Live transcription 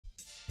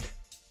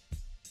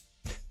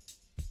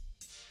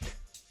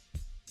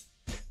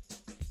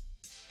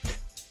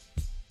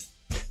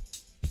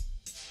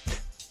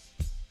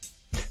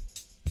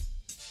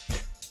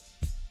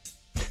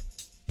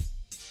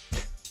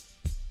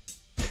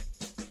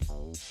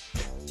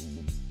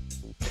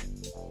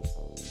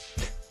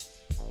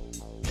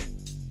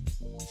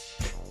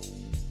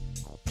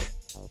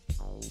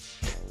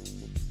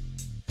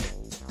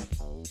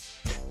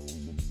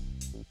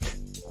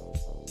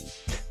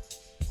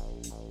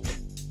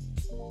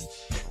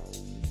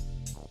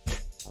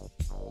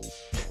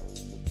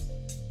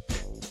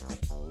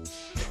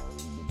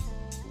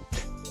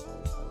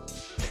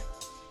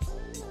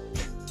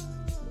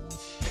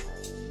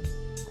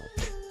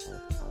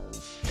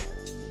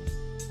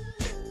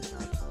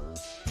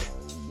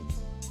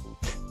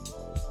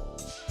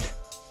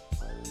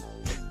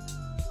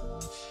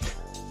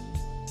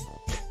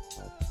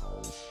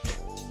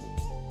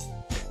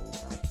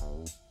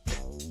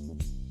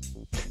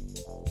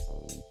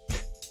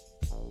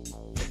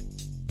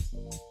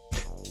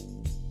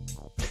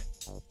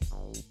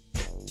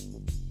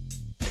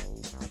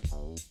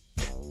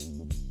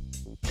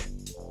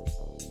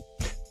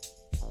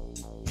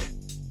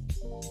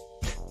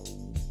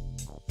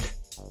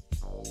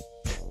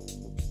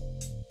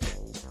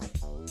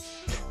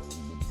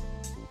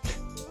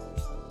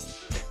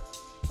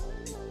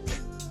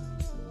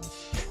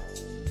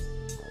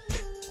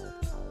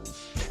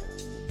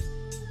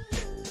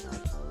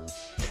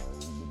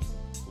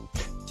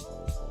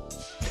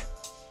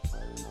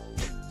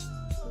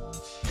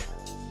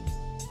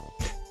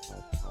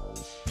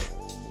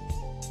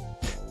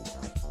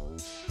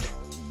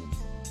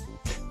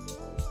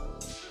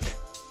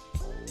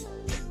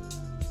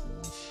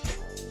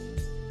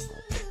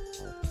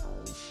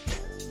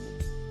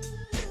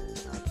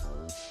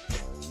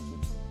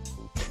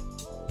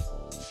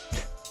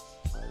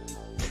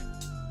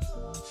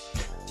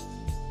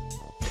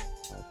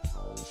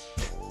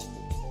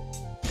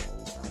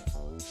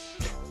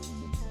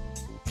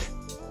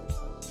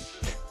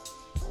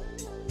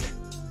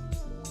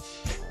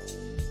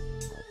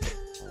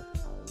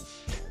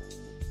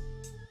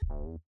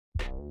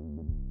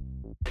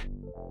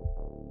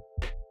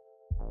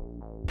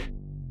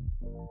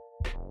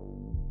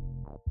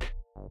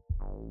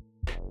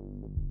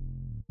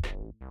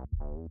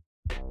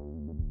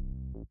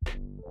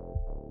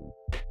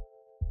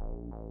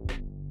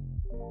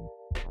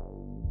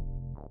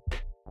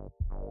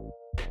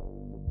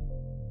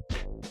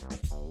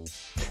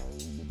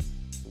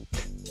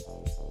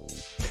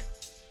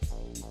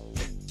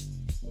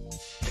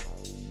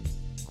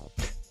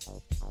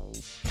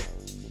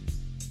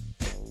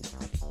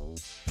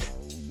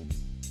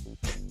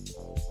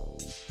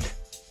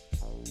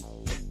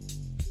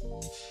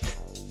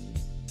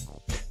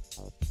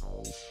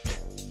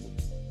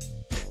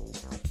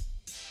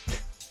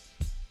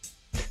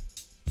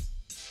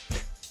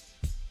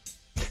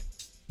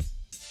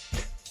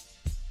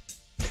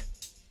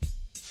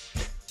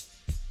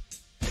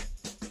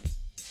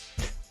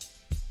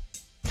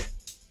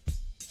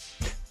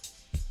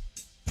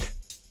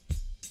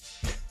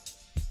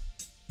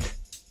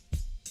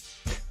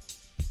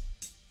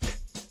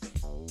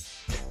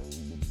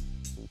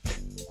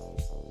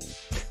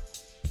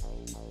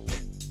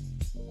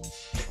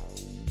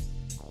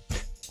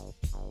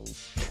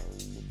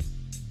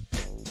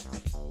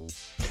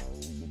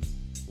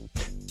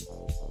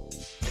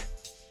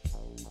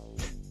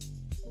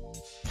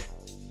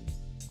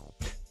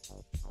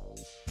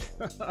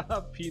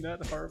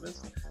Peanut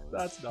harvest?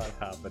 That's not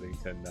happening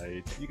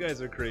tonight. You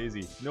guys are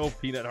crazy. No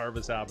peanut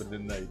harvest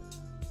happening tonight.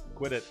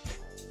 Quit it.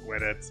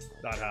 Quit it.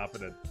 Not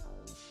happening.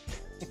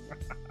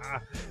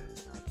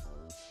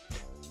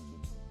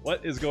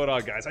 What is going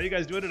on, guys? How you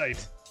guys doing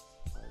tonight?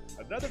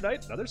 Another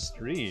night, another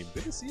stream.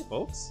 Good to see you,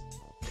 folks.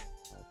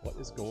 What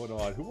is going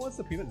on? Who wants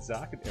the peanut?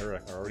 Zach and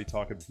Eric are already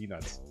talking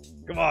peanuts.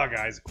 Come on,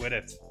 guys. Quit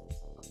it.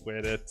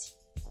 Quit it.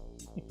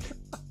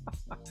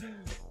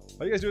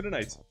 How you guys doing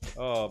tonight?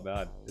 Oh,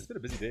 man. It's been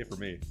a busy day for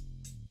me.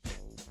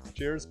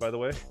 Cheers, by the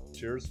way.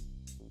 Cheers.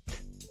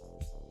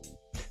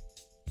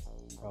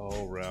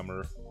 Oh,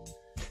 Rammer.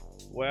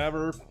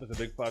 Whammer with a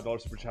big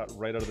 $5 super chat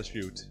right out of the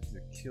chute.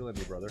 You're killing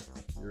me, brother.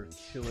 You're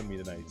killing me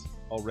tonight.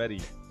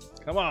 Already.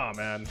 Come on,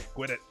 man.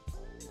 Quit it.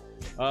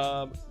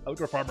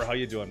 Outdoor Farmer, how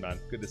you doing, man?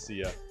 Good to see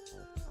ya.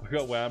 We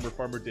got Whammer,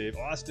 Farmer Dave,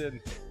 Austin,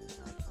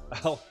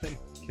 Alan,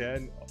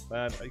 Ken. Oh,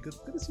 man, good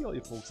to see all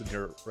you folks in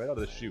here right out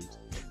of the chute.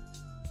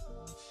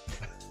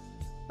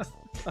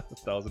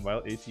 1,000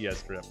 mile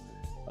ATS trip.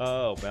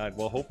 Oh, man.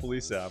 Well,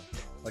 hopefully, Sam.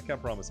 I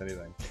can't promise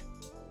anything.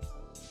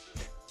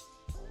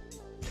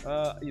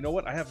 You know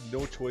what? I have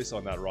no choice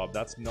on that, Rob.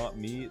 That's not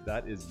me.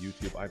 That is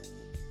YouTube.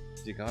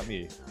 You got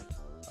me.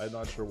 I'm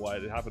not sure why.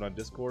 It happened on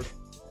Discord.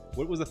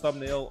 What was the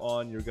thumbnail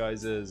on your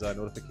guys'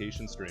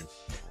 notification stream?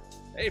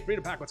 Hey,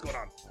 Freedom Pack, what's going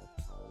on?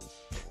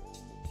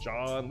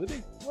 John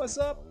Libby, what's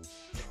up?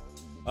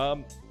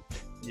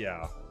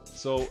 Yeah.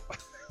 So,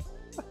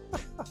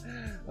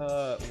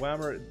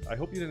 Whammer, I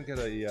hope you didn't get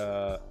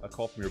a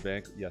call from your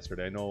bank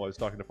yesterday. I know I was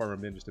talking to Farmer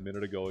Min just a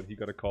minute ago, and he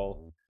got a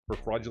call for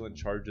fraudulent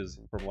charges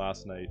from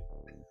last night.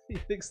 He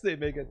thinks they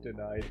may get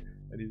denied,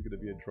 and he's going to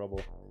be in trouble.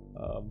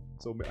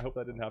 So I hope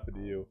that didn't happen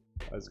to you.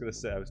 I was going to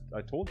say,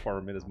 I told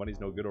Farmer Min his money's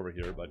no good over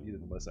here, but he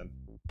didn't listen.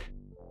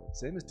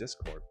 Same as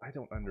Discord. I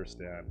don't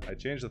understand. I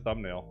changed the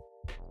thumbnail.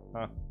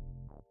 Huh.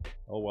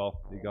 Oh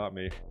well, you got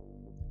me.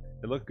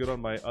 It looked good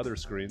on my other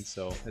screen,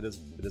 so it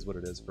is what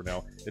it is for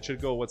now. It should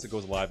go, once it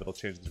goes live, it'll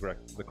change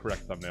the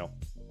correct thumbnail.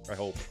 I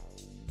hope.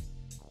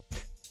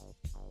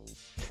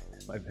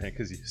 My bank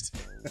is used.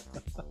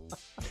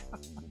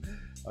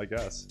 I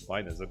guess.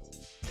 Mine isn't.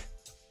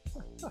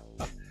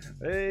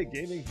 Hey,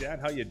 Gaming Dan,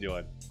 how you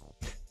doing?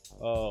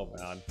 Oh,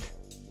 man.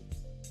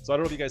 So I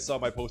don't know if you guys saw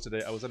my post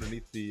today. I was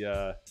underneath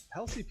the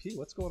LCP.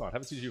 What's going on?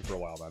 Haven't seen you for a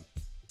while, man.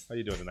 How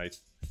you doing tonight?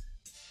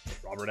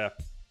 Robert F.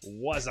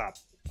 What's up?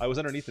 I was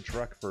underneath the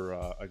truck for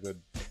a good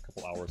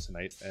couple hours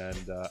tonight,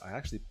 and I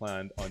actually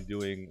planned on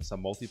doing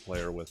some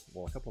multiplayer with,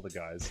 well, a couple of the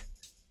guys.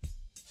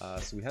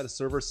 So we had a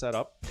server set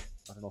up.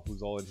 I don't know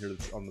who's all in here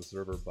that's on the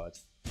server, but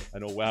I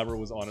know Wabber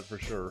was on it for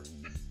sure.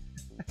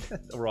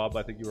 Rob,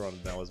 I think you were on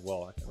it now as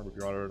well. I can't remember if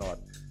you're on it or not.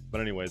 But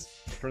anyways,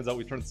 turns out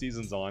we turned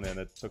seasons on and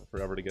it took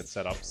forever to get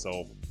set up,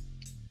 so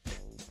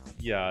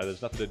yeah,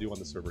 there's nothing to do on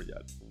the server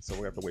yet. So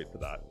we have to wait for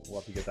that. We'll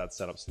have to get that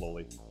set up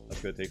slowly.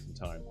 That's going to take some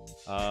time.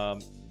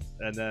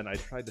 And then I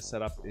tried to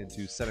set up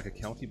into Seneca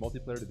County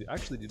multiplayer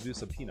to do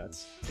some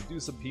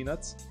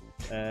peanuts.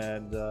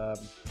 And,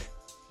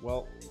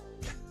 well,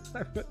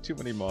 I've got too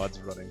many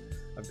mods running.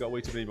 I've got way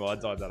too many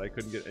mods on that I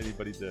couldn't get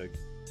anybody to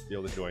be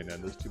able to join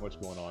in. There's too much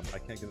going on. I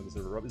can't get into the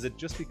server. Is it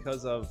just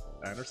because of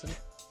Anderson?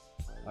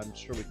 I'm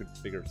sure we could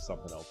figure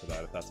something out for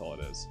that if that's all it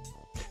is.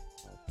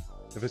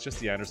 If it's just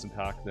the Anderson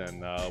pack,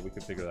 then we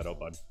can figure that out,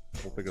 bud.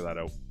 We'll figure that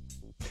out.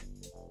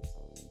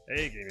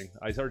 Hey, Gaming.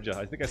 I heard you.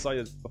 I think I saw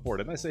you before.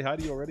 Didn't I say hi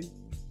to you already?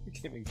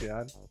 Gaming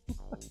Dan.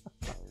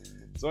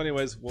 So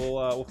anyways,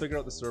 we'll figure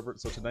out the server.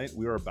 So tonight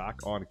we are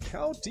back on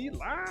County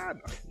Line.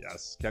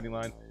 Yes, County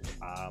Line.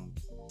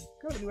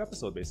 Got a new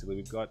episode basically.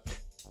 We've got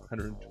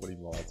 120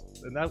 mods,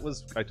 and that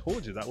was, I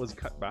told you, that was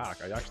cut back.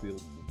 I actually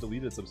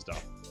deleted some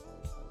stuff.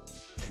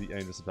 The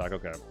Anderson pack.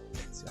 Okay.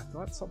 See, I've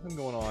got something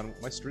going on.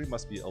 My stream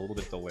must be a little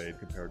bit delayed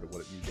compared to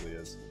what it usually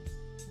is.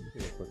 Let me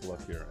take a quick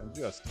look here and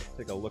just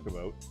take a look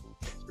about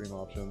stream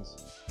options.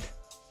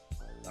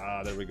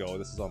 Ah, there we go.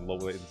 This is on low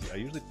latency. I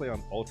usually play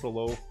on ultra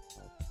low.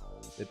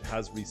 It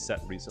has reset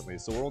recently,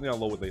 so we're only on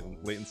low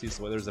latency,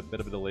 so there's a bit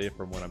of a delay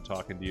from when I'm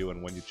talking to you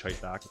and when you chat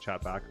back.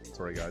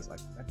 Sorry guys, I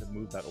had to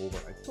move that over.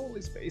 I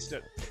totally spaced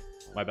it.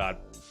 My bad.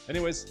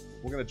 Anyways,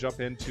 we're gonna jump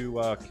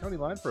into County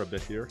Line for a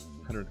bit here.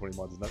 120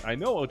 mods is not. I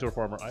know, Outdoor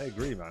Farmer. I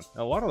agree, man.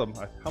 And a lot of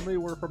them. How many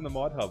were from the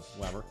mod hub,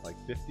 Whammer? Like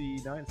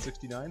 59,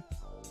 69?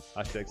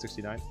 Hashtag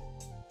 69.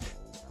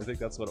 I think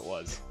that's what it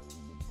was.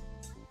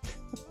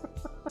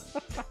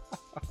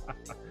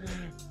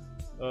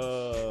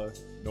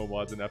 No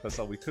mods in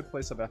FSL. We could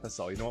play some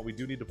FSL. You know what? We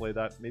do need to play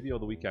that. Maybe over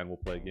the weekend we'll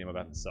play a game of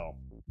FSL.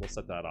 We'll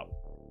set that up.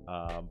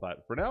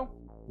 But for now,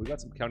 we got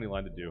some County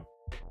Line to do.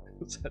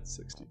 It's at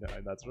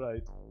 69. That's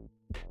right.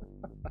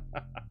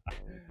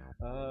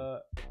 The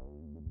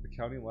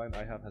County Line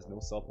I have has no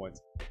sell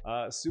points.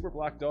 Super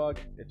Black Dog.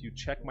 If you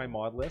check my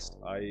mod list,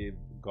 I've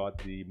got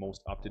the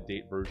most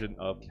up-to-date version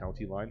of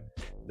County Line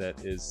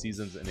that is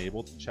seasons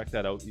enabled. Check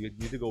that out. You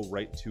need to go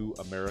right to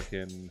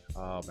American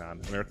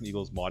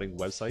Eagles modding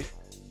website.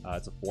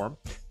 It's a forum,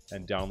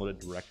 and download it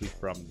directly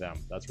from them.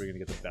 That's where you're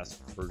going to get the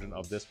best version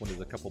of this one.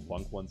 There's a couple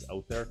bunk ones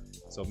out there.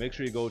 So make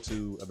sure you go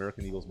to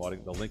American Eagles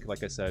Modding. The link,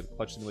 like I said,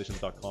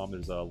 clutchsimulations.com.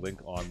 There's a link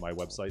on my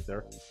website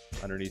there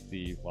underneath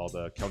the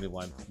county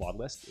line mod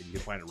list, and you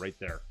can find it right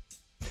there.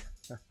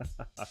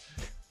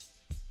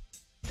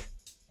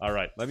 All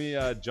right, let me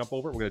jump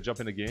over. We're going to jump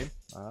in a game.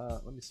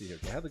 Let me see here.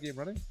 Do I have the game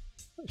running?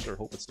 I'm sure.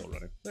 Hope it's still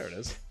running. There it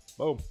is.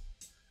 Boom.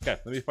 Okay,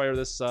 let me fire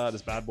this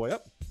this bad boy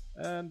up.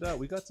 And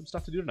we got some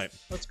stuff to do tonight.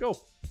 Let's go.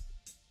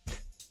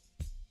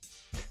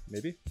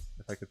 Maybe,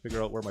 if I could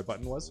figure out where my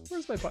button was.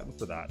 Where's my button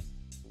for that?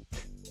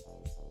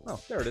 Oh,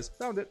 there it is.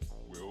 Found it.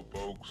 Well,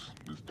 folks,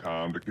 it's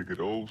time to kick it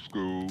old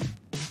school.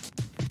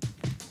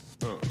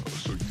 So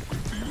you can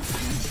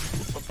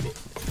feel cool.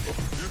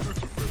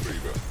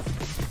 Baby.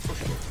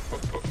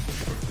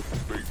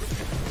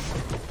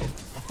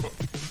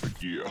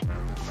 Yeah.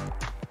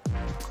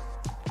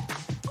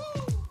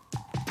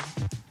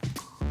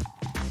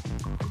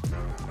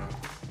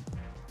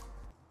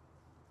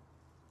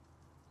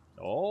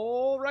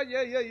 All right,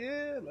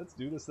 yeah. Let's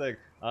do this thing.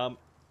 All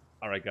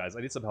right, guys,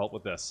 I need some help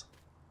with this.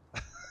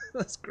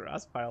 This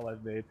grass pile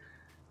I've made.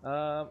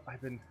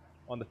 I've been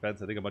on the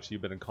fence. I think a bunch of you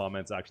have been in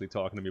comments actually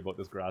talking to me about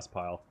this grass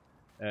pile,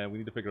 and we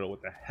need to figure out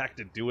what the heck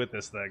to do with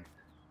this thing.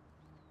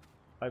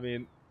 I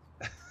mean,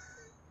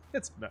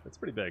 it's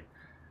pretty big.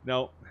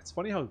 Now, it's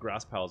funny how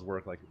grass piles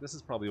work. Like, this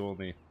is probably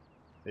only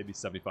maybe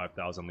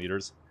 75,000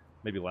 liters,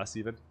 maybe less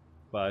even.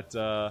 But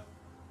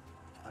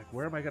like,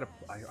 where am I gonna?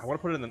 I want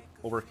to put it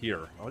over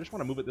here. I just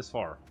want to move it this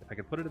far. If I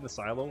could put it in the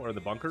silo or in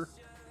the bunker,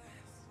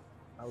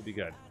 that would be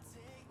good.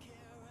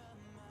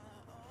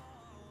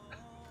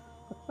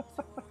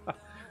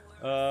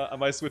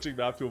 Am I switching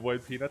map to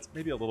avoid peanuts?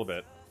 Maybe a little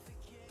bit.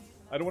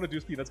 I don't want to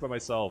do peanuts by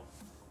myself.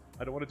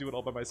 I don't want to do it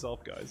all by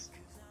myself, guys.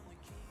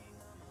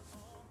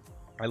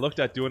 I looked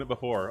at doing it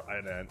before,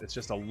 and it's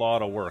just a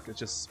lot of work. It's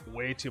just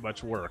way too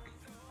much work.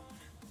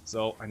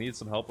 So I need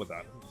some help with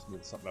that. Just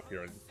move something up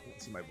here and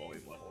see my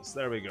volume levels.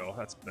 There we go.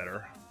 That's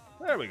better.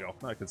 There we go.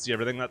 I can see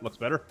everything. That looks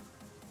better.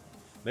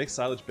 Make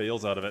silage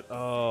bales out of it.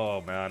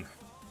 Oh, man.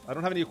 I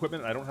don't have any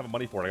equipment. I don't have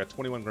money for it. I got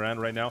 21 grand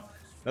right now.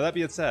 Now, that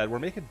being said, we're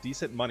making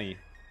decent money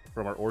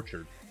from our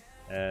orchard.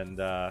 And,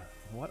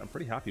 what? I'm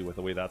pretty happy with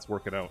the way that's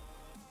working out.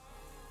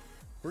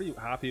 Pretty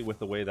happy with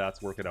the way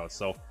that's working out.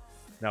 So,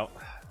 now,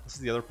 this is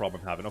the other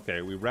problem I'm having.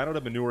 Okay, we ran out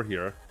of manure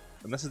here.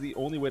 And this is the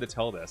only way to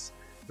tell this.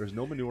 There's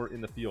no manure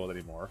in the field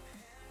anymore.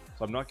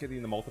 So I'm not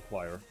getting the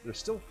multiplier. There's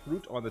still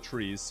fruit on the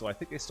trees, so I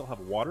think I still have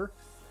water.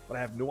 But I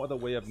have no other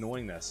way of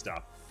knowing this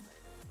stuff.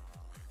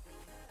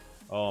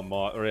 Oh,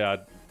 yeah,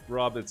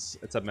 Rob, it's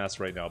a mess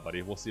right now,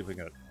 buddy. We'll see if we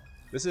can get it.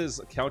 This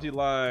is County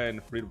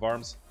Line, Freedom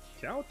Farms.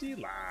 County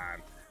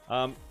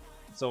Line.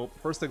 So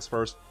first things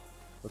first,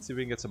 let's see if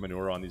we can get some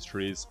manure on these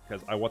trees,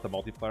 because I want the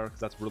multiplier, because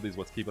that's really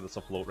what's keeping us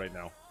afloat right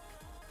now.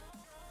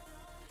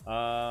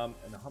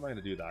 And how am I going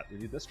to do that? We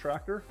need this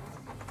tractor.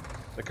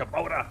 The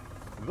Kubota!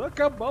 The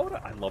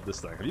Kubota! I love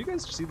this thing. Have you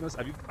guys seen this?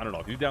 I don't know,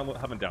 if you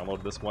haven't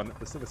downloaded this one,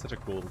 this thing is such a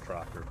cool little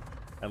tractor.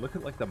 And look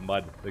at like the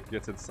mud that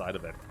gets inside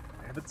of it.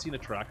 I haven't seen a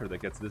tractor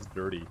that gets this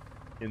dirty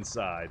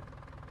inside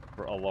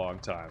for a long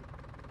time.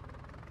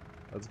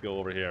 Let's go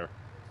over here.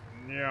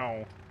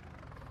 No.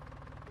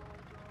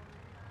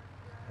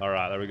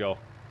 Alright, there we go.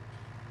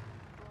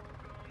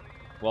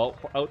 Well,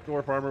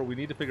 outdoor farmer, we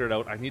need to figure it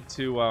out. I need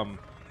to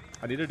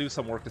do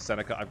some work to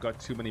Seneca. I've got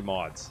too many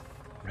mods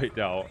right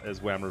now, as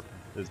Whammer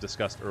has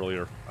discussed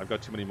earlier. I've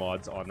got too many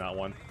mods on that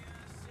one.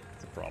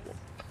 It's a problem.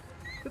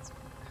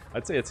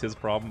 I'd say it's his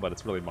problem, but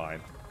it's really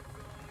mine.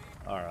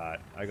 Alright,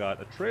 I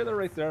got a trailer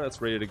right there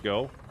that's ready to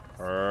go.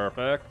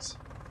 Perfect.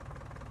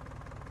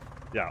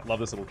 Yeah, love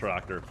this little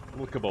tractor.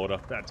 Little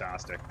Kubota.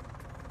 Fantastic.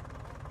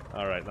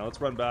 Alright, now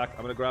let's run back. I'm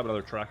going to grab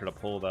another tractor to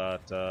pull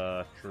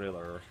that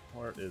trailer.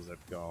 Where is it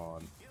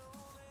gone?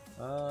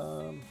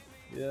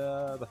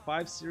 Yeah, the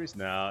 5 Series?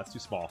 Nah, it's too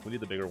small. We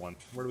need the bigger one.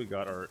 Where do we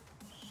got our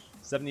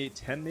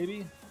 7810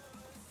 maybe?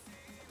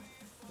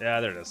 Yeah,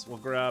 there it is. We'll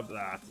grab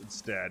that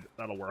instead.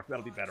 That'll work.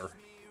 That'll be better.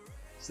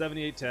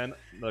 7810.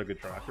 Another good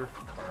tractor.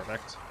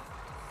 Perfect.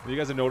 You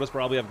guys have noticed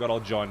probably I've got all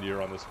John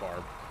Deere on this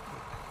farm.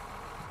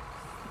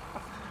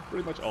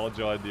 Pretty much all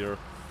John Deere.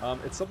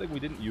 It's something we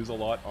didn't use a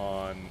lot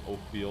on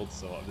Oakfield,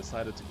 so I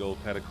decided to go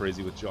kind of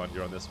crazy with John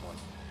Deere on this one.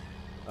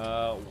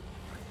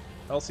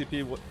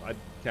 LCP, I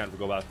can't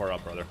go that far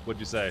up, brother. What'd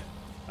you say?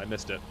 I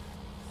missed it.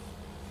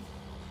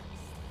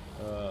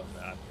 Man.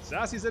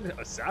 Sassy's in here.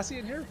 Sassy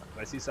in here?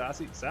 I see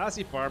Sassy.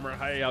 Sassy Farmer.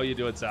 Hey, how you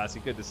doing, Sassy?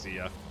 Good to see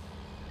ya.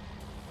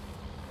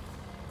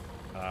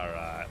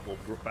 Alright,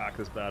 we'll back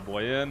this bad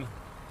boy in.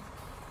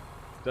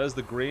 Does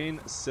the grain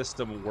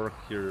system work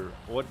here?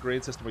 What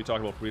grain system are we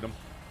talking about, Freedom?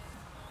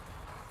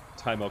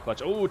 Timeout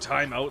clutch. Oh,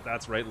 timeout.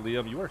 That's right,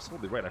 Liam. You are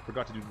totally right. I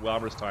forgot to do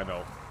Whammer's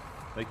timeout.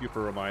 Thank you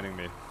for reminding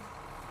me.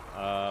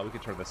 We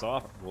can turn this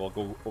off. We'll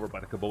go over by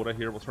the Kubota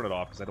here. We'll turn it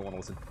off because I don't want to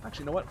listen.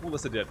 Actually, you know what? We'll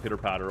listen to that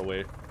pitter-patter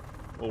away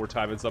while we're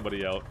timing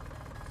somebody out.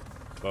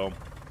 Boom.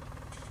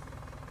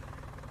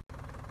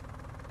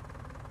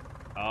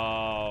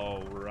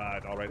 All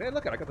right. Hey,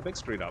 look, I got the big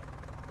screen up.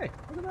 Hey,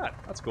 look at that.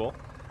 That's cool.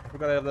 I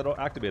forgot I have that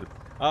activated.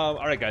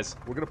 Alright, guys.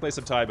 We're going to play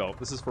some timeout.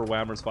 This is for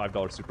Whammer's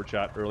 $5 super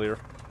chat earlier.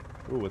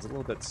 Ooh, it's a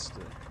little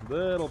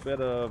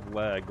bit of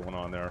lag going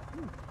on there.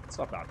 It's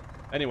not bad.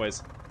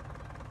 Anyways.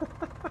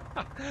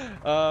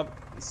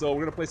 So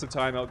we're going to play some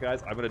timeout,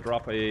 guys. I'm going to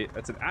drop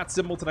it's an @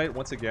 symbol tonight.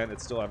 Once again, I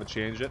still haven't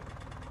changed it.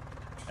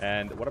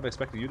 And what I'm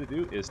expecting you to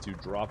do is to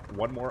drop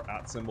one more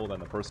 @ symbol than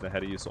the person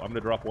ahead of you. So I'm going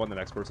to drop one, the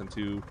next person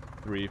 2,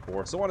 3,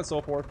 4, so on and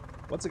so forth.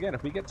 Once again,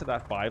 if we get to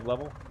that 5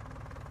 level,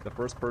 the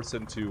last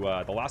person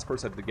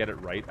to get it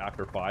right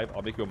after 5,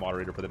 I'll make you a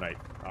moderator for the night.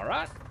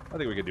 Alright? I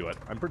think we can do it.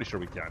 I'm pretty sure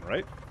we can,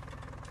 right?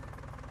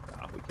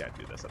 Nah, we can't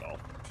do this at all.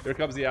 Here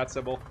comes the @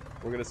 symbol.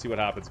 We're going to see what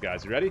happens,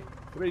 guys. You ready?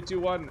 3, 2,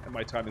 1. And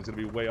my timing's going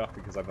to be way off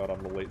because I'm not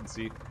on low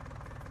latency.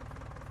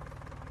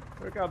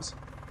 Here it comes.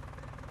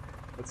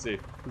 Let's see.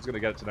 Who's going to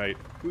get it tonight?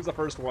 Who's the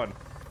first one?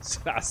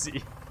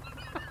 Sassy.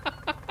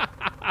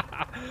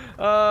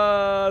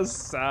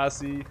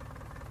 Sassy.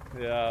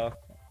 Yeah.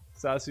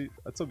 Sassy.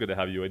 It's so good to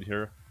have you in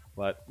here.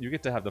 But you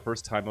get to have the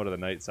first time out of the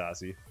night,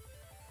 Sassy.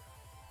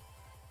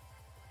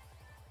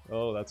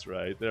 Oh, that's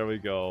right. There we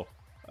go.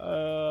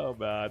 Oh,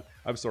 man.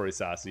 I'm sorry,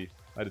 Sassy.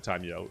 I had to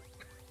time you out.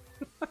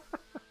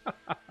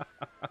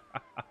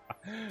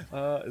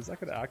 Is that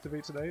going to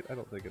activate tonight? I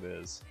don't think it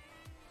is.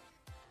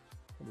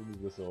 Let me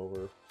move this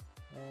over.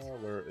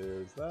 Where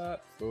is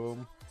that?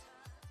 Boom.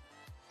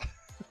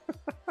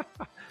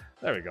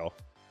 There we go.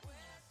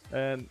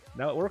 And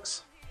now it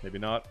works? Maybe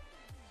not.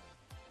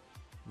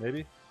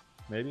 Maybe?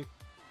 Maybe?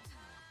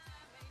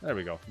 There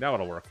we go. Now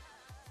it'll work.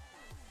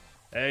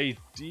 Hey,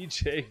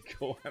 DJ,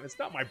 go on. It's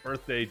not my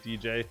birthday,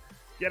 DJ.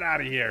 Get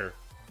out of here.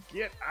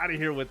 Get out of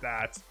here with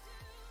that.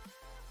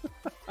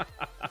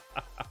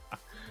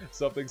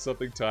 Something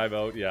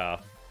timeout, yeah.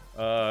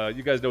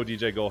 You guys know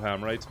DJ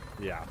Goham, right?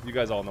 Yeah, you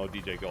guys all know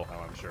DJ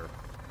Goham, I'm sure.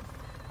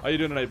 How you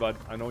doing tonight, bud?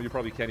 I know you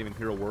probably can't even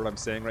hear a word I'm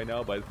saying right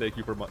now, but thank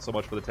you so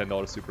much for the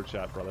 $10 super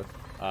chat, brother.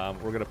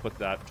 We're going to put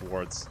that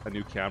towards a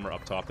new camera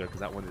up top there,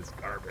 because that one is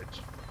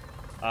garbage.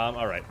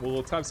 Alright,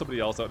 we'll time somebody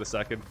else out in a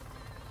second,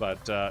 but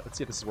let's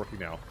see if this is working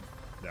now.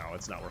 No,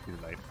 it's not working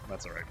tonight.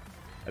 That's alright.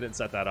 I didn't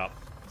set that up.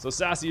 So,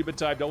 Sassy, you've been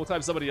timed out. We'll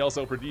time somebody else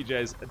out for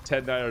DJ's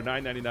 $10 or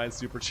 $9.99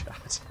 super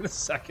chat in a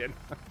second.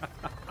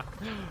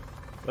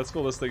 Let's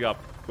fill this thing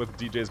up with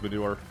DJ's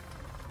manure.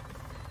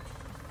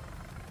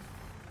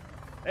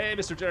 Hey,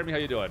 Mr. Jeremy, how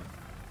you doing?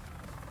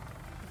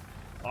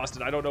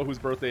 Austin, I don't know whose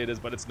birthday it is,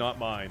 but it's not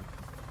mine.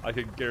 I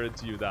can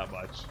guarantee you that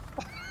much.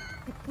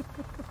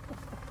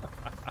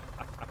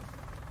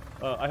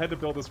 I had to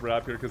build this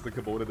ramp here because the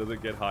Kubota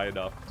doesn't get high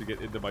enough to get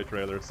into my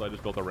trailer, so I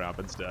just built a ramp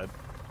instead.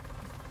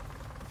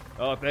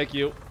 Oh, thank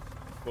you.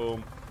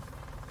 Boom.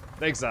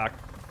 Thanks, Zach.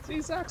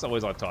 See, Zach's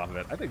always on top of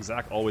it. I think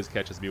Zach always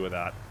catches me with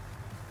that.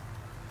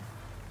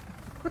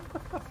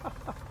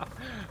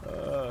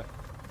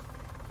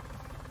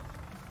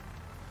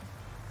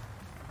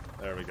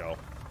 There we go.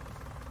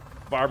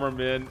 Farmer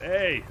Min.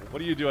 Hey,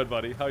 what are you doing,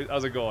 buddy?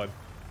 How's it going?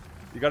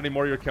 You got any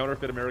more of your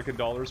counterfeit American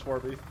dollars for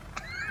me?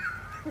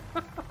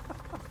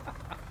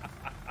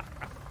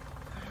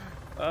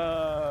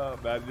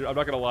 Man, I'm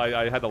not gonna lie,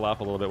 I had to laugh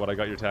a little bit when I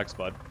got your text,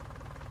 bud.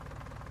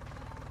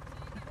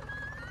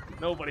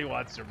 Nobody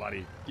wants your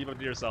money. Keep them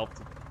to yourself.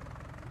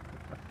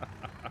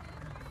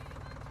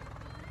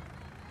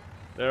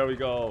 There we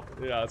go.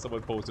 Yeah,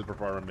 someone posted for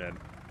Farmer Min.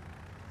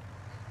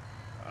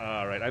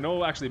 Alright, I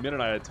know actually Min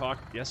and I had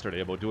talked yesterday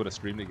about doing a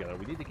stream together.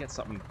 We need to get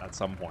something at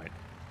some point.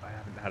 I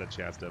haven't had a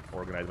chance to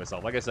organize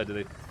myself. Like I said,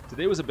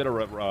 today was a bit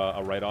of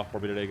a write-off for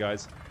me today,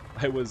 guys.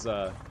 I was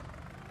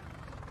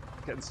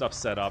getting stuff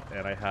set up,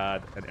 and I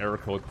had an error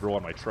code throw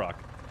on my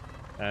truck.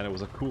 And it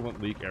was a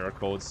coolant leak error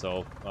code,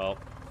 so, well,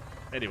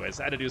 anyways,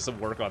 I had to do some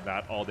work on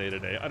that all day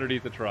today.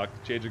 Underneath the truck,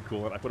 changing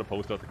coolant. I put a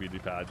post out the community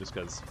pad just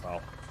because,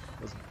 well,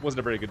 it wasn't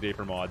a very good day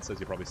for mods, as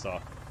you probably saw.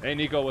 Hey,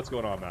 Nico, what's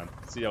going on, man?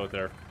 See you out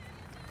there.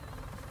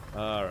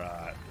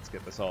 Alright, let's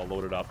get this all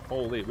loaded up.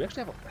 Holy, we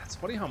actually have it's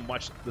funny how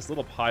much this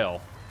little pile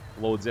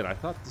loads in. I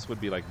thought this would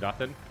be like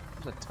nothing.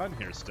 There's a ton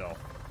here still.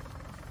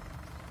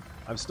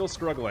 I'm still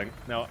struggling.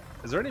 Now,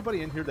 is there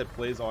anybody in here that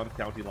plays on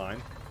County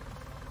Line?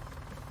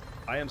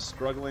 I am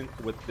struggling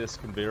with this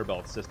conveyor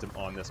belt system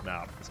on this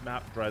map. This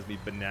map drives me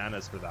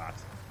bananas for that.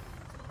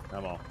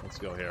 Come on, let's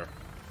go here.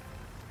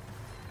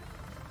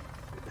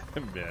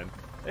 Man.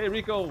 Hey,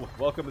 Rico,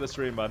 welcome to the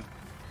stream, bud.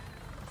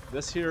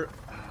 This here,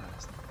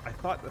 I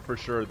thought that for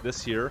sure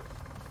this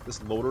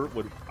loader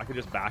I could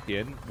just back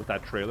in with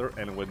that trailer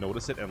and it would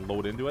notice it and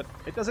load into it.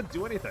 It doesn't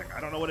do anything. I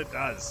don't know what it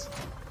does.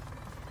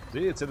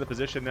 See, it's in the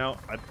position now.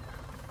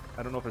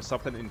 I don't know if there's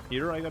something in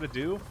here I gotta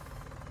do.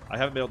 I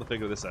haven't been able to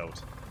figure this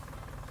out.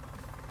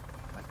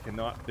 I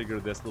cannot figure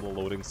this little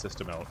loading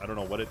system out. I don't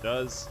know what it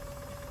does.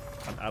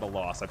 I'm at a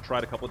loss. I've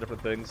tried a couple of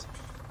different things.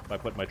 If I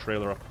put my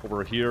trailer up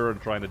over here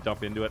and trying to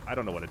dump into it, I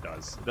don't know what it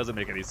does. It doesn't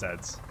make any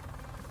sense.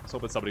 I was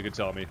hoping somebody could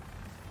tell me.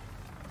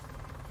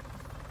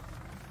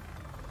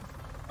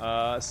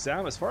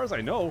 Sam, as far as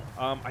I know,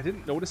 I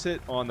didn't notice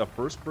it on the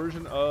first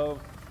version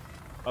of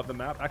the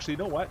map. Actually, you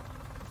know what?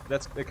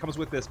 It comes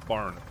with this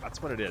barn.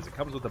 That's what it is. It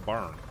comes with the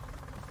barn.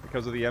 It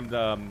comes with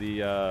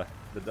the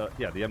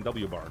Yeah, the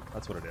MW barn.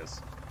 That's what it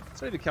is.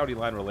 It's not even county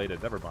line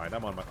related. Never mind.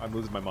 I'm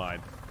losing my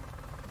mind.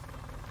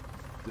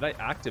 Did I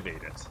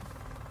activate it?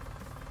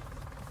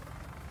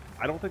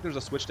 I don't think there's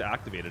a switch to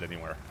activate it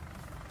anywhere.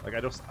 Like,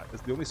 it's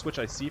the only switch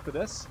I see for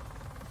this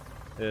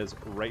is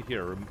right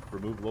here,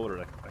 remove loader.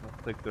 I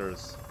don't think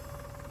there's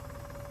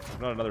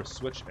not another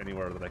switch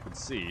anywhere that I can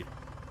see.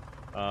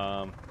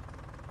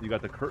 You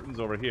got the curtains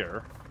over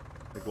here.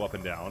 They go up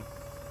and down.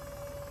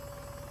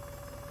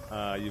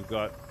 You've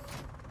got...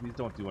 These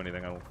don't do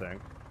anything, I don't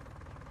think.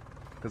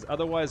 Because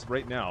otherwise,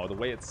 right now, the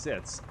way it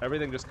sits,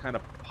 everything just kind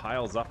of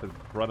piles up in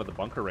front of the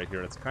bunker right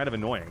here. It's kind of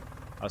annoying.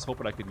 I was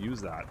hoping I could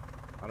use that.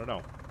 I don't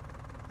know.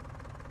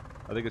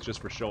 I think it's just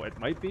for show. It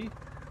might be.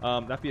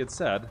 That being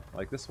said,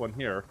 like this one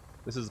here,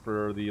 this is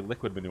for the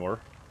liquid manure.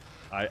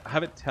 I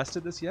haven't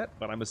tested this yet,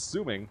 but I'm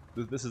assuming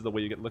this is the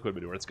way you get liquid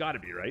manure. It's got to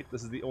be, right?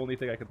 This is the only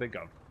thing I can think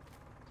of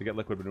to get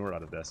liquid manure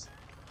out of this.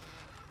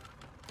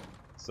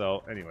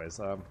 So, anyways,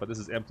 but this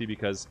is empty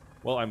because,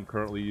 well, I'm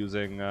currently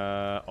using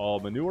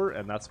all manure,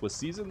 and that's with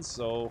seasons,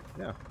 so,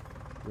 yeah.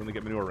 We only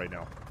get manure right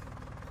now.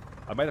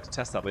 I might have to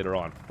test that later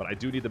on, but I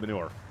do need the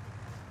manure.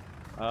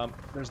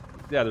 There's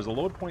a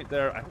load point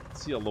there. I don't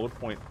see a load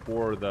point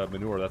for the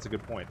manure. That's a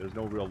good point. There's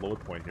no real load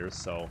point here,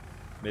 so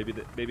maybe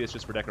it's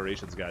just for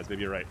decorations, guys.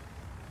 Maybe you're right.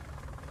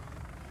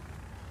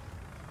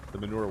 The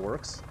manure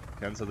works.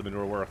 Ken says the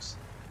manure works.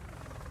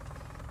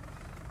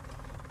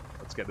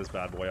 Let's get this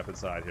bad boy up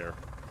inside here.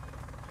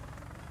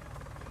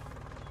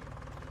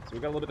 So we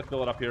got a little bit to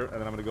fill it up here,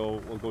 and then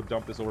we'll go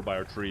dump this over by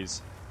our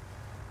trees.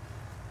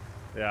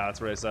 Yeah,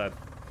 that's what I said.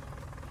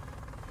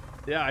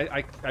 Yeah,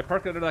 I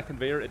parked it under that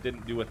conveyor. It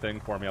didn't do a thing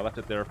for me. I left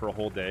it there for a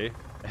whole day,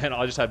 and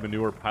I just had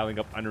manure piling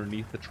up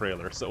underneath the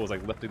trailer. So it was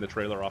like lifting the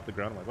trailer off the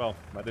ground. I'm like, well,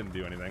 that didn't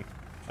do anything.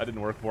 That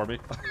didn't work for me.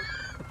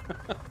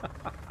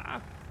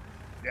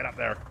 Get up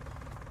there.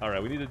 All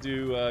right, we need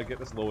to get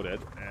this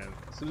loaded, and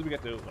as soon as we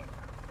get to, look,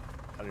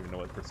 I don't even know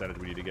what percentage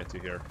we need to get to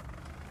here.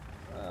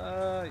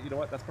 You know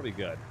what? That's probably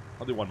good.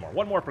 I'll do one more.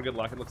 One more for good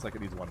luck. It looks like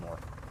it needs one more.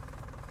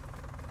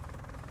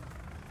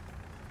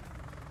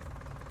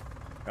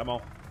 Come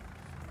on.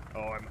 Oh,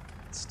 I'm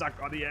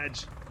stuck on the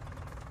edge.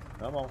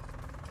 Come on.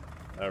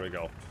 There we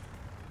go.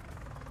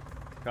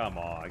 Come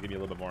on. Give me a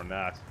little bit more than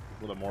that.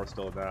 A little bit more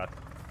still than that.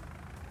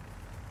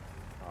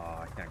 Oh,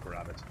 I can't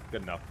grab it.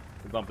 Good enough.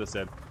 We'll dump this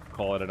in.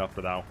 Call it enough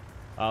for now.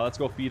 Let's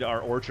go feed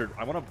our orchard.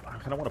 I kind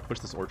of want to push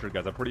this orchard,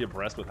 guys. I'm pretty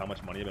impressed with how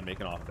much money I've been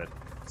making off of it.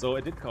 So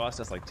it did cost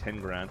us like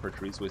 10 grand per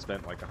tree, so we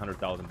spent like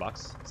 100,000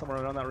 bucks,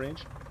 somewhere around that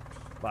range.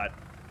 But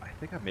I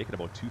think I'm making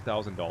about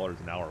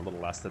 $2,000 an hour, a little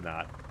less than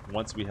that.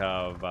 Once we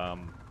have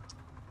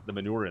the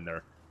manure in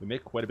there, we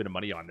make quite a bit of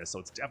money on this, so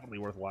it's definitely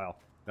worthwhile.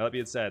 Now that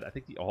being said, I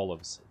think the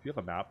olives, if you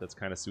have a map that's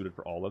kind of suited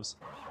for olives,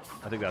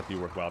 I think that'd be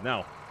worthwhile.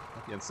 Now,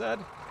 that being said,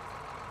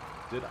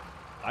 did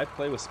I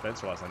play with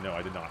Spencer last night? No,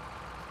 I did not.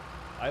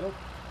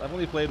 I've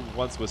only played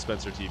once with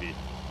Spencer TV.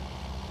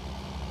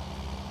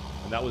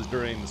 And that was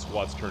during the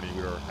squad's tourney.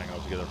 We were hanging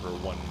out together for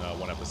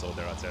one episode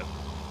there, that's it.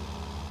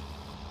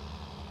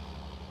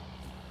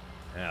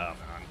 Yeah,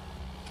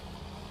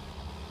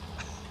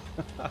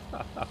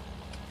 man.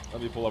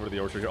 Let me pull over to the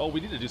orchard here. Oh,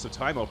 we need to do some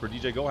timeout for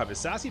DJ Goham. Is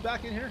Sassy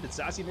back in here? Did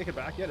Sassy make it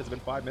back yet? Has it been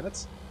 5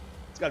 minutes?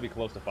 It's got to be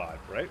close to 5,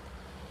 right?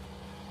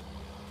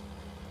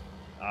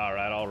 All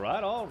right, all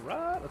right, all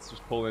right. Let's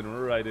just pull in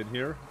right in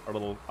here.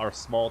 Our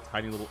small,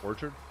 tiny little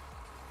orchard.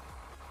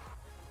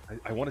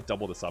 I want to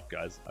double this up,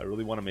 guys. I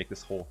really want to make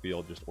this whole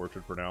field just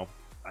orchard for now.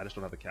 I just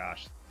don't have the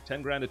cash.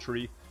 10 grand a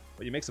tree,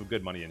 but you make some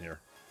good money in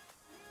here.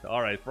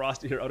 All right,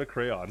 Frosty here, out of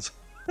crayons.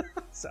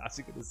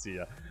 Sassy, good to see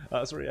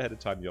ya. Sorry, I had to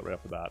time you out right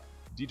after that.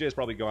 DJ's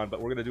probably gone, but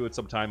we're going to do it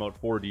some timeout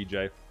for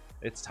DJ.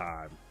 It's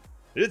time.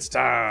 It's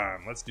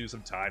time! Let's do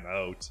some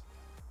timeout.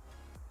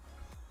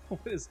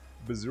 What is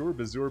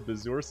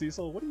Bazour,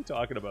 Cecil? What are you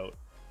talking about?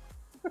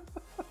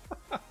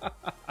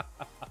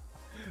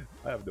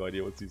 I have no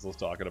idea what Cecil's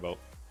talking about.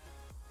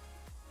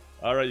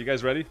 Alright, you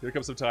guys ready? Here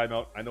comes some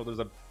timeout. I know there's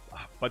a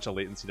bunch of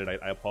latency tonight.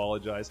 I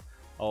apologize.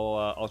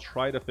 I'll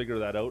try to figure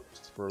that out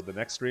for the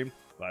next stream,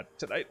 but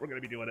tonight we're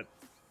going to be doing it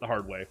the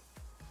hard way.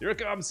 Here it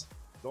comes!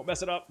 Don't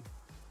mess it up.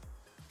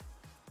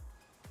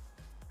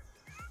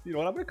 You know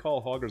what? I'm going to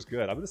call Hogger's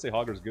good. I'm going to say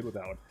Hogger's good with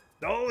that one.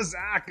 No,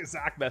 Zach!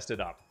 Zach messed it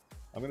up.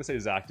 I'm going to say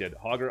Zach did.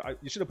 Hogger,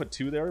 you should have put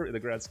 2 there in the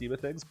grand scheme of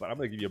things, but I'm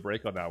going to give you a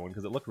break on that one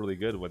because it looked really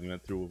good when you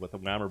went through with the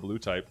Whammer blue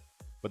type.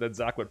 But then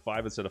Zach went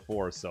 5 instead of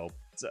 4, so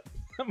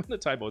I'm going to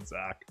time out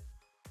Zach.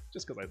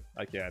 Just because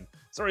I can.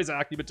 Sorry,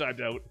 Zach, you've been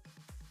timed out.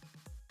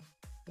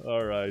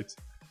 Alright.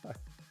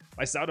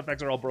 My sound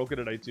effects are all broken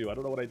tonight, too. I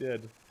don't know what I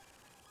did.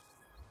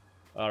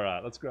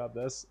 Alright, let's grab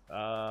this.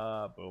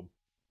 Boom.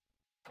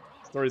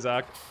 Sorry,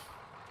 Zach.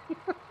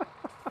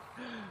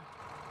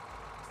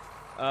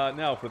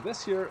 Now, for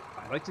this here,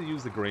 I like to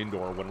use the grain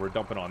door when we're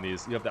dumping on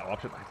these. You have that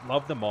option. I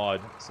love the mod,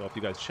 so if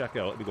you guys check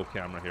out, let me go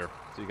camera here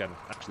so you can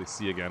actually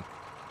see again.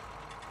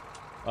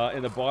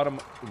 In the bottom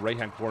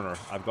right-hand corner,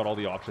 I've got all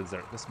the options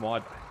there. This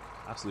mod,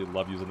 I absolutely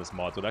love using this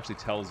mod. So it actually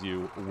tells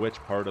you which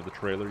part of the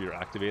trailer you're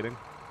activating.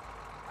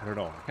 I don't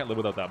know. I can't live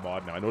without that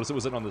mod now. I noticed it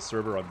wasn't on the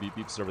server, on Beep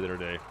Beep server the other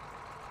day.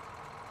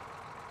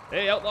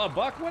 Hey, Outlaw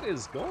Buck, what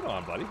is going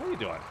on, buddy? How you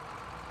doing?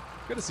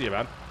 Good to see you,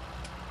 man.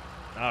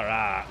 All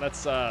right, let's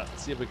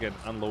see if we can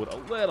unload a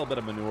little bit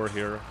of manure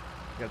here.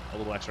 Get a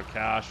little extra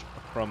cash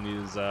from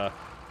these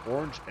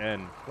orange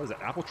and, what is it,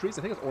 apple trees?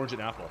 I think it's orange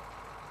and apple.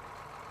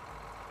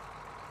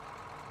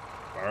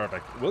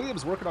 Perfect.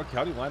 William's working on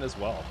County Line as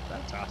well.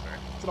 Fantastic.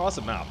 It's an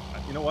awesome map.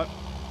 You know what?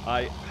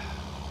 I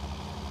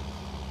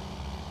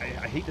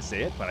hate to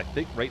say it, but I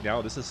think right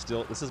now this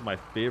is my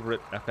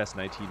favorite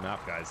FS19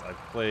 map, guys. I've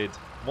played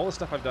all the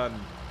stuff I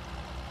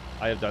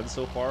have done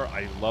so far.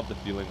 I love the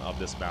feeling of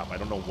this map. I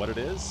don't know what it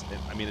is.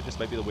 I mean, it just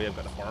might be the way I've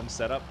got a farm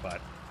set up,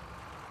 but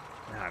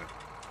man,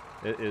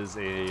 it is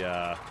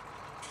a.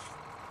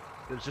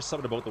 There's just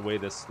something about the way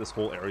this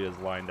whole area is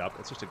lined up.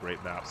 It's just a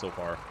great map so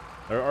far.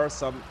 There are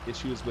some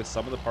issues with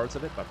some of the parts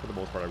of it, but for the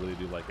most part, I really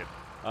do like it.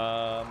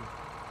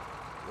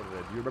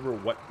 Do you remember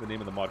what the name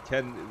of the mod?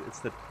 Ken, it's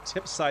the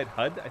Tipside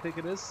HUD, I think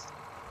it is.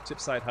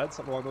 Tipside HUD,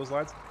 something along those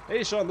lines.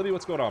 Hey, Sean Libby,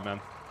 what's going on, man?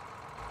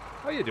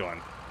 How you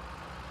doing?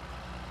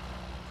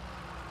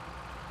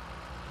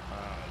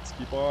 Let's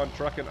keep on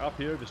trucking up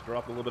here. Just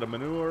drop a little bit of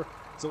manure.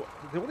 So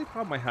the only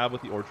problem I have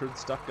with the orchard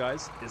stuff,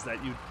 guys, is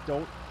that you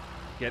don't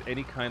get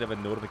any kind of a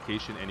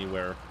notification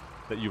anywhere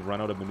that you've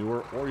run out of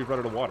manure or you've run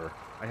out of water.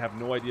 I have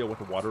no idea what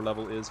the water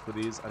level is for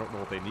these. I don't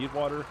know if they need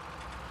water.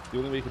 The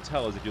only way you can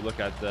tell is if you look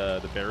at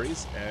the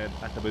berries and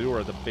at the manure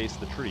at the base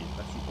of the tree.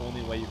 That's the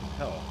only way you can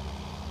tell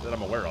that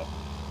I'm aware of.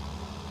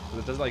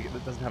 It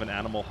doesn't have an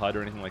animal HUD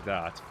or anything like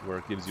that where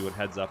it gives you a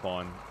heads up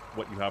on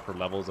what you have for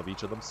levels of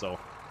each of them. So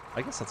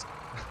I guess that's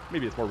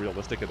maybe it's more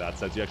realistic in that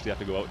sense. You actually have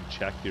to go out and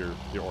check your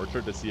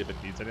orchard to see if it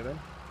needs anything.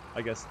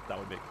 I guess that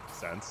would make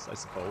sense, I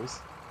suppose.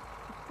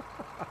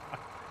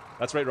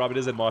 That's right, Rob. It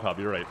is in Mod Hub.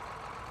 You're right.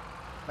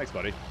 Thanks,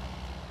 buddy.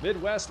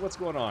 Midwest, what's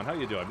going on? How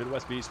you doing?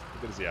 Midwest Beast,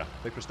 good to see ya.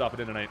 Thanks for stopping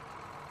in tonight.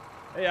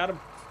 Hey, Adam.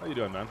 How you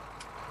doing, man?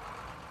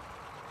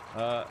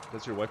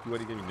 Does your wife do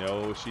any gaming?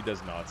 No, she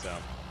does not, Sam.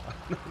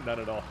 Not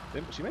at all.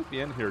 She might be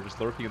in here just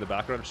lurking in the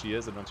background if she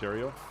is in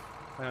Ontario.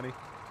 Hi, honey.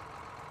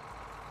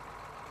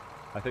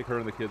 I think her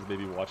and the kids may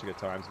be watching at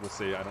times. We'll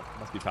see.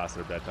 Must be past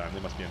their bedtime.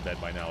 They must be in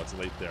bed by now. It's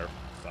late there,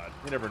 but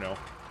you never know.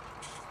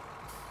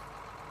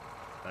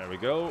 There we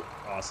go.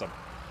 Awesome.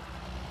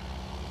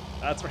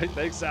 That's right.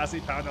 Thanks, Sassy.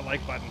 Pound the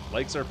like button.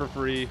 Likes are for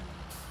free.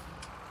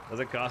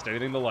 Doesn't cost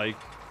anything to like.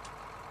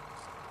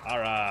 All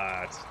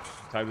right.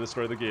 Time to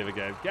destroy the game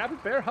again. Gavin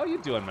Bear, how you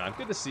doing, man?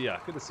 Good to see ya.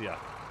 Good to see ya.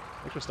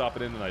 Thanks for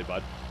stopping in tonight,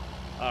 bud.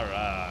 All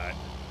right.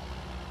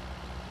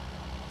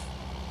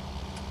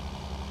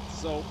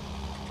 So,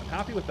 I'm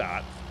happy with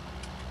that.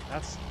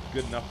 That's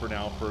good enough for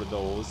now for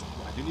those.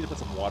 I do need to put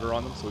some water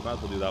on them, so we might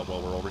as well do that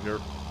while we're over here,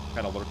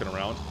 kind of lurking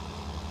around.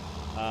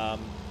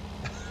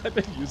 I've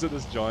been using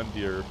this John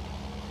Deere,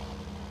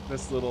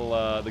 this little,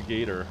 the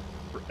Gator,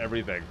 for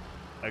everything.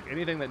 Like,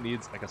 anything that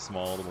needs, like, a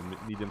small, little,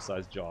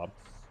 medium-sized job,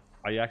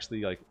 I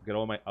actually, like, get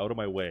out of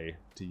my way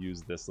to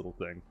use this little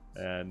thing.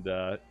 And,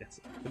 it's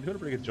been doing a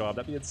pretty good job.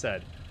 That being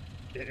said,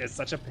 it is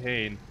such a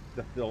pain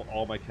to fill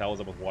all my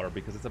cows up with water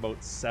because it's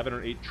about 7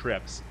 or 8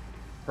 trips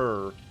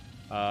per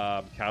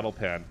cattle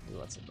pen. Oh,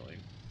 that's annoying.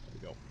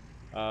 There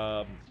we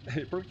go.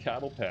 Per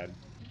cattle pen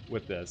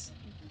with this.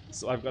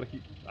 So I've got to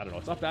keep, I don't know,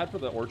 it's not bad for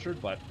the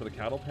orchard, but for the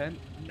cattle pen,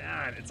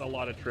 man, it's a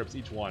lot of trips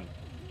each one.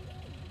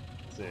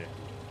 Let's see.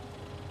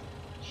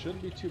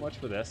 Shouldn't be too much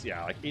for this.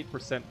 Yeah, like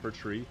 8% per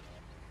tree.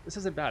 This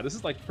isn't bad. This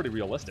is like pretty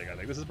realistic, I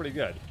think. This is pretty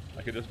good.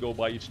 I could just go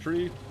by each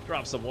tree,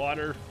 drop some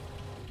water.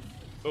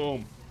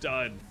 Boom.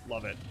 Done.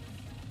 Love it.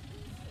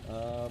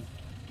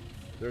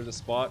 There's a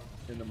spot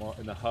in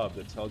the hub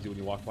that tells you when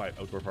you walk by it,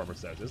 Outdoor Farmer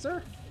says. Is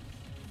there?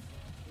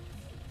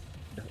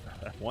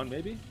 F1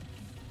 maybe?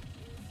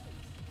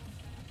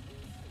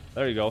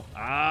 There you go.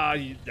 Ah,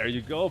 there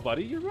you go,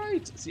 buddy. You're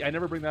right. See, I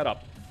never bring that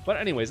up. But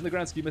anyways, in the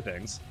grand scheme of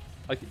things,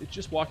 like, it's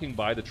just walking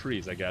by the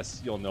trees, I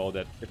guess, you'll know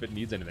that if it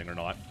needs anything or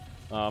not.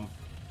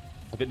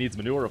 If it needs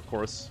manure, of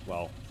course,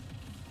 well,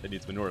 if it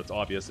needs manure, it's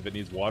obvious. If it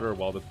needs water,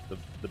 well,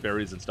 the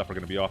berries and stuff are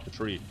going to be off the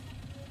tree.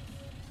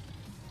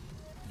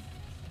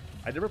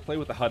 I never play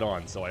with the HUD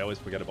on, so I always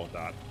forget about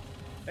that.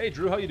 Hey,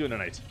 Drew, how you doing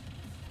tonight?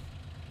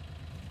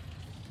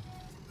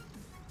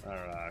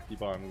 Alright,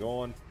 keep on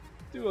going.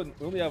 Dude,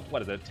 we only have,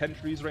 what is it, 10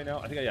 trees right now?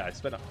 I think, yeah,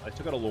 I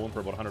took out a loan for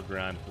about 100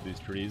 grand for these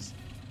trees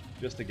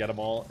just to get them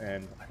all,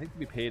 and I think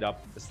we paid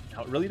up.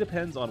 Now, it really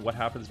depends on what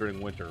happens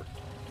during winter.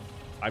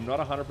 I'm not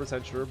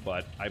 100% sure,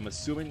 but I'm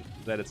assuming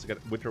that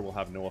winter will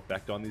have no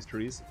effect on these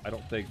trees. I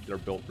don't think they're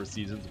built for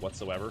seasons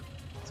whatsoever,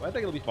 so I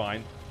think it'll be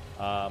fine.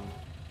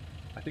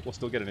 I think we'll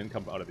still get an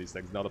income out of these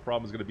things. Now, the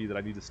problem is going to be that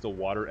I need to still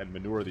water and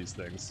manure these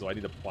things, so I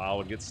need to plow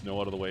and get snow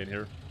out of the way in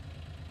here.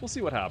 We'll see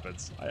what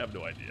happens. I have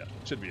no idea.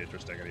 It should be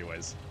interesting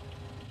anyways.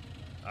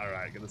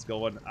 Alright, get this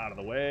going out of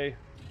the way.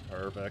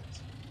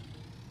 Perfect.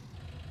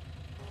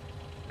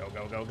 Go,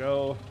 go, go,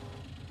 go.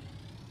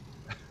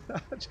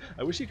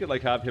 I wish you could,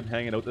 like, have him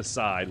hanging out the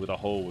side with a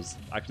hose,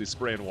 actually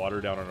spraying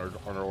water down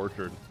on our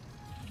orchard.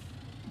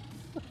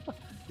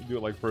 Do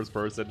it like first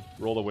person,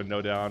 roll the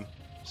window down.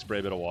 Spray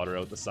a bit of water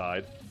out the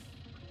side.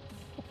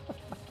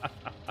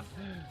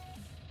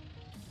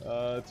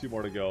 2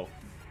 more to go.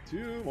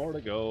 2 more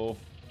to go.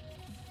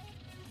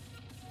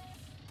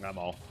 I'm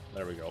all.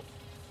 There we go.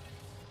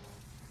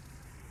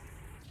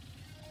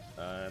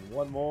 And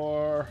 1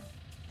 more.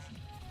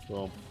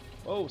 Boom.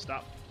 Oh,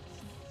 stop.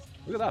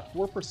 Look at that.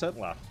 4%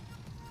 left.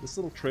 This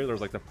little trailer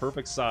is like the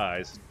perfect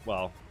size.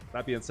 Well,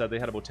 that being said, they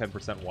had about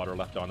 10% water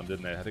left on them,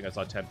 didn't they? I think I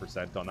saw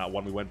 10% on that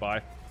one we went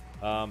by.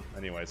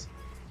 Anyways.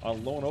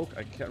 On Lone Oak,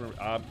 I can't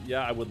remember.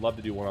 Yeah, I would love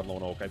to do one on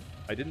Lone Oak.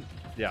 I didn't.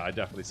 Yeah, I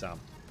definitely Sam.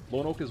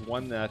 Lone Oak is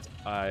one that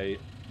I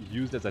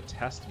used as a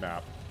test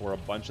map for a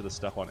bunch of the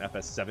stuff on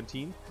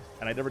FS17,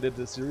 and I never did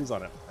this series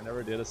on it. I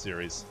never did a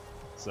series.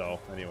 So,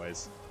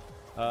 anyways.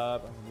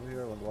 I'm new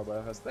here.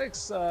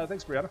 Thanks,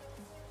 thanks, Brianna.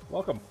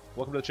 Welcome.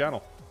 Welcome to the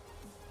channel.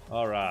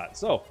 Alright,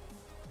 so,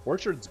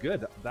 Orchard's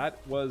good.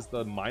 That was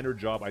the minor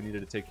job I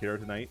needed to take care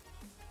of tonight.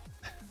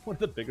 One of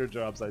the bigger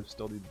jobs I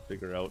still need to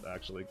figure out,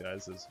 actually,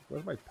 guys, is...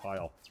 Where's my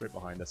pile? It's right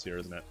behind us here,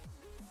 isn't it?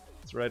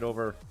 It's right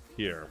over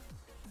here.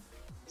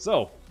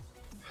 So,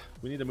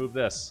 we need to move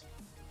this.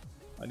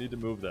 I need to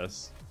move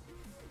this.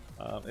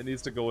 It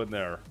needs to go in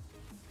there.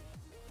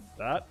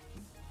 That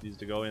needs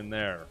to go in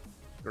there.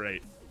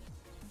 Great.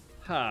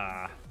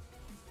 Ha!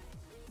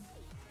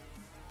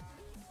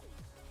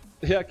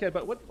 Yeah, okay,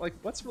 but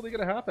what's really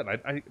gonna happen?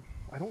 I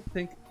don't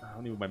think... I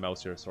don't need my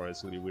mouse here, sorry,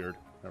 it's gonna be weird.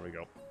 There we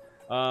go.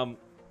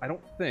 I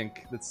don't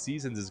think that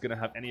Seasons is going to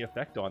have any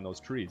effect on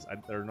those trees.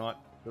 They're not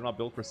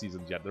built for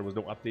Seasons yet. There was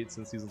no update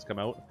since Seasons come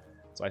out.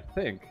 So I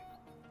think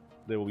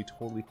they will be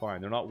totally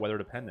fine. They're not weather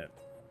dependent,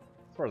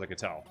 as far as I can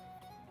tell.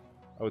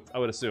 I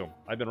would assume.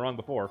 I've been wrong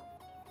before.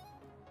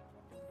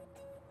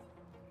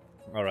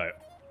 Alright.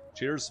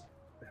 Cheers.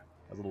 I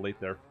was a little late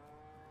there.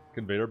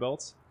 Conveyor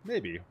belts?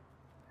 Maybe.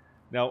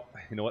 Now,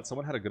 you know what?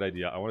 Someone had a good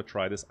idea. I want to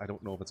try this. I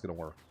don't know if it's going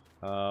to work.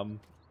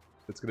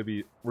 It's going to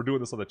be... We're doing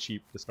this on the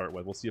cheap to start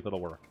with. We'll see if it'll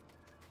work.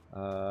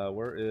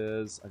 Where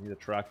is... I need a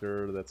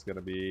tractor that's going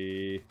to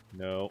be...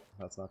 No,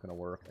 that's not going to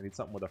work. I need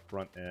something with a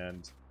front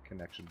end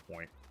connection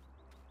point.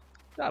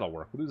 That'll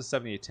work. We'll do the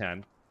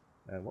 7810.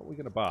 And what are we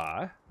going to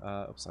buy?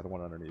 Oops, I don't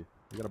want it underneath.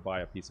 We're going to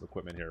buy a piece of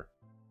equipment here.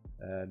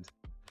 And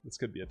this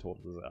could be a total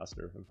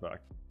disaster. In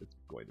fact, it's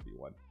going to be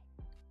one.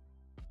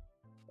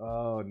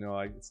 Oh, no,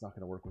 it's not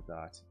going to work with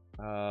that.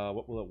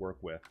 What will it work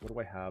with? What do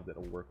I have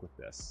that'll work with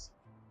this?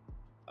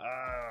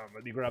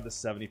 Let me grab the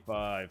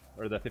 75.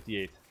 Or the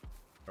 58.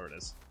 There it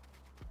is.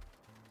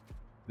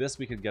 This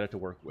we can get it to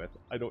work with.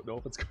 I don't know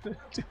if it's going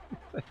to do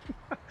anything.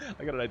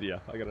 I got an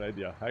idea. I got an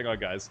idea. Hang on,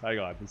 guys. Hang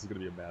on. This is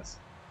going to be a mess.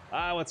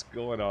 What's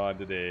going on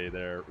today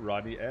there,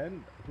 Rodney?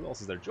 And who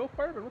else is there? Joe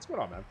Fireman, what's going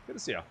on, man? Good to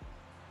see ya.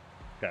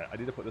 Okay, I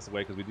need to put this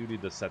away because we do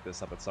need to set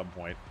this up at some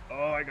point.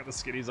 Oh, I got the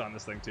skinnies on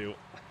this thing, too.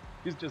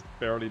 He's just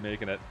barely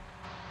making it.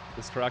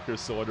 This tractor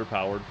is so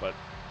underpowered, but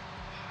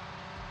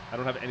I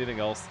don't have anything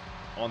else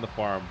on the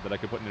farm that I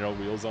could put narrow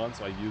wheels on,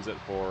 so I use it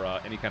for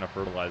any kind of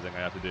fertilizing I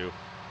have to do,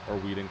 or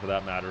weeding for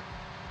that matter.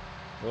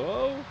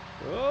 Oh,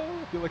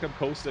 I feel like I'm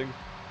coasting.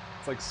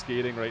 It's like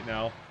skating right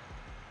now.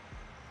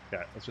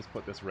 Okay, let's just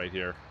put this right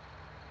here.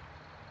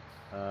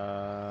 We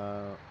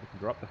can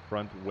drop the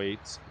front weight.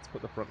 Let's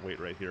put the front weight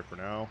right here for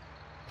now.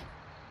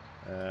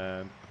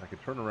 And if I can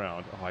turn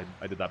around. Oh,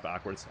 I did that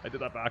backwards. I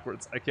did that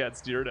backwards. I can't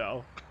steer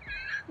now.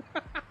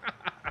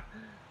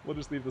 We'll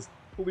just leave this.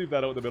 We'll leave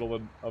that out in the middle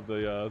of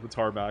the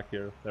tarmac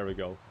here. There we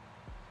go.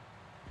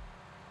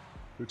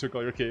 Who took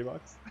all your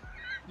Kbucks?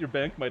 Your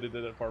bank might have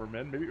did it, Farmer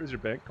Man. Maybe it was your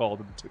bank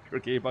called and took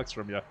your Kbucks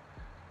from you.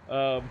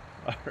 All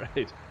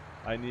right.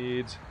 I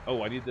need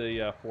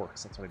the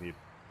forks. That's what I need.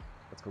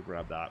 Let's go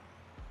grab that.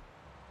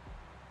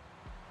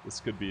 This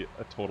could be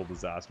a total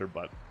disaster,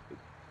 but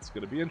it's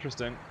going to be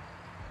interesting.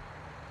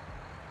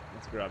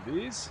 Let's grab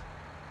these.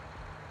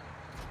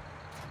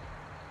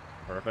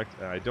 Perfect.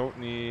 And I don't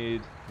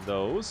need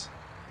those.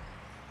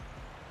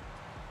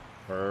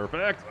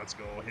 Perfect. Let's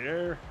go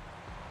here.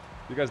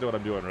 You guys know what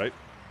I'm doing, right?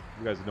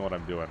 You guys know what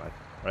I'm doing,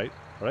 right?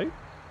 Right?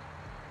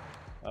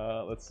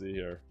 Let's see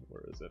here.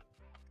 Where is it?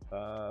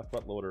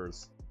 Front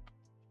loaders.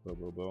 Boom,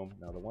 boom, boom.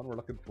 Now the one we're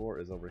looking for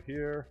is over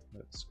here.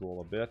 Let's scroll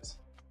a bit.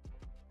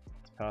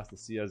 It's past the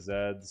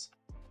CSZs.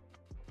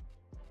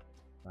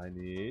 I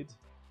need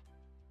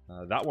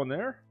that one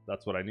there.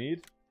 That's what I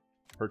need.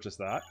 Purchase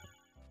that.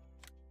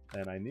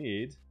 And I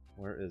need...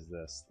 Where is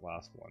this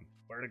last one?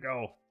 Where'd it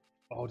go?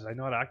 Oh, did I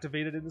not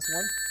activate it in this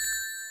one?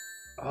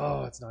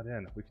 Oh, it's not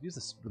in. We could use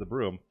this for the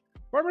broom.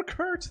 Farmer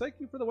Kurt, thank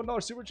you for the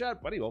 $1 super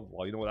chat, buddy.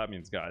 Well, you know what that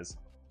means, guys.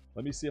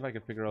 Let me see if I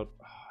can figure out...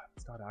 Oh,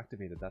 it's not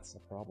activated. That's the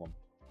problem.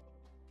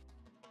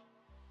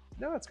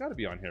 No, it's got to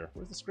be on here.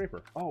 Where's the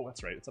scraper? Oh,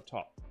 that's right. It's up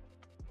top.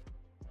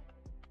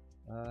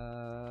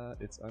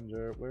 It's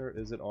under... Where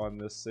is it on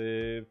this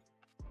save?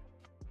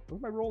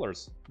 Where's my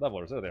rollers?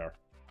 Levelers. There they are.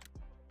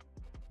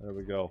 There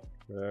we go.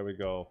 There we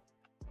go.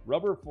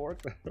 Rubber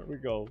fork. There we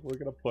go. We're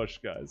going to push,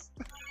 guys.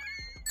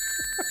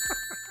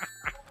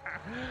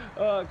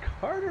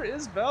 Carter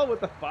Isbell with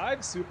the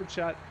 5 super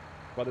chat.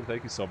 Brother,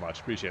 thank you so much.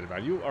 Appreciate it,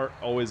 man. You are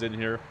always in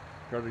here.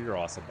 Carter, you're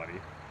awesome, buddy.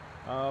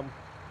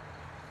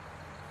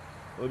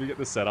 Let me get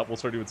this set up. We'll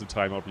start doing some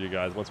timeout for you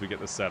guys once we get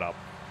this set up.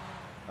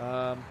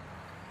 Where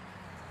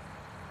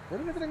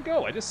did everything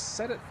go? I just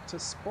set it to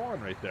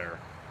spawn right there.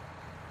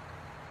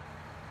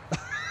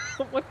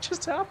 What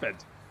just happened?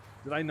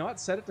 Did I not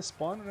set it to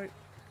spawn right?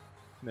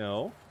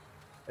 No.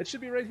 It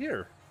should be right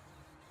here.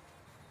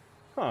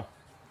 Huh.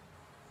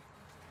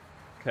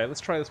 Okay,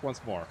 let's try this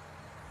once more.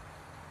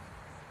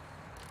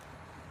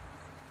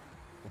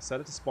 We'll set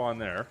it to spawn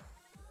there.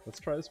 Let's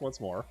try this once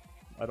more.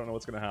 I don't know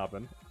what's going to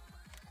happen.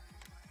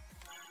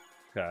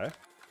 Okay.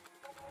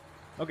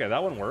 Okay,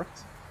 that one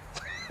worked.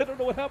 I don't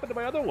know what happened to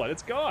my other one.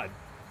 It's gone.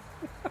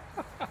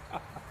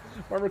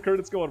 Farmer Kurt,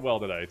 it's going well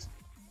tonight.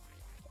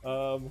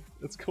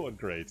 It's going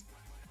great.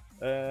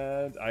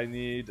 And I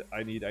need, oh,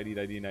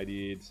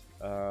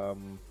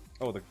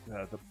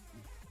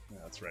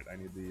 that's right. I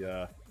need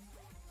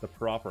the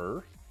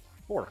proper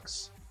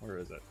forks. Where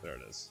is it? There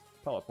it is.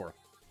 Pallet fork.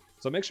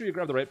 So make sure you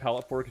grab the right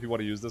pallet fork if you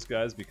want to use this,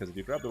 guys, because if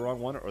you grab the wrong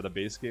one or the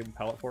base game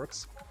pallet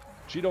forks,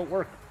 she don't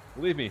work.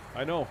 Believe me,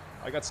 I know.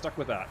 I got stuck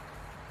with that.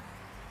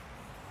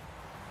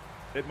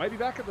 It might be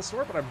back at the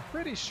store, but I'm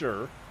pretty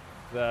sure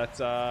that,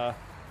 that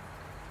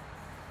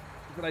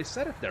I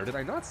set it there. Did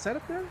I not set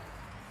it there?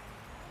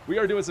 We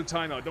are doing some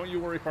timeout. Don't you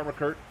worry, Farmer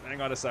Kurt.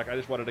 Hang on a sec. I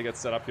just wanted to get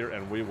set up here,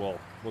 and we'll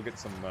get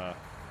some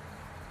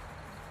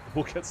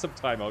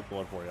timeout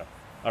going for you.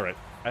 All right.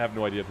 I have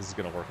no idea if this is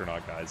going to work or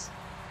not, guys.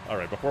 All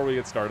right. Before we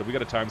get started, we got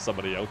to time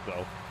somebody out,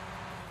 though.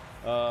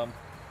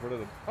 Where are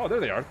they? Oh, there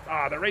they are.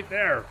 Ah, they're right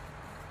there.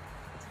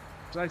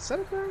 Did I set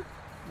it there?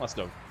 Must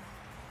have.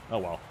 Oh,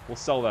 well. We'll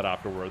sell that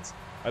afterwards.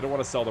 I don't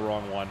want to sell the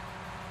wrong one.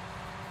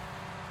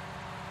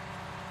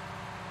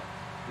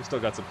 We still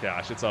got some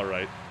cash. It's all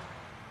right.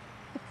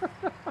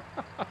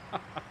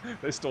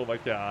 They stole my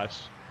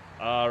cash.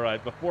 All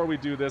right. Before we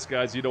do this,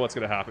 guys, you know what's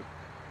going to happen.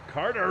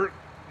 Carter!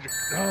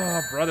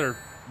 Oh, brother.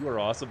 You are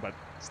awesome, but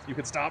you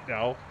can stop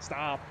now.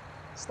 Stop.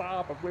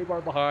 Stop. I'm way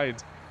far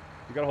behind.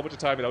 We got a whole bunch of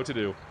time out to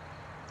do.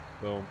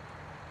 Boom.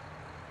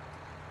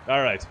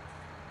 All right.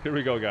 Here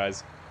we go,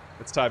 guys.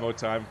 It's timeout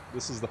time.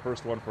 This is the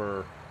first one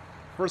for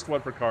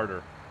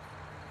Carter.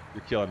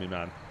 You're killing me,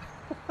 man.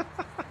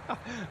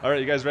 All right,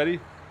 you guys ready?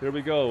 Here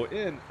we go.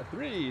 In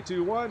 3,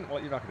 2, 1. Well,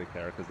 you're not going to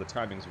care because the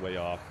timing's way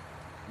off.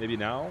 Maybe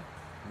now?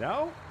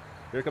 Now?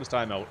 Here comes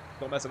timeout.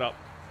 Don't mess it up.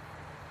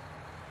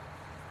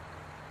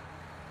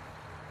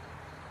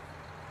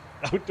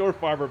 Outdoor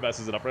Farmer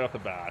messes it up right off the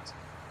bat.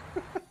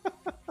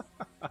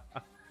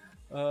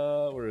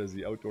 Where is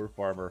the Outdoor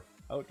Farmer?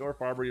 Outdoor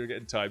Farmer, you're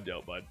getting timed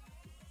out, bud.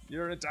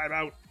 You're in a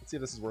timeout. Let's see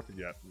if this is working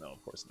yet. No,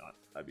 of course not.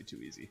 That'd be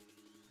too easy.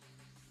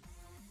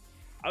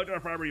 Outdoor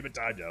Farmer, you've been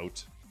timed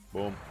out.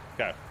 Boom.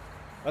 Okay.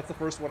 That's the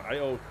first one. I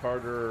owe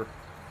Carter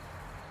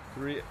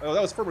 3. Oh,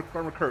 that was Farmer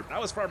Kurt.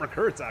 That was Farmer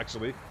Kurt's,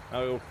 actually. I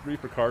owe 3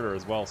 for Carter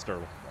as well,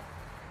 Sterling.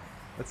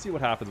 Let's see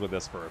what happens with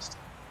this first.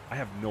 I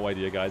have no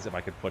idea, guys, if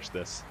I can push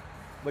this.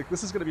 Like,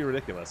 this is going to be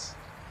ridiculous.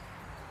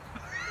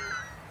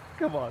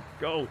 Come on,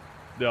 go.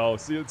 No,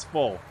 see, it's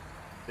full.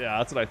 Yeah,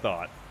 that's what I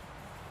thought.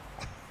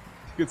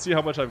 You can see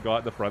how much I've got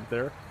in the front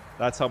there.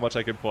 That's how much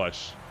I can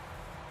push.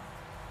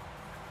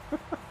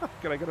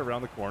 Can I get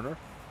around the corner?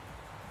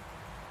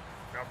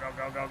 Go, go,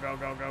 go, go, go,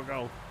 go, go,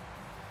 go.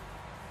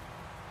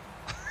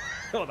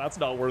 Oh, that's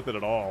not worth it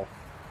at all.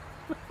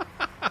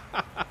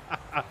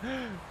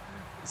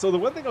 So the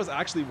one thing I was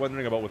actually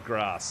wondering about with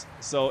grass.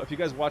 So if you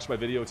guys watched my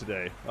video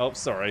today. Oh,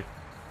 sorry.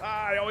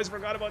 I always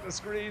forgot about the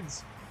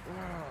screens.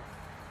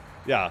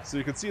 Yeah, so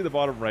you can see in the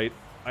bottom right,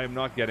 I am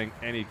not getting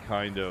any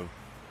kind of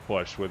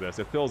push with this.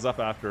 It fills up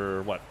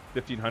after, what,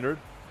 1,500?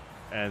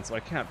 And so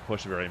I can't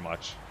push very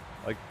much.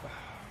 Like,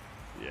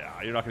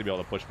 yeah, you're not going to be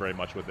able to push very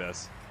much with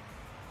this.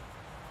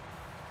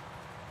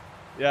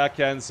 Yeah,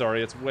 Ken,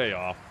 sorry, it's way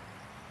off.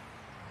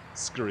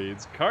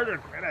 Screens. Carter,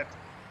 quit it!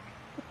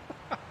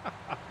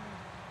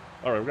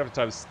 Alright, we're going to have to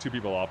time 2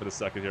 people off in a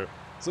second here.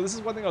 So this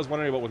is one thing I was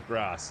wondering about with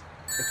grass.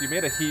 If you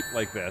made a heap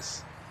like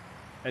this,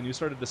 and you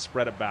started to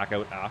spread it back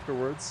out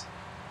afterwards,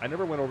 I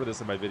never went over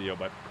this in my video,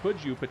 but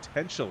could you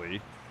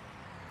potentially,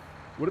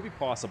 would it be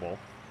possible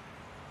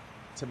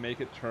to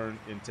make it turn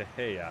into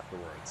hay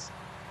afterwards?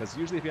 Because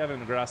usually if you have it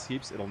in grass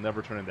heaps, it'll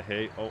never turn into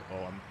hay. Oh,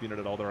 I'm feeding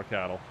it all to our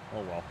cattle.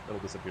 Oh well, it'll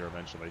disappear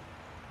eventually.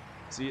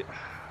 See,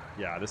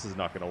 yeah, this is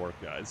not going to work,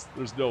 guys.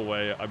 There's no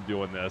way I'm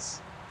doing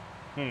this.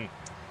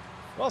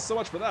 Well, so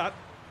much for that.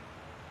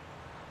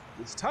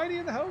 Is Tiny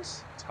in the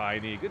house?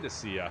 Tiny, good to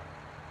see ya.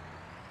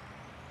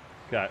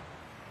 Okay,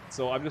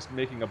 so I'm just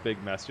making a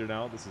big mess here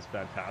now. This is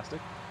fantastic.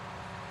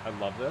 I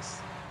love this.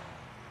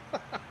 Go.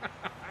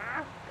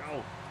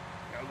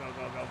 Go, go,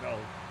 go, go, go.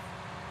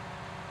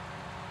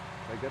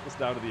 Can I get this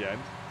down to the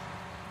end?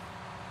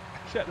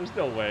 Yeah, there's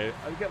no way.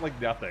 I get like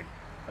nothing.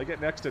 I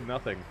get next to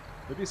nothing.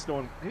 Maybe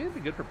snowing. Maybe it'd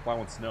be good for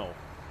plowing snow.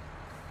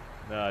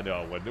 Nah,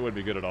 no, it wouldn't. It wouldn't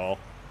be good at all.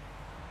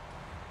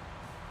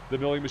 The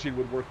milling machine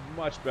would work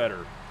much better.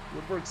 It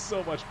would work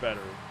so much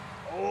better.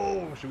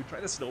 Oh, should we try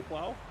the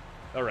snowplow?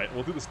 All right,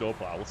 we'll do the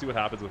snowplow. We'll see what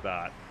happens with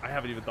that. I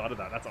haven't even thought of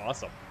that. That's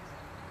awesome.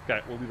 Okay,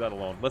 we'll leave that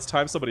alone. Let's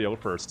time somebody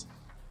out first.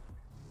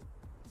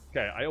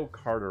 Okay, I owe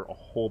Carter a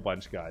whole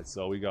bunch, guys.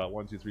 So we got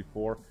 1, 2, 3,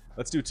 4.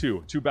 Let's do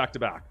 2. 2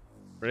 back-to-back.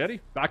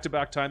 Ready?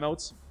 Back-to-back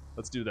timeouts.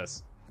 Let's do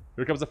this.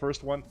 Here comes the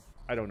first one.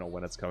 I don't know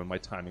when it's coming. My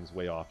timing's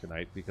way off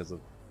tonight because of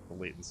the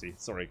latency.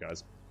 Sorry,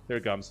 guys. Here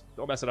it comes.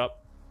 Don't mess it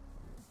up.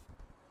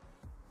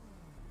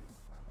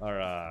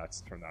 Alright,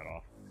 let's turn that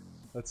off.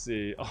 Let's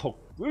see. Oh,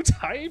 blue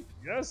type?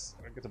 Yes!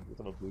 I get to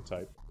become a blue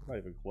type. Not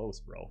even close,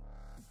 bro.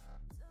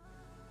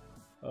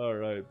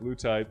 Alright, blue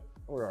type.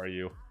 Where are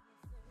you?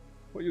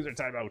 What user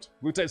timeout?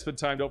 Blue type's been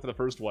timed out for the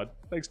first one.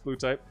 Thanks, blue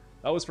type.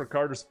 That was for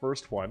Carter's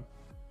first one.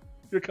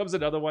 Here comes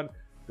another one.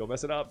 Don't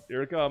mess it up.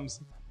 Here it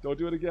comes. Don't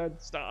do it again.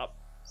 Stop.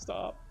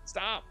 Stop.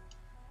 Stop.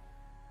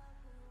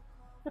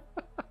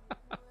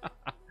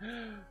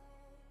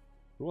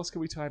 Who else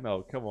can we time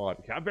out? Come on.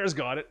 Cat Bear's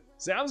got it.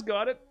 Sam's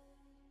got it.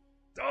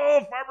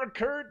 Oh, Farmer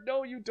Kurt.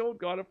 No, you don't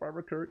got it,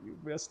 Farmer Kurt. You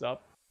messed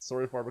up.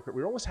 Sorry, Farmer Kurt.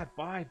 We almost had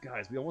 5,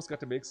 guys. We almost got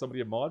to make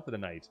somebody a mod for the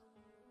night.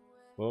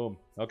 Boom.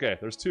 Okay,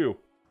 there's 2.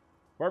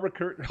 Farmer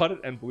Kurt got it,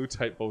 and blue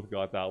type both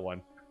got that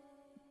one.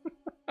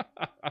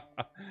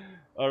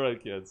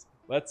 Alright, kids.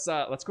 Let's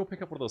go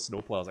pick up one of those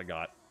snowplows I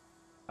got.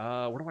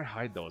 Where do I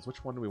hide those?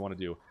 Which one do we want to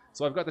do?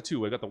 So I've got the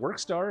 2. I got the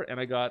Workstar, and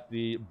I got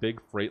the big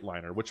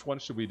Freightliner. Which one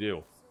should we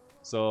do?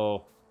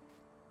 So,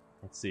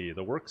 let's see.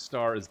 The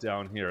Workstar is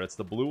down here. It's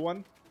the blue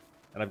one.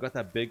 And I've got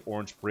that big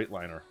orange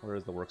Freightliner. Where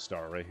is the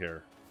Workstar? Right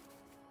here.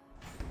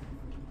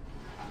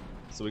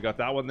 So we got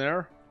that one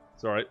there.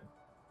 It's alright.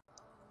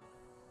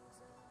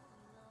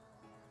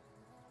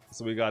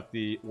 So we got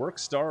the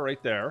Workstar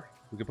right there.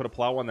 We can put a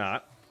plow on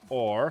that.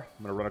 Or,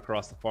 I'm going to run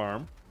across the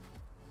farm.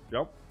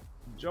 Jump.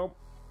 Jump.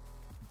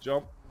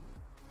 Jump.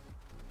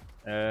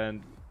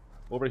 And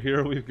over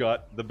here we've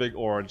got the big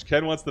orange.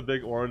 Ken wants the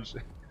big orange.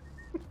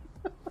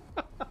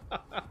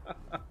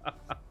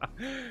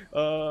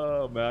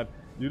 Oh, man.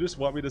 You just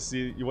want me to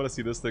see... You want to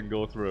see this thing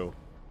go through.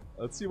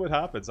 Let's see what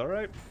happens,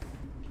 alright?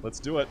 Let's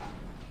do it.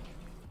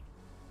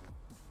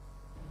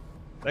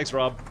 Thanks,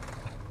 Rob.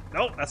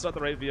 Nope, that's not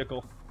the right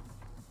vehicle.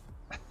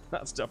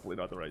 That's definitely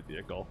not the right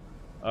vehicle.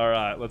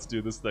 Alright, let's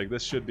do this thing.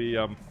 This should be,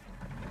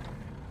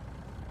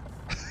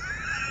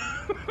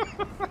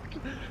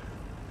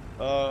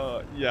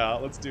 yeah,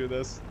 let's do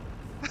this.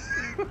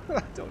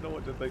 I don't know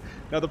what to think.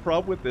 Now, the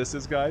problem with this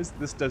is, guys,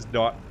 this does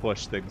not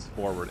push things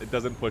forward. It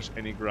doesn't push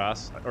any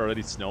grass or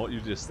any snow. It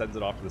usually just sends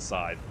it off to the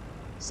side.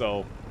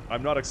 So,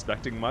 I'm not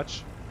expecting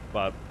much,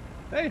 but,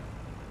 hey,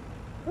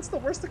 what's the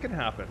worst that can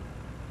happen?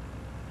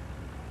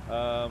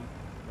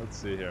 Let's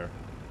see here.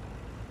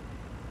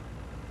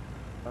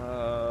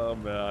 Oh,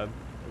 man.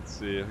 Let's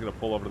see. I'm going to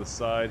pull over to the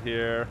side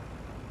here.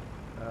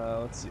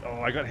 Let's see.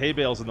 Oh, I got hay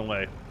bales in the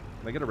way.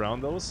 Can I get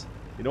around those?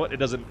 You know what? It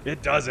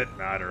doesn't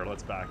matter.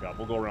 Let's back up.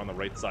 We'll go around the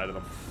right side of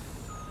them.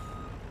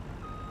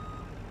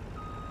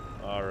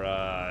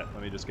 Alright.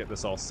 Let me just get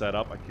this all set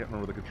up. I can't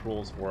remember the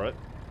controls for it.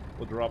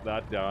 We'll drop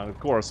that down. Of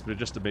course, but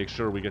just to make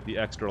sure we get the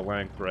extra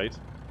length right.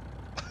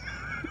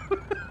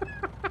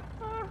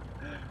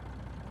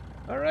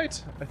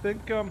 Alright. I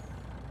think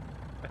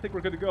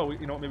we're good to go.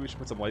 You know what? Maybe we should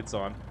put some lights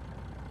on.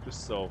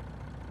 Just so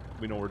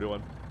we know what we're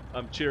doing.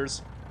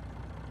 Cheers.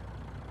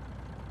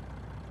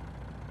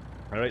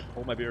 Alright,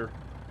 hold my beer.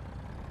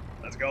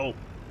 Let's go.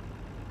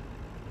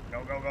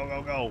 Go, go, go,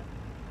 go, go.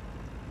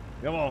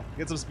 Come on,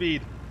 get some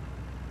speed.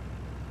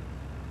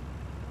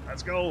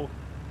 Let's go.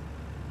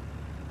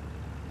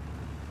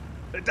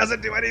 It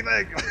doesn't do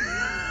anything.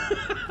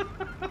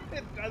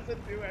 It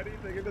doesn't do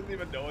anything. It doesn't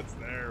even know it's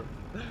there.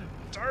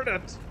 Darn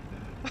it.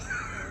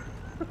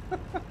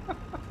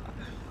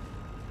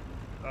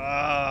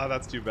 Ah,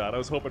 that's too bad. I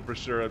was hoping for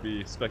sure it'd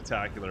be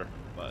spectacular,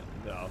 but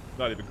no,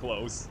 not even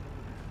close.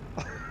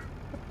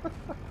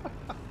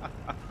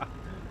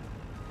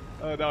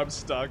 Oh, now I'm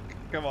stuck.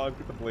 Come on,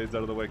 get the blades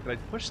out of the way. Can I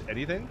push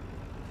anything?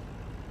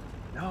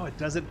 No, it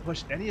doesn't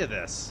push any of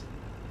this.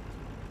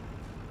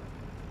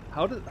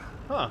 How did...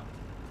 Huh.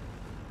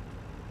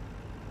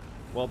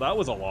 Well, that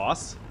was a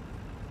loss.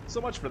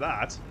 So much for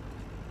that.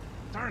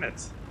 Darn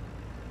it.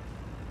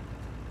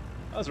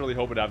 I was really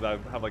hoping to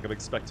have like a big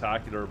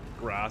spectacular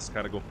grass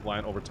kind of go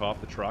flying over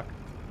top the truck.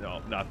 No,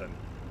 nothing.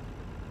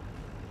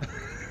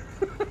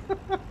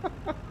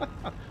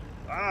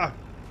 Ah!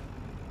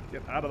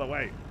 Get out of the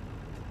way.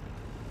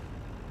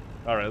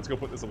 Alright, let's go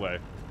put this away.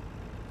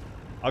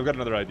 I've got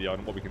another idea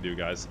on what we can do,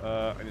 guys.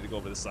 I need to go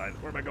over this side.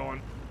 Where am I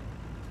going?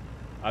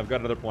 I've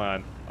got another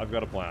plan. I've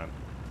got a plan.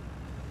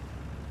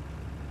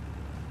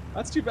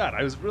 That's too bad.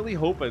 I was really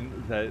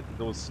hoping that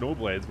those snow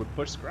blades would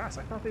push grass.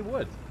 I thought they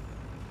would.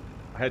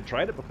 I had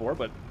tried it before,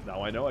 but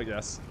now I know, I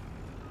guess.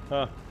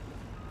 Huh.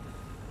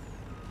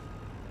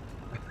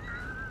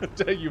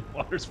 Dang you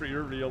fathers for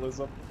your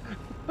realism.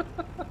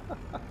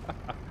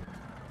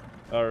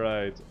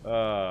 Alright.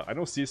 I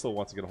know Cecil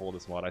wants to get a hold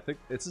of this mod. I think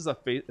this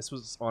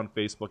was on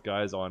Facebook,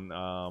 guys, on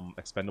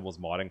Expendables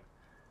modding.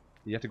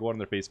 You have to go on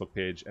their Facebook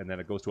page, and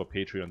then it goes to a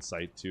Patreon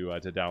site to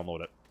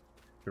download it.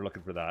 If you're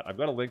looking for that. I've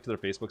got a link to their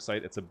Facebook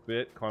site. It's a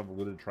bit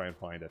convoluted to try and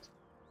find it.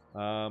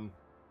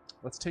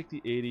 Let's take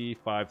the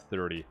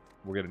 8530.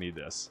 We're going to need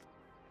this.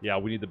 Yeah,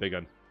 we need the big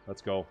one.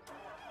 Let's go.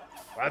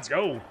 Let's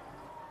go.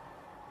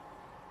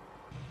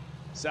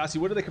 Sassy,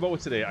 what did they come out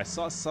with today? I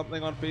saw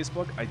something on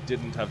Facebook. I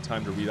didn't have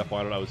time to read up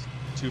on it. I was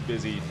too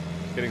busy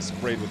getting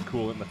sprayed with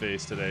coolant in the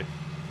face today.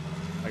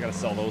 I gotta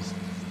sell those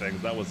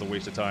things. That was a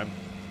waste of time.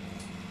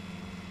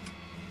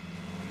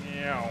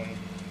 Meow.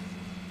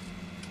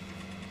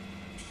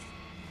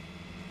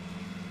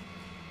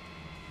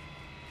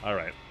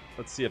 Alright,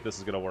 let's see if this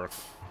is gonna work.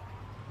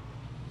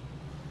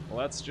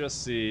 Let's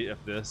just see if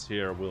this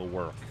here will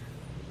work.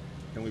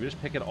 Can we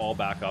just pick it all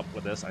back up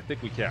with this? I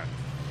think we can.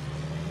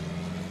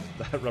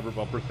 That rubber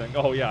bumper thing.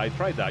 Oh yeah, I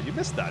tried that. You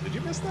missed that. Did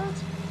you miss that?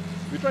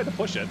 We tried to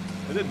push it.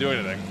 It didn't do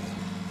anything.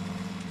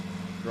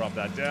 Drop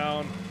that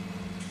down.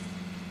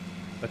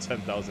 A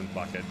 10,000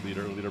 bucket.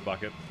 Liter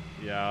bucket.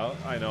 Yeah,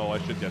 I know. I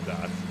should get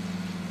that.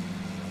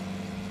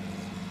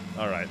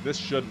 Alright, this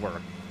should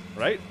work.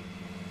 Right?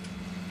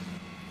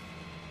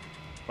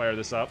 Fire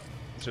this up.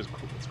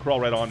 Let's crawl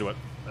right onto it.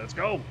 Let's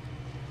go!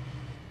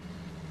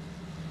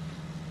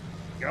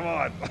 Come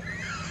on!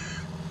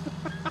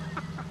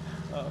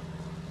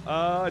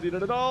 I need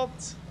an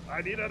adult!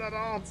 I need an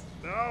adult!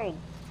 No!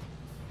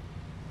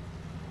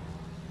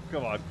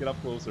 Come on, get up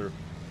closer.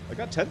 I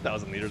got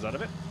 10,000 liters out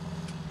of it.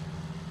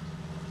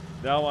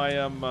 Now I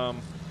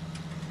am,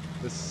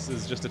 this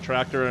is just a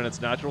tractor in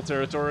its natural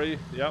territory.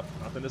 Yep,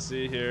 nothing to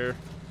see here.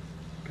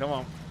 Come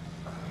on.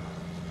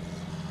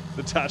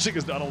 Detaching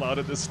is not allowed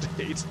in this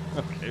state.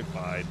 Okay,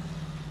 fine.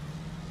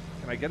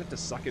 Can I get it to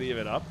suck it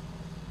even up?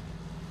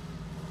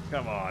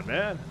 Come on,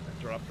 man.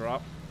 Drop.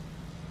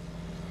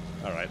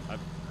 Alright,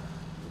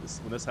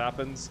 when this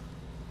happens,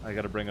 I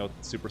gotta bring out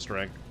super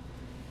strength.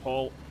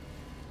 Pull.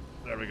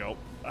 There we go.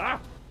 Ah!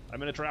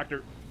 I'm in a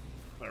tractor.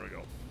 There we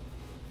go.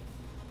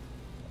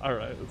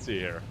 Alright, let's see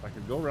here. If I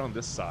could go around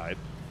this side.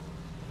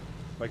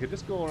 If I could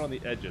just go around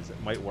the edges,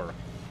 it might work.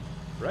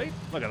 Right?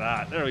 Look at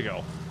that. There we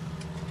go.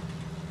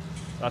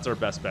 That's our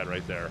best bet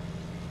right there.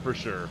 For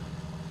sure.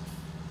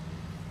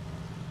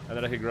 And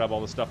then I can grab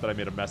all the stuff that I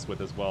made a mess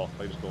with as well.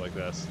 If I just go like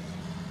this.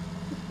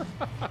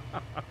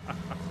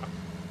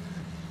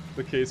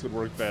 The case would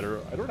work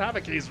better. I don't have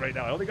a case right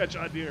now. I only got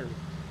John Deere.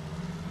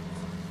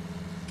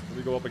 Let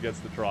me go up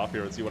against the trough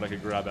here and see what I can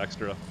grab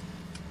extra.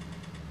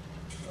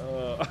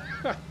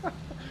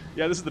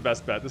 Yeah, this is the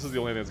best bet. This is the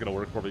only thing that's going to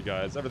work for me,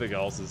 guys. Everything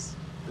else is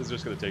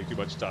just going to take too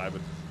much time.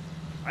 And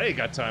I ain't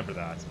got time for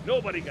that.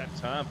 Nobody got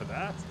time for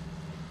that.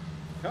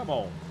 Come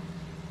on.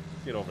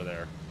 Get over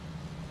there.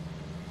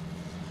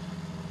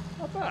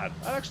 Not bad.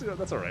 Actually,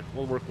 that's alright.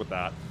 We'll work with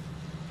that.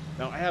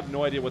 Now, I have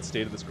no idea what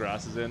state of this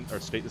grass is in, or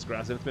state this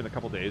grass is in. It's been a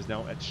couple days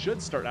now. It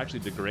should start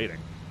actually degrading.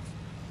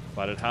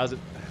 But it hasn't.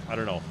 I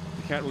don't know.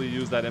 You can't really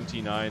use that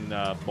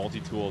MT9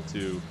 multi-tool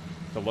to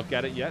look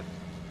at it yet.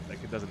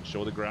 Like, it doesn't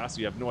show the grass, so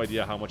you have no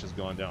idea how much has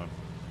gone down.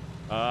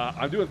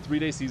 I'm doing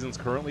 3-day seasons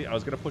currently. I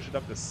was going to push it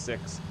up to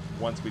 6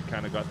 once we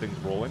kind of got things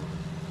rolling.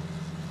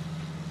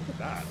 Look at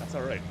that. That's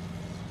alright.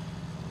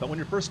 But when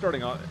you're first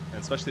starting out,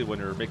 and especially when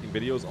you're making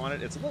videos on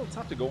it, it's a little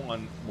tough to go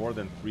on more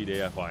than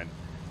 3-day, I find.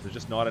 There's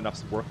just not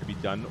enough work to be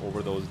done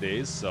over those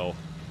days, so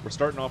we're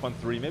starting off on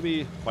 3.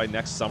 Maybe by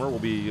next summer we'll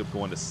be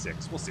going to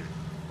 6. We'll see.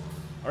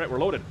 Alright, we're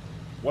loaded.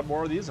 One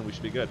more of these and we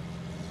should be good.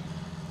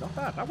 Not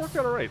bad. That worked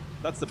out alright.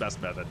 That's the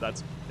best method.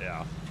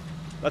 Yeah.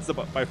 That's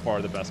by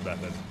far the best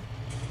method.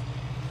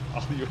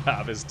 All you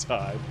have is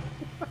time.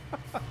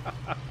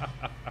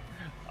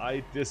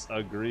 I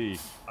disagree.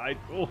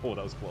 Oh,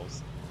 that was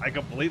close. I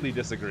completely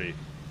disagree.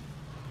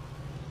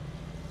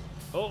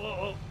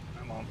 Oh.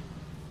 Come on.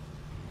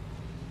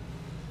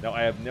 Now,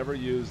 I have never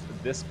used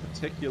this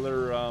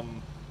particular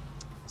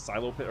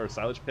silo pit or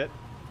silage pit.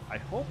 I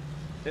hope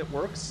it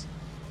works.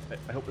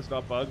 I hope it's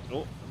not bugged. Oh,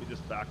 let me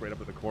just back right up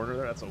in the corner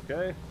there. That's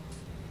okay.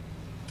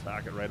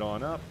 Back it right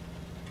on up.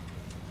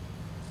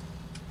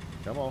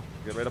 Come on.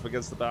 Get right up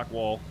against the back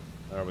wall.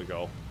 There we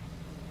go.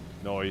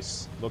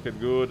 Nice. Looking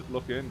good.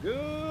 Looking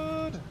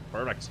good.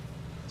 Perfect.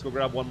 Let's go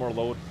grab one more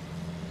load.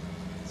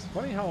 It's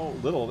funny how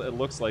little it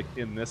looks like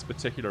in this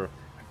particular...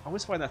 I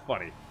always find that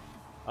funny.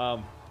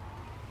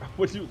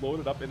 When you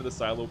load it up into the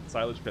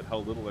silage pit, how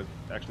little it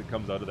actually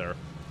comes out of there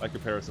by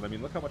comparison. I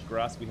mean, look how much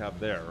grass we have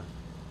there.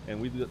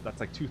 And that's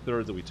like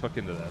 2/3 that we took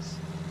into this.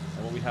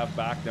 And what we have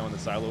back down in the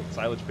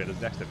silage pit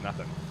is next to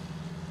nothing.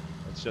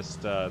 It's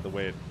just the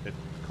way it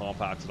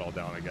compacts it all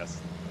down, I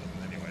guess.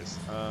 Anyways.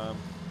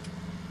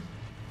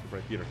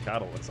 Right, feed our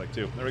cattle, looks like,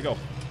 too. There we go.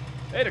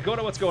 Hey,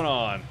 Dakota, what's going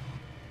on?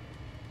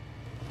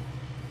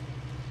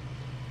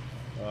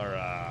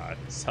 Alright,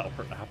 sour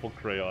apple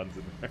crayons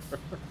in there.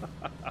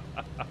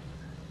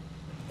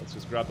 Let's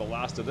just grab the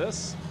last of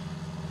this.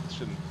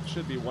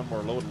 Should be one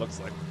more load, looks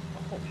like.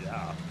 Oh,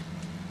 yeah.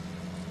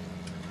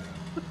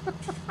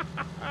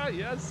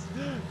 Yes.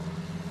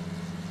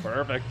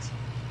 Perfect.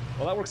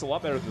 Well, that works a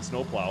lot better than the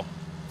snowplow.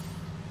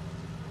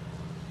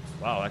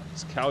 Wow, that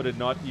cow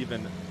didn't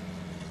even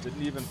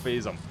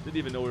phase him. Didn't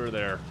even know we were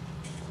there.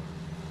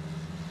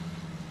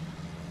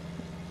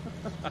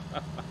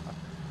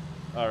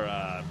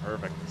 Alright,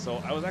 perfect.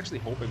 So I was actually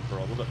hoping for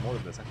a little bit more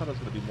than this. I thought it was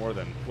going to be more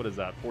than, what is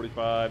that,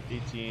 45,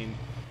 18,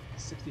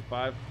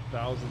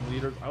 65,000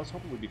 liters. I was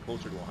hoping we'd be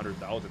closer to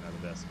 100,000 out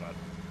of this, but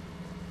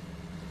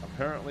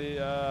apparently,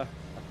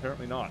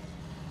 apparently not.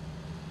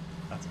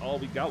 That's all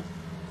we got.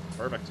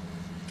 Perfect.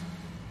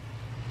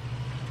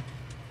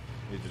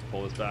 We just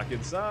pull this back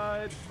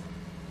inside.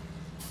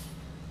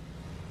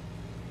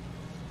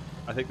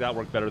 I think that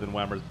worked better than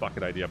Whammer's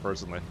bucket idea,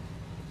 personally.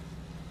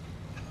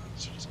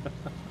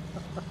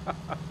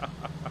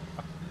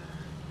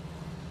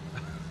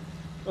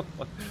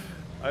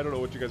 I don't know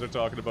what you guys are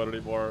talking about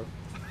anymore.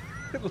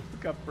 I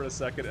look up for a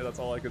second and that's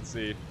all I can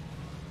see.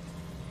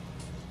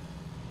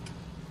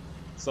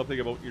 Something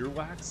about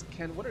earwax?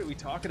 Ken, what are we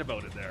talking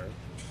about in there?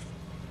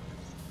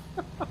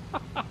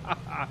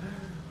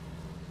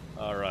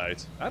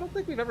 Alright. I don't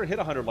think we've ever hit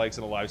 100 likes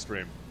in a live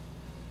stream.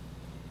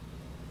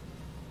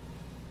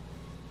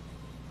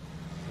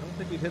 I don't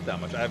think we've hit that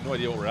much. I have no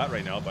idea what we're at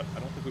right now, but I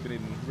don't think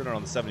we've been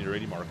around the 70 or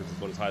 80 mark. This is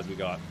about as high as we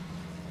got.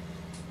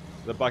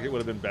 The bucket would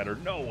have been better.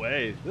 No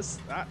way.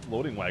 That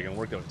loading wagon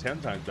worked out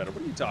 10 times better.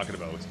 What are you talking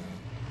about?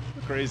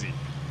 You're crazy.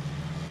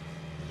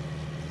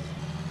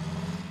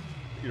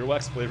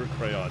 Earwax flavored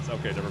crayons.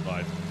 Okay, never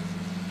mind.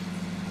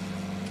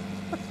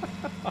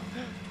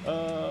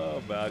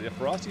 Oh, bad. Yeah,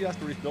 Frosty has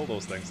to refill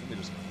those things. Let me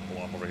just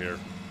pull off over here.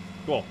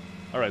 Cool.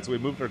 Alright, so we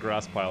moved our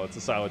grass pile. It's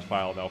a silage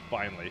pile now,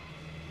 finally.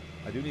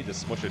 I do need to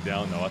smush it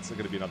down, though. That's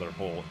going to be another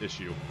whole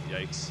issue.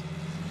 Yikes.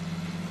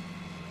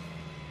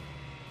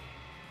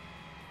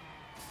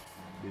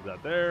 Leave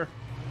that there.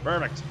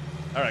 Perfect.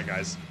 Alright,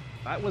 guys.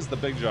 That was the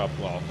big job.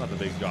 Well, not the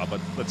big job,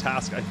 but the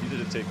task I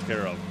needed to take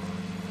care of.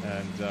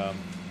 And,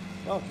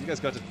 well, you guys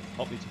got to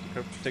help me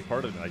to take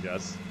part in it, I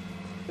guess.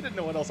 I didn't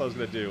know what else I was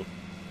going to do.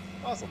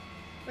 Awesome.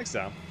 Thanks,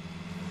 Sam.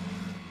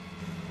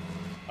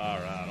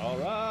 Alright,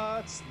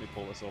 alright. Let me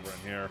pull this over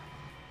in here.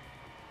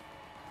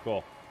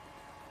 Cool.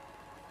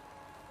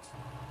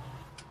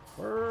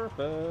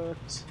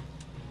 Perfect.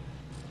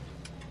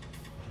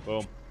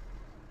 Boom.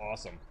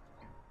 Awesome.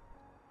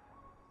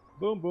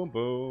 Boom, boom,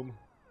 boom.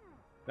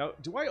 Now,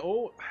 do I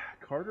owe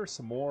Carter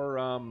some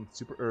more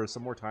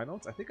some more time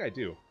notes? I think I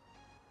do.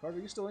 Carter,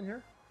 are you still in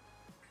here?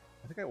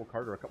 I think I owe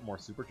Carter a couple more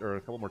a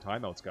couple more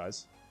timeouts,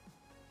 guys.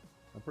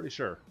 I'm pretty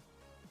sure.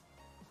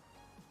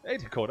 Hey,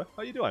 Dakota,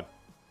 how you doing?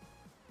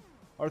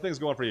 How are things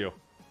going for you?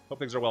 Hope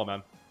things are well,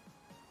 man.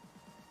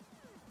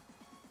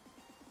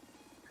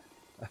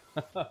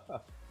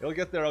 You'll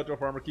get there, Outdoor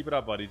Farmer. Keep it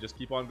up, buddy. Just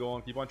keep on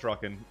going, keep on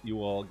trucking. You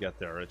will get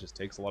there. It just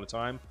takes a lot of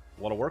time,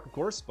 a lot of work, of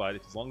course, but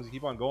as long as you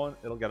keep on going,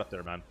 it'll get up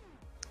there, man.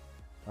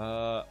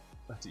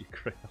 That's you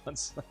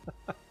crayons.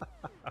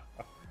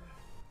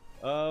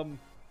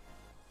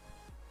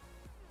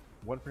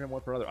 One for him,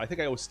 one for other. I think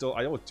I owe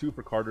 2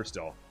 for Carter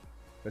still,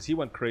 because he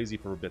went crazy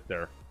for a bit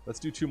there. Let's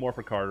do 2 more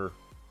for Carter,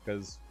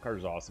 because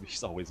Carter's awesome.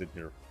 He's always in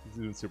here. He's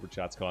doing super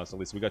chats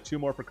constantly. So we got 2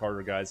 more for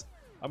Carter, guys.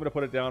 I'm gonna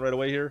put it down right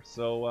away here.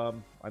 So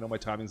I know my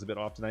timing's a bit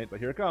off tonight, but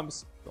here it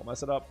comes. Don't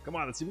mess it up. Come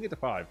on, let's see if we get to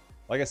 5.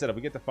 Like I said, if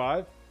we get to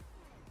 5,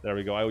 there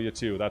we go. I owe you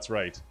 2. That's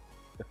right.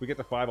 If we get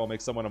to 5, I'll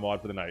make someone a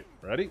mod for the night.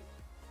 Ready?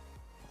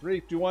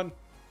 3, 2, 1.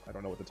 I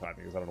don't know what the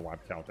timing is. I don't know why I'm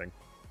counting.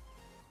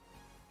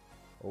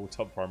 Oh,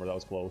 Tub Farmer, that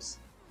was close.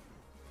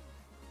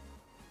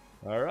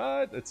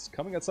 Alright, it's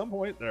coming at some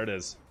point. There it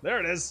is. There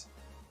it is!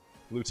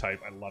 Blue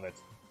type, I love it.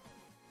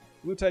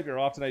 Blue type, you're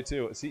off tonight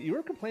too. See, you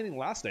were complaining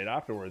last night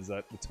afterwards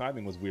that the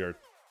timing was weird.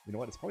 You know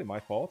what, it's probably my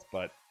fault,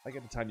 but I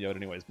get to time you out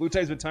anyways. Blue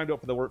type's been timed out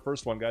for the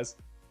first one, guys.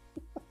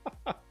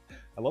 I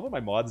love when my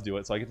mods do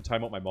it, so I get to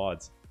time out my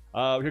mods.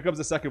 Here comes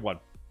the second one.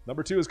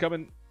 Number 2 is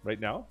coming right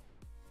now,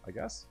 I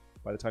guess.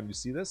 By the time you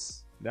see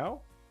this,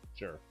 now?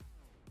 Sure.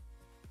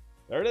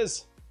 There it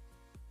is.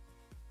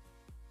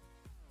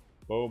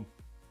 Boom.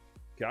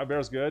 Cow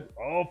Bear's good.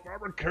 Oh,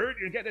 Farmer Kurt,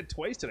 you're getting it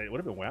twice today. It would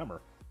have been Whammer.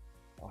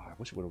 Oh, I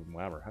wish it would have been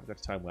Whammer. I haven't got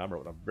to time Whammer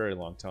in a very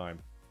long time.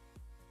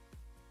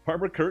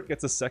 Farmer Kurt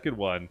gets a second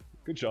one.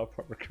 Good job,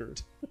 Farmer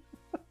Kurt.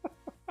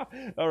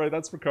 Alright,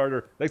 that's for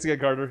Carter. Thanks again,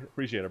 Carter.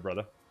 Appreciate it,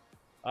 brother.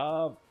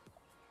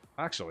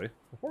 Actually,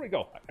 before we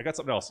go, I got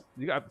something else.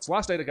 It's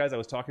last night, guys, I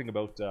was talking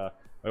about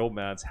my old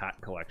man's hat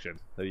collection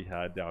that he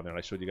had down there, and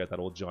I showed you guys that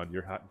old John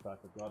Deere hat. In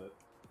fact, I've got it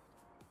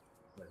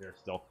right here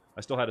still.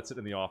 I still had it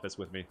sitting in the office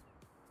with me.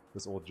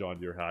 This old John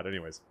Deere hat.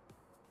 Anyways,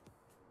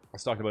 I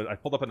was talking about it. I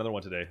pulled up another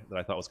one today that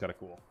I thought was kind of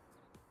cool.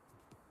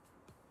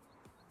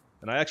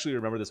 And I actually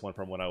remember this one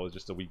from when I was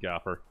just a wee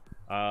gaffer.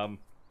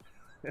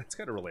 It's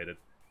kind of related.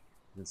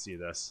 You can see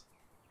this.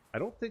 I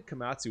don't think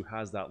Komatsu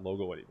has that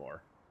logo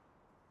anymore.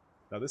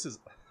 Now this is,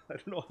 I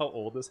don't know how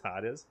old this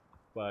hat is,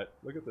 but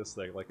look at this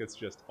thing. Like, it's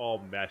just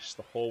all mesh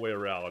the whole way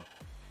around.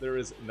 There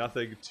is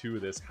nothing to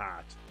this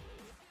hat.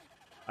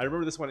 I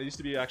remember this one. It used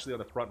to be actually on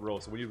the front row.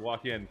 So when you'd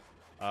walk in,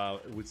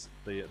 it was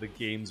the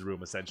games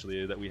room,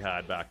 essentially, that we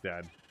had back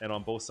then. And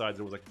on both sides,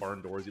 there was like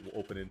barn doors you would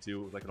open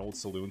into. It was like an old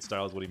saloon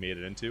style is what he made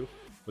it into,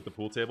 with the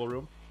pool table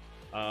room.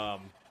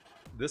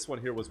 This one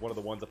here was one of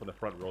the ones up in the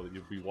front row that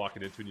you'd be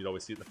walking into, and you'd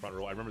always see it in the front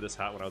row. I remember this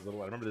hat when I was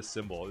little. I remember this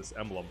symbol, this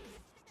emblem.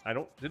 I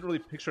didn't really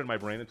picture it in my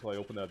brain until I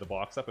opened the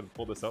box up and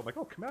pulled this out. I'm like,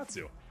 oh,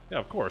 Komatsu. Yeah,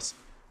 of course.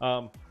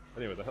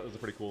 Anyway, that was a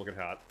pretty cool looking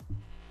hat.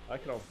 I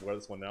can wear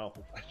this one now.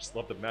 I just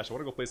love the mesh. I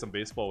want to go play some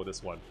baseball with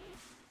this one.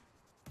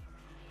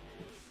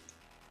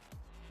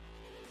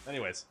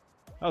 Anyways,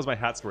 that was my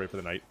hat story for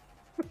the night.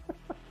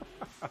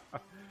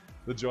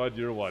 The John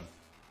Deere one.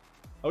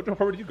 Outdoor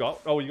farmer, you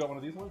got? Oh, you got one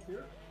of these ones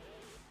here?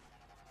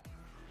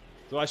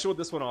 So I showed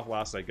this one off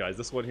last night, guys.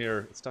 This one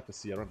here, it's tough to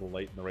see. I don't have the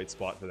light in the right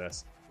spot for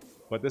this.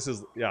 But this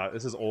is, yeah,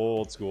 this is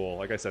old school.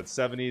 Like I said,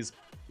 70s,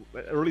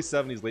 early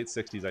 70s, late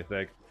 60s, I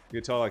think. You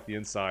can tell, like, the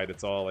inside,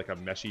 it's all like a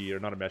meshy, or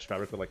not a mesh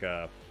fabric, but like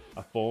a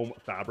foam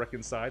fabric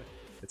inside.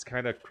 It's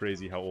kind of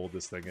crazy how old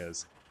this thing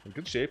is. In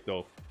good shape,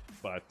 though.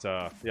 But,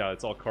 yeah,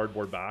 it's all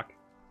cardboard back.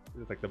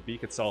 Like, the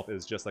beak itself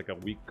is just like a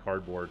weak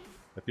cardboard.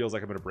 It feels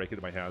like I'm going to break it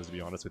in my hands, to be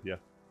honest with you.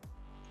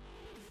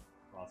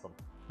 Awesome.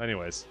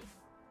 Anyways.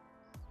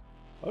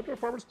 Outdoor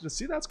farmers,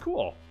 see, that's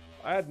cool.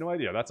 I had no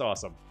idea. That's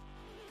awesome.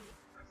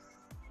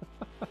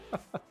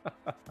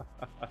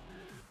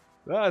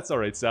 That's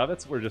alright,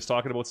 Sav. We're just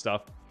talking about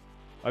stuff.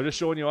 I'm just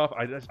showing you off.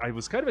 I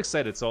was kind of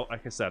excited. So,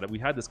 like I said, we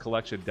had this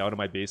collection down in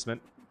my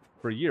basement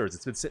for years.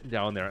 It's been sitting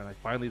down there, and I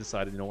finally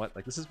decided, you know what?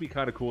 Like, this would be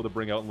kind of cool to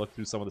bring out and look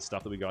through some of the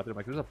stuff that we got there.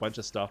 Like, there's a bunch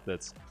of stuff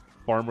that's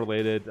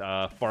farm-related,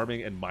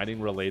 farming and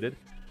mining-related.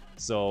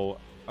 So,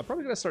 I'm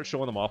probably going to start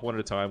showing them off one at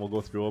a time. We'll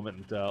go through them,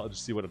 and I'll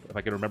just see if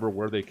I can remember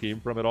where they came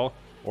from at all,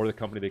 or the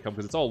company they come,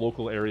 because it's all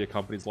local area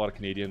companies, a lot of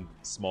Canadian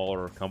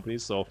smaller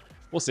companies. So,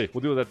 we'll see.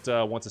 We'll do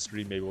that once a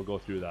stream. Maybe we'll go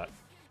through that.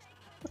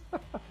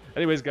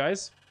 Anyways,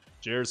 guys,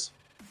 cheers.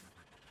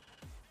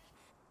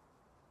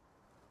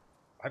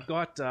 I've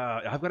got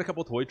a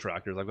couple of toy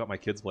tractors. I've got my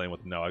kids playing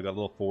with them now. I got a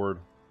little Ford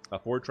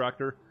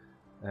tractor,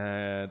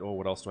 and oh,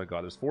 what else do I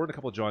got? There's Ford and a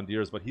couple of John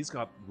Deeres, but he's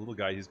got little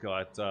guy. He's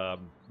got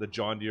the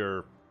John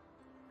Deere.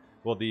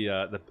 Well,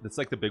 it's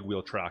like the big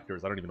wheel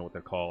tractors. I don't even know what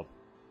they're called.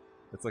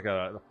 It's like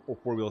a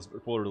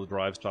four-wheel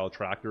drive style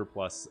tractor.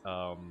 Plus,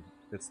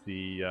 it's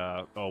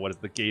the what is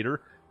the Gator?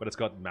 But it's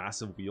got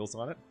massive wheels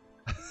on it.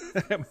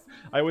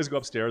 I always go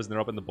upstairs and they're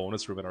up in the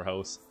bonus room in our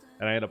house,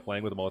 and I end up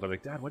playing with them all the time. I'm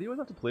like, Dad, why do you always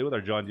have to play with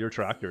our John Deere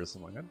tractors?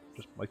 I'm like, I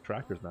just like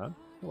tractors, man.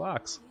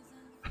 Relax.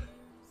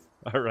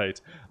 All right.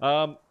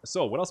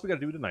 So what else we got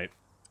to do tonight?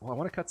 Well, I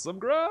want to cut some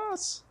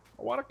grass.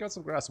 We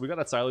got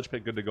that silage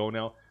pit good to go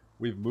now.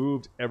 We've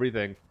moved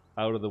everything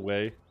out of the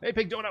way. Hey,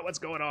 Pig Donut, what's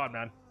going on,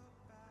 man?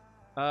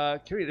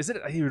 Kyrian, is it?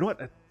 You know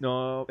what?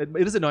 No,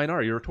 it is a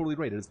 9R. You're totally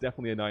right. It is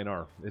definitely a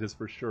 9R. It is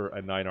for sure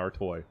a 9R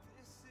toy.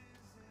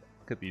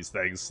 Look at these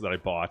things that I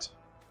bought.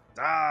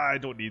 I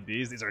don't need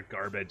these. These are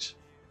garbage.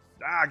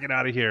 Get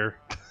out of here.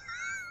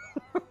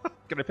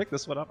 Can I pick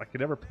this one up? I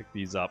can never pick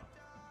these up.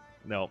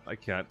 No, I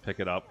can't pick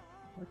it up.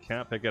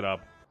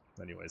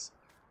 Anyways,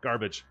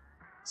 garbage.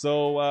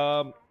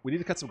 So, we need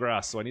to cut some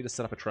grass, so I need to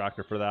set up a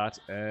tractor for that.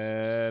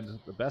 And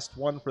the best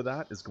one for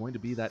that is going to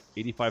be that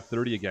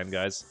 8530 again,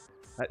 guys.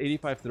 That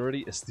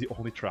 8530 is the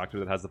only tractor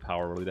that has the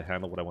power really to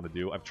handle what I want to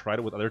do. I've tried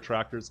it with other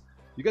tractors.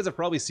 You guys have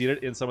probably seen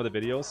it in some of the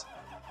videos.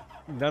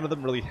 None of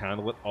them really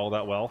handle it all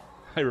that well.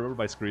 I remember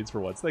my screens for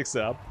once. Thanks,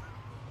 Sam.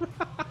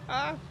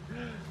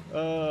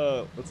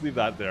 Let's leave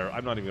that there.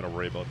 I'm not even going to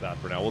worry about that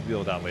for now. We'll deal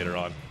with that later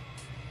on.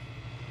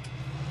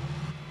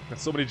 Got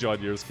so many John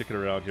Deeres kicking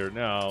around here.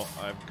 Now,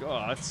 I've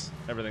got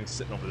everything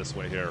sitting over this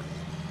way here.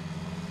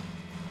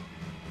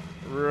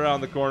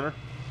 Around the corner.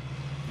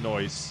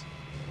 Nice.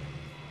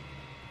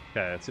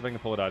 Okay, let's see if I can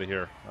pull it out of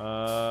here.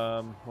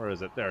 Where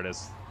is it? There it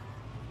is.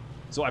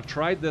 So I've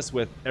tried this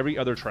with every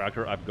other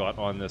tractor I've got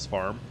on this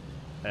farm.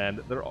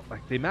 And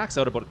they max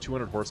out about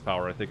 200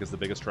 horsepower, I think, is the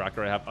biggest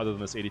tractor I have, other than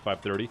this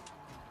 8530.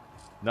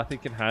 Nothing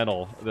can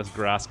handle this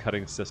grass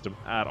cutting system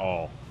at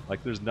all.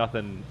 Like, there's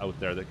nothing out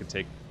there that can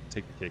take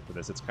the cake for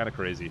this. It's kind of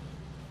crazy.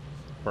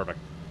 Perfect.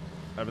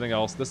 Everything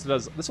else, this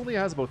only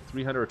has about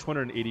 300 or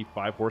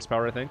 285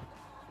 horsepower, I think.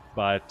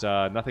 But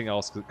nothing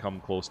else could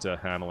come close to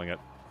handling it.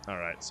 All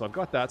right, so I've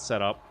got that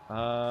set up.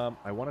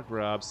 I want to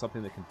grab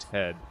something that can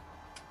TED.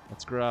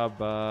 Let's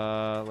grab,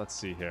 let's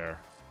see here.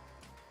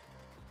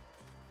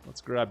 Let's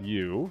grab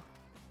you.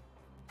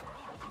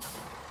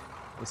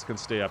 This can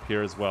stay up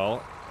here as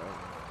well.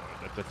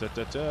 Let's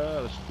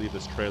just leave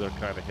this trailer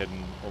kind of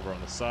hidden over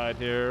on the side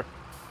here.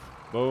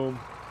 Boom.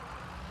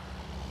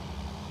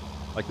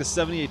 Like this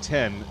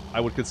 7810,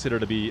 I would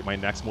consider to be my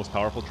next most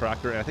powerful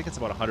tractor, and I think it's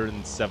about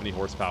 170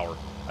 horsepower.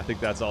 I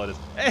think that's all it is.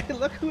 Hey,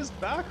 look who's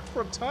back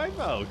from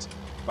timeout.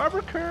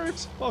 Barbara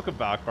Kurt. Welcome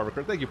back, Barbara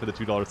Kurt. Thank you for the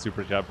 $2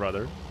 super chat,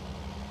 brother.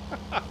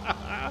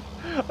 I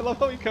love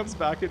how he comes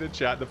back into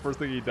chat and the first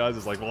thing he does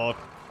is like, well,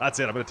 that's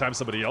it. I'm going to time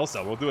somebody else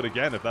out. We'll do it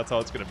again if that's how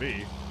it's going to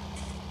be.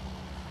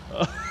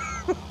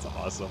 That's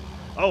awesome.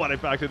 Oh, and I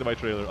backed into my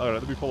trailer. All right,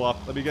 let me pull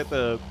off. Let me get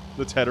the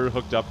tedder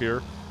hooked up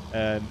here,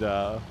 and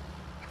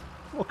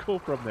we'll go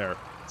from there.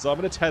 So I'm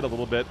going to ted a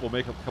little bit. We'll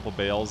make a couple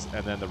bales,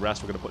 and then the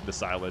rest we're going to put into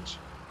silage.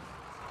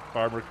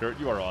 Farmer Kurt,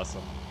 you are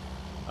awesome.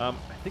 I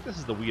think this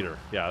is the weeder.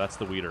 Yeah, that's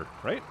the weeder,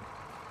 right?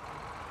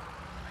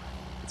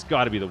 It's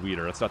got to be the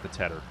weeder. It's not the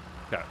tedder.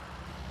 Okay.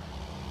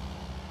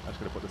 I'm just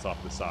going to put this off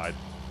to the side.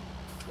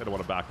 I don't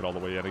want to back it all the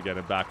way in again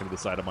and back into the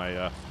side of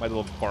my my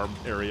little farm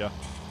area.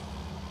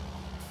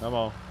 Come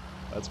on.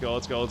 Let's go,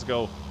 let's go, let's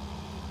go.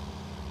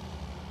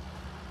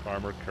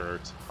 Farmer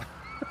Kurt.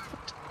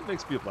 It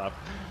makes me laugh.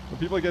 When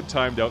people get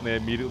timed out and they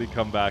immediately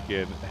come back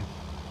in and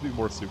do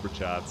more super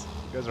chats.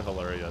 You guys are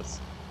hilarious.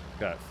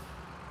 Okay.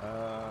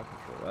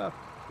 Control F.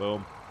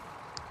 Boom.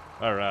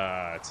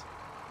 Alright.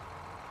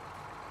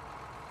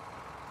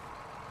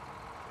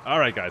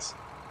 Alright, guys.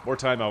 More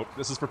timeout.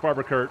 This is for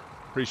Farmer Kurt.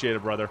 Appreciate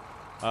it, brother.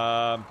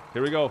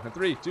 Here we go. In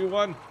 3, 2,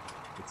 1.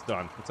 It's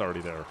done. It's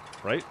already there,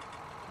 right?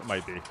 It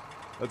might be.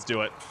 Let's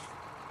do it.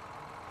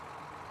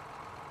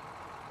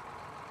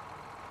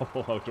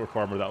 Oh, outdoor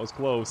farmer, that was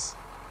close.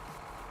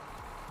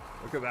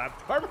 Look at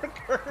that. Farmer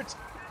Kurt!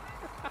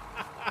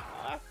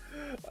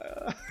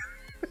 I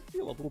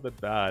feel a little bit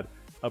bad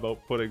about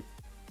putting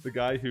the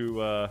guy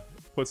who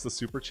puts the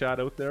super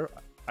chat out there.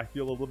 I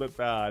feel a little bit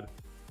bad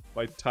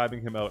by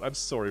timing him out. I'm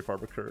sorry,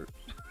 Farmer Kurt.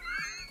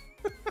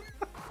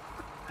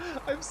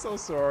 I'm so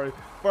sorry.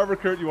 Farmer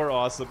Kurt, you are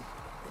awesome.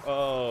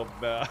 Oh,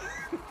 man.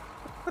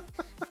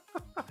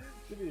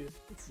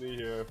 Let's see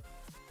here.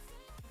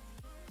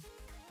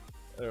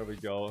 There we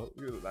go.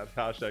 Look at that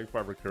hashtag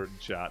Farmer Kurt in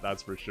chat,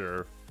 that's for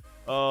sure.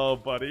 Oh,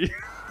 buddy.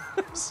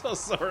 I'm so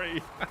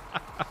sorry.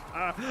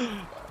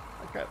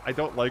 I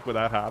don't like when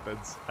that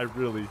happens. I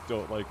really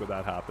don't like when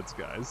that happens,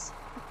 guys.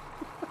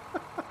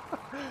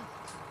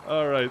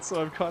 Alright,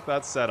 so I've got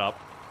that set up.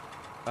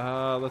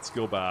 Let's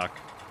go back.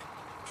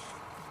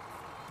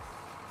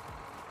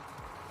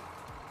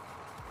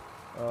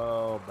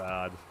 Oh,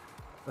 bad.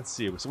 Let's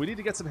see. So we need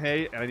to get some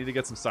hay, and I need to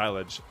get some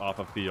silage off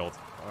of field.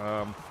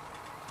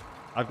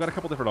 I've got a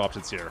couple different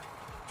options here.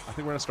 I think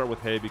we're going to start with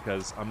hay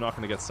because I'm not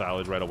going to get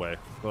silage right away.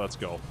 So let's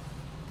go.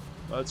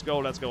 Let's go,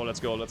 let's go, let's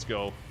go, let's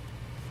go.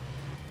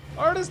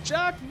 Artist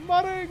Jack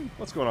mudding!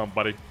 What's going on,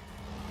 buddy?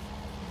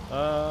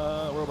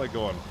 Where am I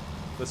going?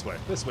 This way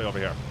over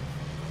here.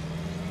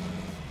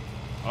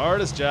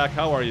 Artist Jack,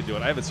 how are you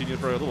doing? I haven't seen you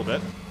for a little bit.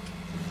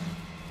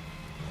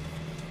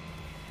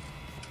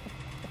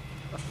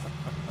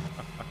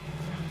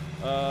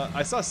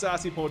 I saw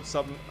Sassy post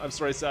something. I'm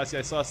sorry, Sassy.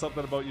 I saw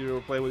something about you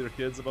were playing with your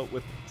kids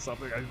with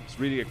something. I was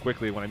reading it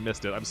quickly when I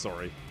missed it. I'm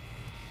sorry.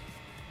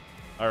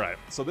 Alright,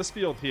 so this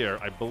field here,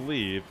 I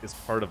believe, is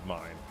part of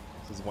mine.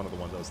 This is one of the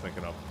ones I was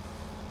thinking of.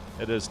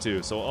 It is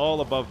too. So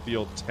all above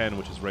field 10,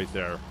 which is right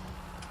there.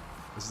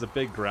 This is a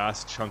big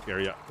grass chunk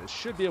area. I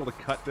should be able to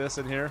cut this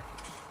in here.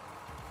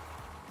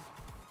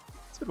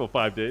 It's been about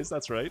 5 days,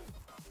 that's right.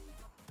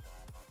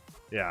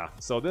 Yeah,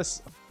 so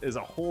this is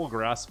a whole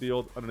grass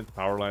field underneath the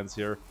power lines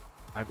here.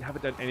 I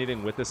haven't done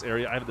anything with this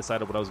area. I haven't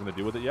decided what I was going to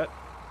do with it yet.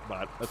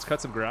 But let's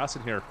cut some grass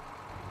in here.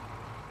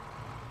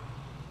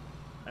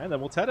 And then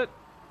we'll ted it.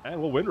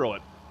 And we'll windrow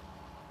it.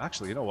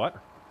 Actually, you know what?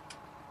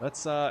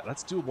 Let's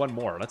do one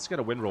more. Let's get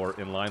a windrower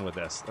in line with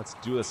this. Let's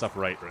do this up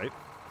right?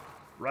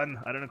 Run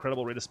at an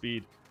incredible rate of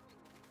speed.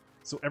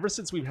 So ever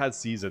since we've had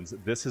seasons,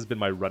 this has been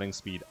my running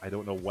speed. I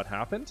don't know what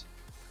happened.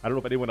 I don't know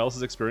if anyone else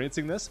is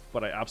experiencing this,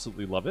 but I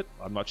absolutely love it.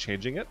 I'm not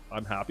changing it.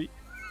 I'm happy.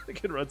 I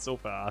can run so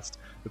fast.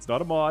 It's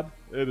not a mod.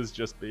 It is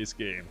just base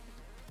game.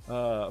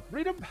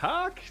 Freedom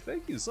Pack!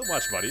 Thank you so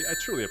much, buddy. I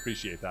truly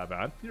appreciate that,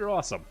 man. You're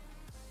awesome.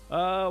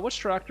 Which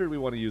tractor do we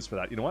want to use for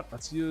that? You know what?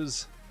 Let's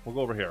use... We'll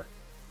go over here.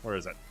 Where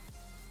is it?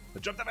 The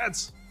jump the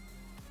fence!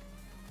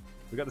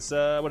 We got this,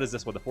 what is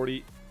this one? The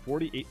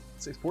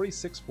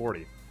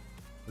 4640.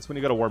 This one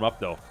you gotta warm up,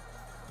 though.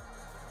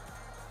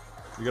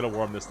 You gotta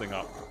warm this thing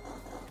up.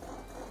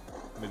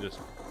 Let me just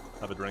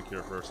have a drink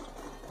here first.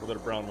 A little bit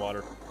of brown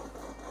water.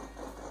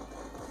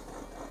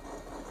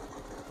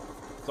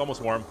 It's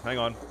almost warm. Hang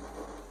on.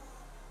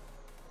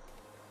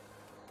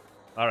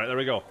 Alright, there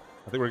we go.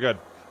 I think we're good.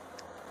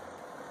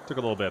 Took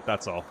a little bit,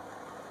 that's all.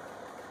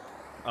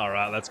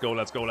 Alright, let's go,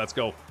 let's go, let's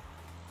go.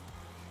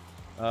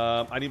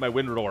 I need my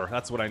windrower.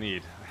 That's what I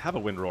need. I have a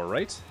windrower,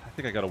 right? I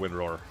think I got a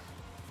windrower.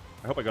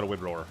 I hope I got a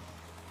windrower.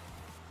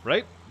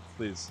 Right?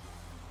 Please.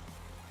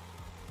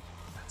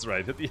 That's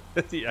right.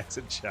 Hit the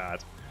exit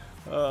chat.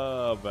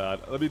 Oh, man.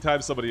 Let me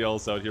time somebody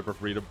else out here for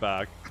Freedom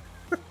Pack.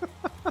 You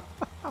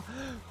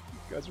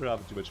guys are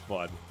having too much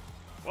fun.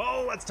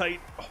 Whoa, that's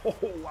tight. Oh,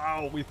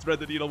 wow. We thread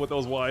the needle with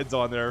those wides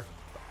on there.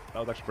 That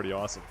was actually pretty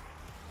awesome.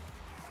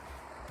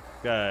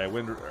 Okay,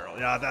 windrower.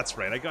 Yeah, that's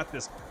right. I got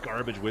this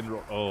garbage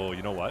windrower. Oh,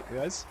 you know what,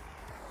 guys?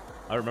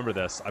 I remember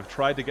this. I've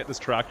tried to get this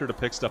tractor to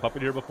pick stuff up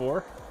in here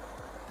before.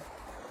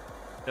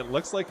 It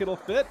looks like it'll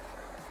fit,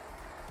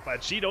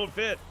 but she don't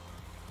fit.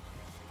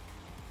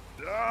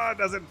 Ah, it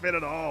doesn't fit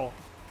at all.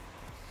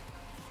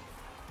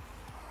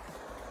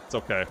 It's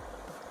okay.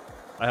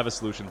 I have a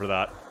solution for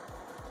that.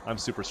 I'm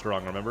super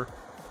strong, remember?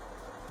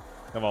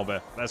 Come on, man.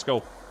 Let's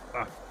go.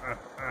 Am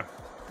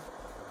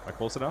I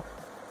close enough?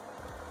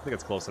 I think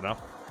it's close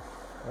enough.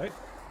 Right?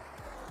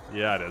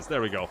 Yeah, it is.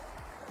 There we go.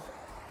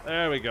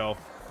 There we go.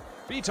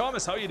 B.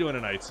 Thomas, how you doing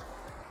tonight?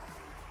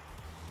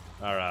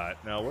 Alright,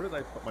 now where did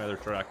I put my other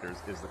tractors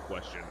is the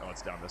question. Oh,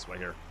 it's down this way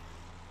here.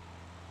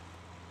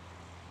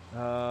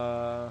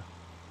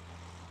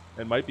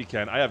 It might be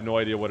Ken. I have no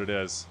idea what it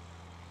is.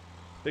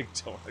 Big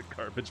donut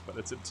garbage, but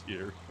it's a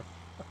tier.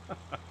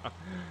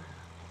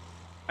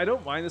 I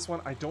don't mind this one.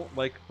 I don't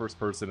like first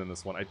person in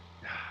this one.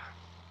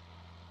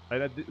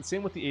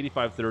 Same with the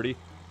 8530.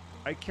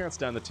 I can't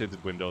stand the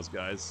tinted windows,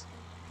 guys.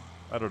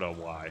 I don't know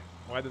why.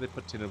 Why do they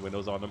put tinted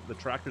windows on them? The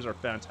tractors are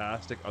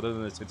fantastic other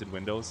than the tinted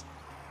windows.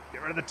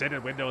 Get rid of the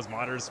tinted windows,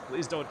 modders.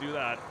 Please don't do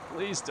that.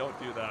 Please don't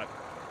do that.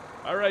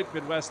 All right,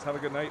 Midwest, have a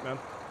good night, man.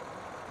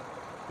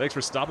 Thanks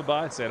for stopping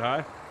by, saying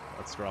hi.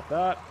 Let's drop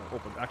that.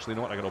 Actually, you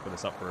know what? I gotta open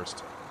this up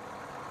first.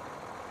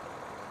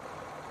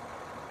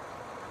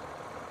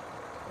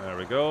 There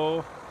we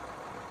go.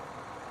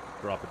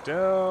 Drop it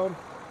down.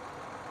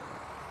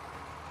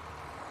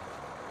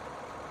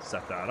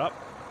 Set that up.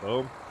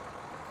 Boom.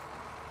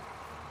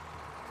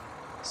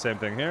 Same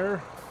thing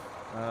here.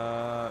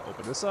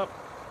 Open this up.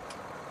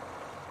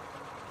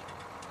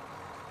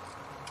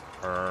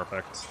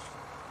 Perfect.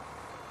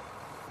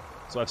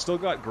 So I've still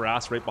got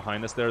grass right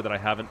behind us there that I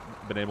haven't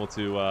been able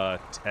to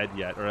ted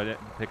yet, or I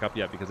didn't pick up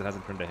yet because it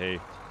hasn't turned to hay.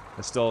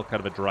 It's still kind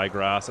of a dry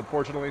grass,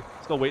 unfortunately.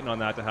 Still waiting on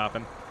that to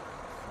happen.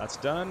 That's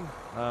done.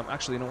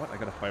 Actually, you know what? I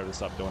gotta fire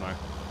this up, don't I?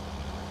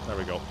 There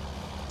we go.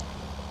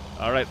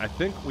 Alright, I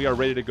think we are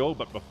ready to go,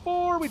 but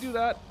before we do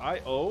that,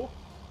 I owe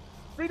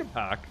Freedom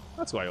Pack.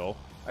 That's who I owe.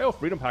 I owe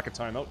Freedom Pack a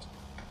timeout.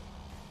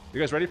 You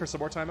guys ready for some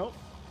more timeout?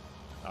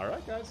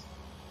 Alright, guys.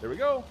 Here we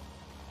go.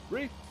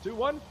 3, 2,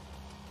 1.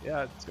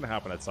 Yeah, it's gonna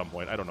happen at some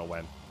point. I don't know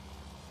when.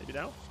 Maybe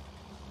now?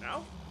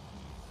 Now?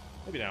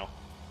 Maybe now.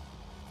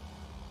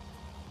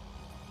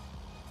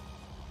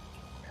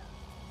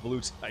 Blue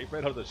type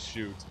right out of the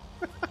chute.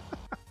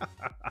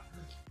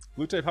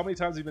 Blue type, how many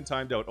times have you been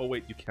timed out? Oh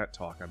wait, you can't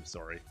talk, I'm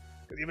sorry.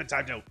 Because you've been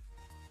timed out.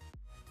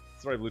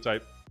 Sorry, blue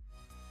type.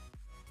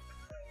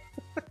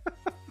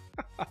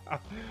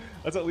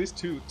 That's at least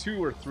two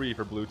or three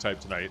for blue type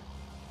tonight.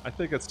 I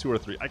think it's 2 or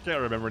 3. I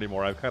can't remember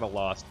anymore. I've kind of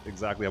lost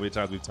exactly how many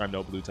times we've timed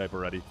out blue type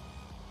already.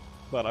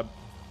 But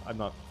I'm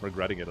not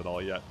regretting it at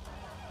all yet.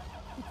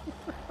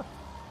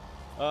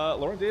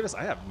 Lauren Davis,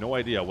 I have no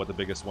idea what the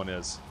biggest one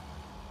is.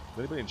 Does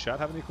anybody in chat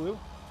have any clue?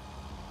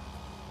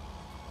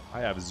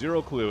 I have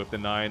 0 clue if the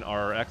 9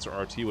 RX or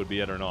RT would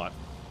be it or not.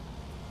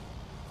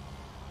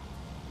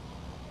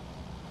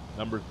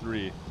 Number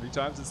 3. 3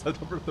 times it said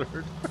number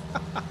 3rd.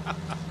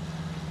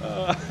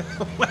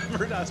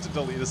 Whammer has to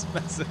delete his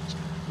message.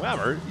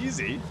 Whammer?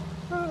 Easy.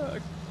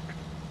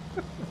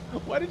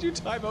 Why did you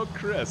time out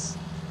Chris?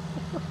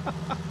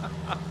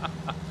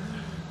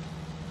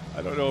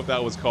 I don't know if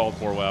that was called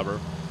for, Whammer.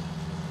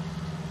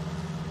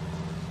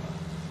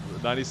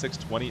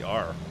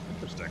 9620R.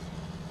 Interesting.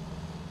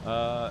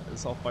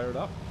 It's all fired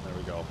up. There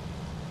we go.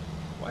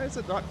 Why is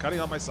it not cutting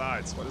on my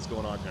sides? What is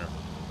going on here?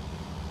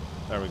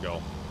 There we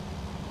go.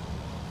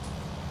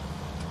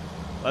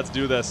 Let's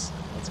do this.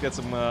 Let's get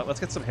some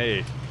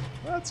hay.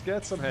 Let's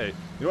get some hay. You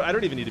know what? I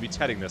don't even need to be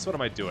tedding this. What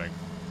am I doing?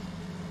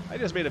 I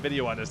just made a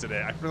video on this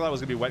today. I thought it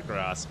was going to be wet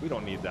grass. We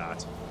don't need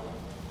that.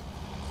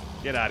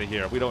 Get out of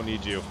here. We don't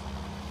need you.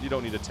 You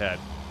don't need a ted.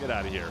 Get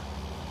out of here.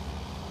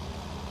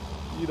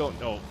 You don't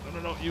know.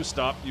 No. You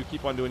stop. You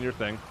keep on doing your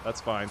thing. That's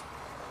fine.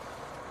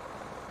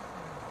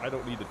 I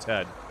don't need a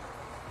ted.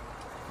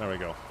 There we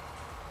go.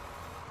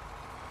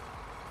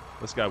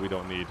 This guy we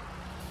don't need.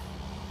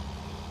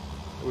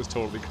 It was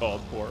totally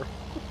called for.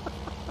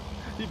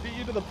 He beat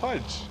you to the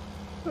punch.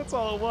 That's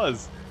all it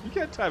was. You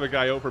can't time a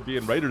guy out for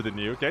being righter than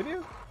you, can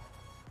you?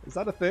 Is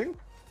that a thing?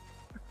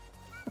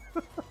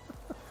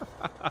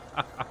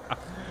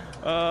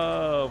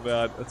 Oh,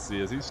 man. Let's see.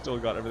 Has he still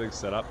got everything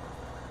set up?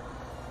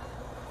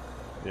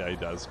 Yeah, he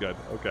does. Good.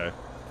 Okay.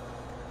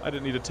 I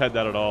didn't need to TED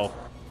that at all.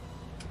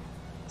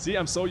 See,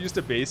 I'm so used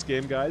to base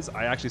game, guys.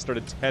 I actually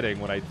started TEDing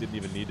when I didn't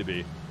even need to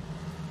be.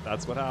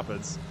 That's what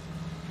happens.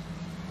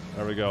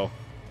 There we go.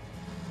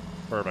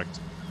 Perfect.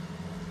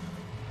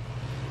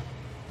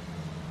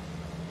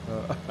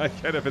 I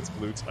get if it's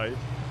blue type.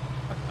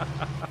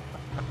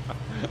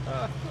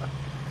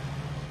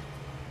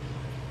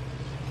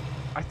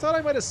 I thought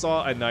I might have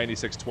saw a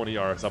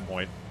 9620R at some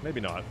point. Maybe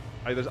not.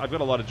 I've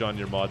got a lot of John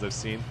Deere mods I've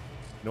seen.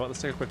 You know what?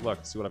 Let's take a quick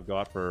look. See what I've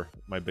got for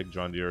my big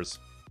John Deeres.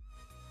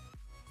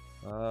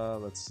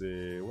 Let's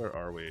see. Where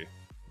are we?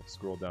 Let's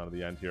scroll down to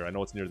the end here. I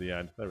know it's near the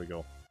end. There we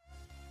go.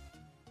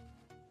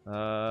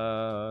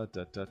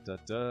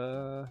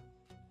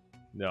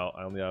 No,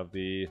 I only have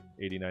the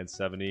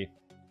 8970.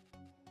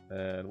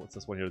 And what's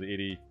this one here? The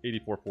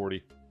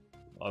 8440.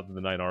 Other than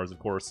the 9Rs, of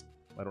course.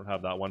 I don't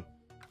have that one.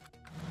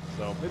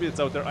 So maybe it's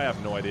out there. I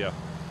have no idea.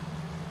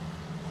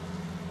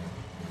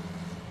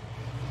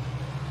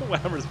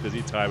 Whammer's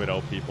busy timing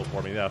out people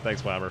for me. Yeah,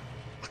 thanks, Whammer.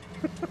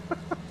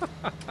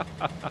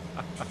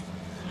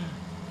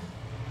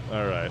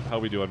 Alright, how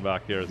we doing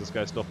back here? Is this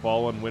guy still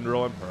following?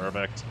 Windrowing?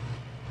 Perfect.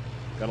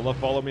 Gotta love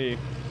follow me.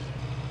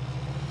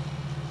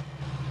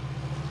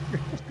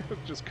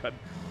 Just cut.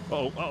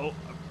 Oh,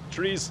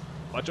 trees.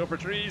 Watch out for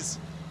trees.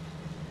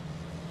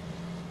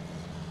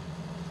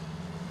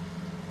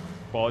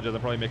 Apologize,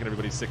 I'm probably making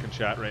everybody sick in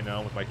chat right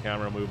now with my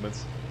camera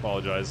movements.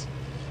 Apologize.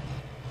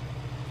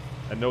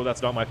 And no,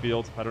 that's not my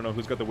field. I don't know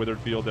who's got the withered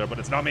field there, but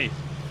it's not me.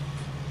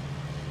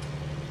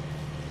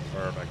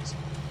 Perfect.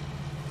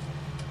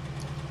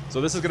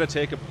 So this is going to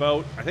take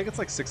about, I think it's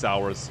like 6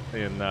 hours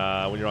in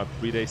when you're on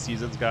 3-day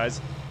seasons, guys.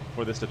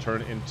 for this to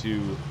turn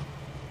into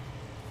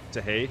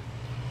hay.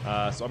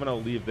 So I'm going to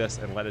leave this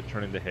and let it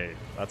turn into hay.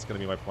 That's going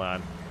to be my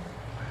plan,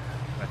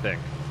 I think.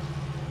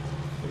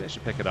 Maybe I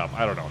should pick it up.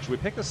 I don't know. Should we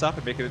pick this up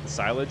and make it into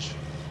silage?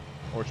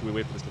 Or should we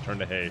wait for this to turn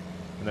to hay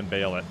and then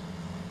bale it?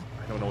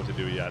 I don't know what to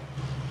do yet.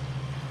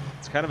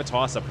 It's kind of a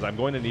toss-up because I'm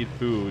going to need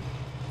food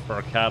for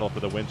our cattle for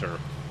the winter.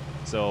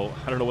 So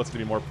I don't know what's going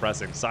to be more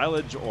pressing.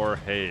 Silage or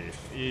hay?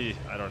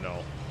 I don't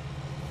know.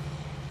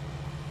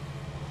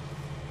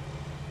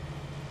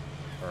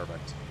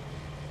 Perfect.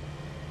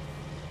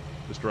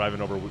 Just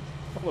driving over a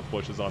couple of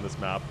bushes on this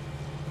map.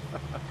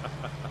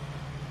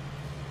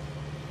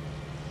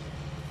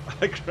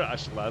 I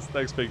crashed last.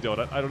 Thanks, Big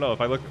Donut. I don't know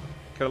if I look.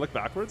 Can I look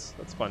backwards?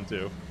 That's fun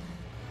too.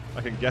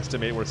 I can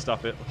guesstimate where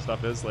stuff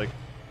is, like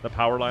the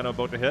power line I'm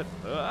about to hit.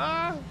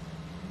 Ah!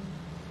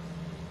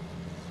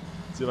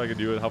 See if I can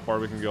do it. How far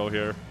we can go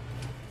here.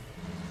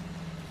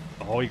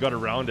 Oh, you got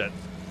around it.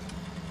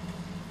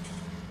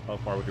 How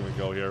far can we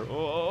go here?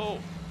 Oh!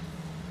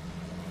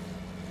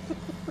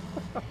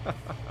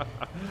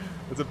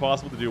 It's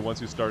impossible to do once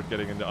you start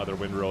getting into other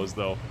windrows,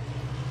 though.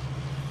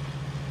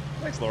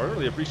 Thanks, Laura. I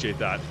really appreciate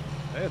that.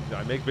 And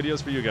I make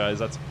videos for you guys.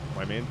 That's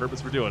my main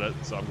purpose for doing it,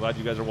 so I'm glad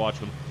you guys are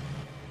watching.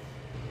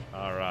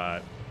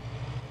 Alright.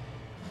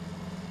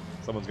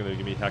 Someone's going to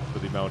give me heck for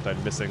the amount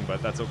I'm missing,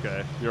 but that's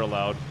okay. You're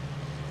allowed.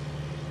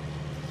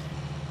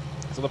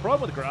 So the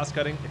problem with grass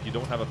cutting, if you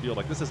don't have a field,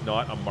 like this is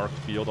not a marked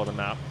field on the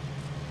map.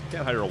 You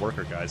can't hire a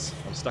worker, guys.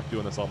 I'm stuck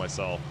doing this all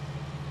myself.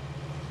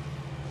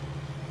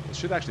 This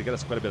should actually get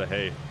us quite a bit of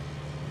hay,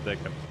 I'm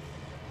thinking.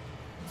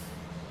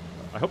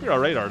 I hope you're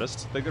alright,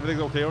 artist. Think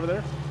everything's okay over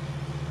there?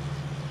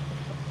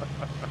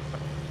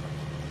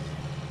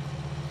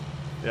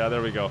 Yeah,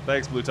 there we go.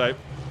 Thanks, Blue Type.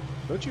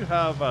 Don't you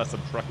have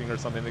some trucking or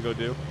something to go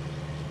do?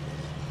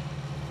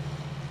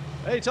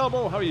 Hey,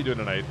 Telbo, how are you doing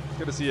tonight?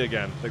 Good to see you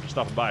again. Thanks for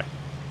stopping by.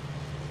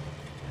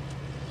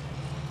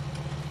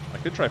 I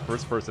could try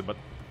first person, but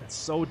it's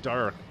so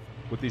dark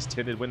with these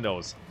tinted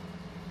windows.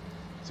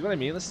 See what I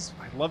mean?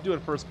 I love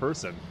doing first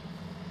person.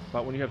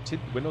 But when you have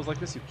tinted windows like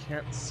this, you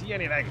can't see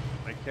anything.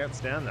 I can't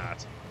stand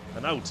that.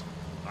 I'm out.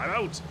 I'm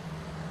out.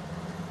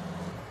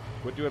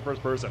 Quit doing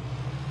first person.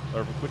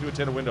 Or quit doing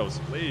tinted windows,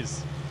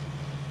 please.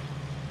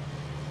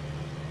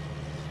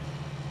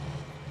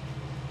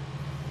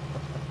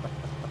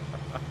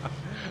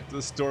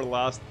 Does the store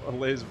last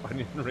lays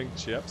onion ring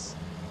chips?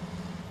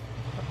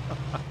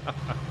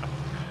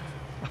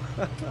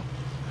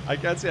 I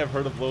can't say I've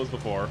heard of those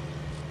before.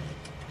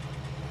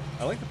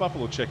 I like the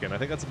buffalo chicken. I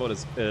think that's about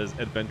as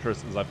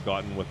adventurous as I've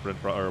gotten with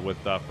fries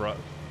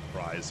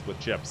with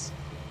chips.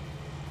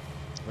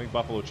 I think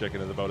buffalo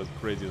chicken is about as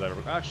crazy as I've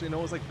ever. Actually, no,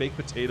 it was like baked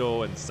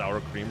potato and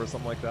sour cream or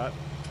something like that.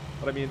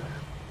 But I mean,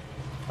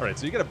 all right.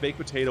 So you get a baked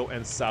potato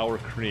and sour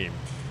cream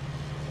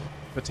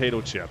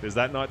potato chip. Is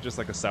that not just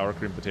like a sour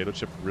cream potato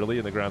chip, really,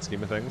 in the grand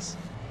scheme of things?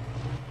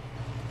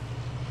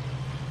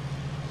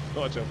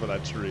 Watch out for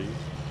that tree.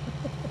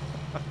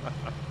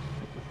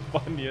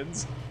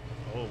 Funyuns.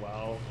 Oh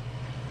wow.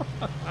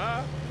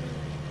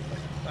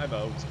 I'm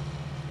out.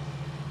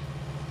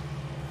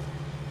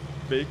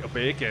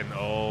 Bacon.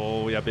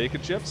 Oh yeah,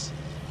 bacon chips?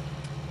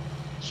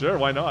 Sure,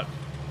 why not?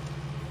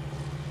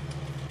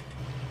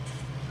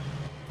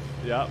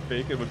 Yeah,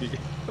 bacon would be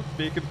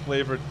bacon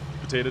flavored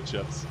potato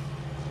chips.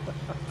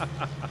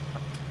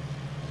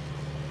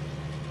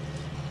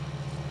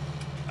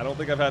 I don't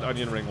think I've had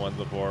onion ring ones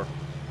before.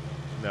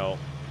 No.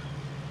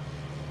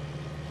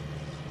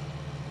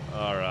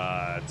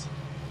 Alright.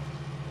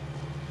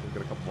 We've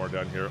got a couple more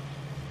down here.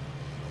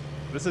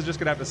 This is just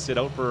going to have to sit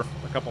out for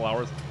a couple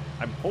hours.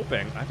 I'm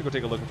hoping... I have to go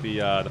take a look at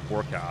the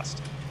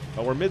forecast.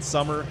 But we're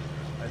midsummer.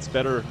 It's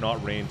better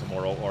not rain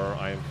tomorrow, or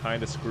I am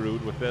kind of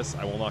screwed with this.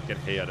 I will not get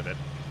hay out of it.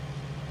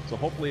 So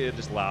hopefully it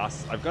just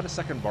lasts. I've got a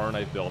second barn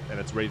I built, and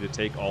it's ready to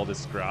take all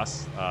this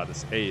grass,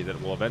 this hay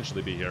that will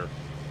eventually be here,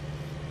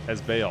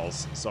 as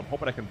bales. So I'm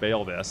hoping I can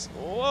bale this.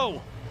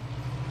 Whoa!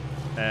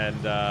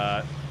 And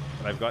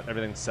I've got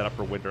everything set up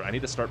for winter. I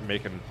need to start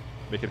making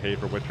hay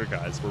for winter,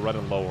 guys. We're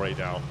running low right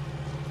now.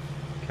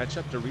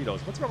 Ketchup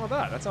Doritos. What's wrong with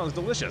that? That sounds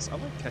delicious. I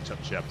like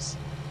ketchup chips.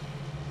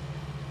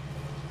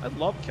 I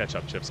love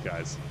ketchup chips,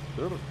 guys.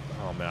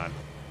 Oh, man.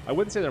 I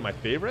wouldn't say they're my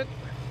favorite.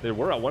 They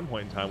were at one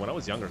point in time when I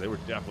was younger. They were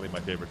definitely my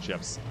favorite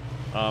chips.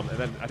 And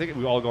then I think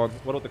we all gone,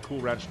 what about the Cool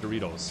Ranch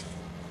Doritos?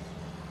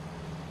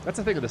 That's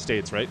a thing of the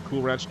States, right?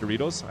 Cool Ranch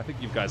Doritos? I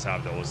think you guys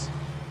have those.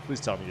 Please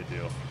tell me you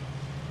do.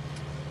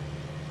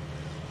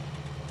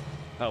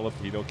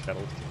 Jalapeno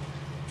kettle.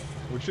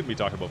 We shouldn't be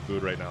talking about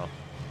food right now.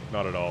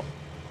 Not at all.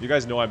 You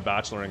guys know I'm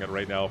bacheloring it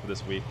right now for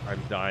this week. I'm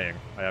dying.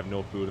 I have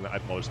no food. Well,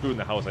 there's food in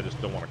the house. I just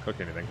don't want to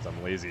cook anything because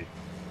I'm lazy.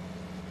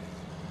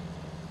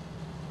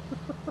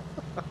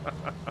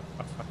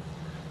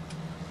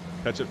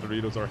 Ketchup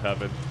Doritos are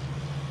heaven.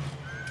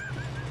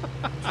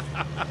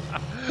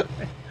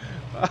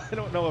 I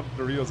don't know if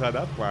Doritos had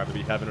that plan to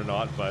be heaven or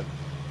not, but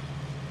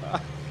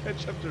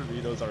ketchup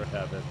Doritos are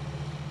heaven.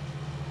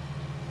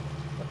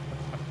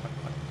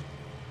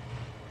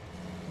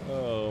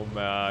 Oh,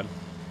 man.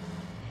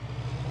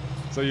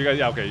 So you guys,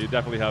 yeah, okay, you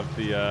definitely have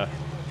the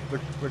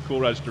Cool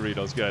Ranch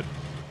Doritos. Good.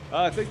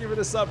 Thank you for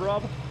the sub,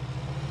 Rob.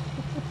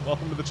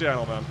 Welcome to the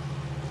channel, man.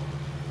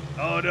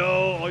 Oh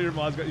no, all your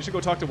mods got. You should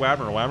go talk to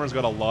Whammer. Whammer's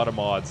got a lot of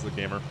mods, the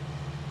gamer.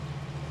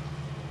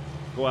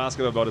 Go ask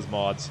him about his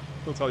mods.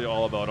 He'll tell you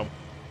all about them.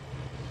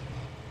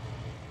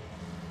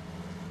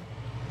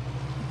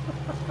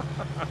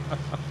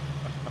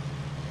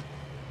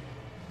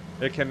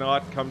 It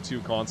cannot come to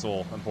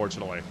console,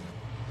 unfortunately.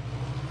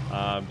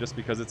 Just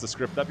because it's a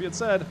script. That being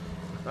said,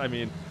 I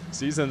mean,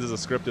 Seasons is a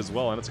script as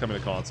well, and it's coming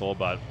to console,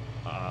 but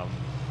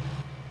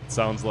it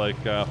sounds like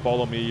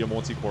Follow Me, you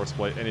won't see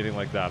Courseplay, anything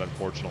like that,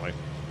 unfortunately,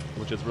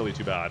 which is really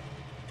too bad.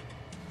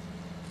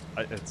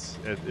 It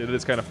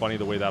is kind of funny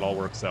the way that all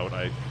works out.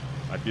 I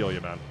feel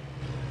you, man.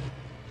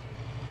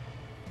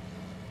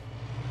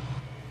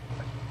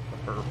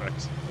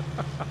 Perfect.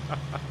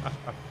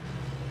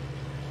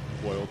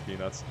 Boiled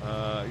peanuts.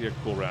 Yeah,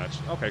 Cool Ranch.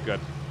 Okay, good.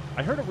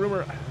 I heard a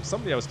rumor,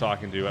 somebody I was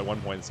talking to at one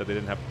point said they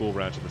didn't have Cool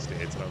Ranch in the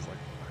States, and I was like,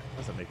 that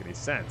doesn't make any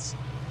sense.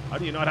 How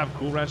do you not have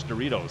Cool Ranch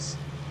Doritos?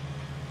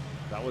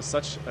 That was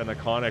such an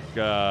iconic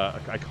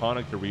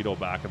Dorito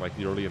back in like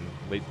the early and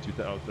late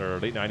 2000s, or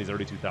late 90s,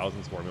 early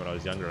 2000s for me when I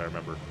was younger, I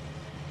remember.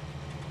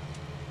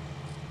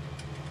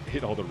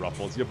 Hit all the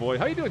ruffles. Ya boy.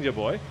 How you doing, ya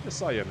boy? Just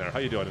saw you in there. How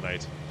you doing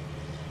tonight?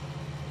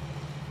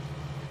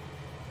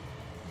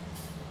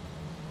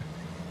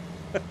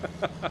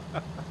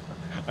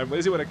 I'm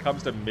lazy when it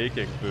comes to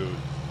making food.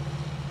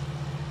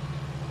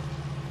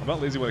 I'm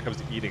not lazy when it comes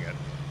to eating it.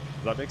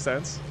 Does that make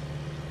sense?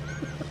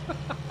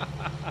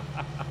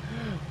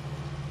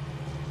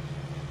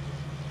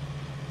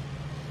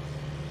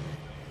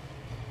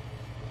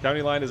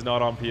 County Line is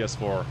not on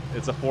PS4.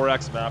 It's a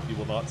 4X map. You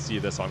will not see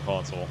this on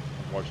console,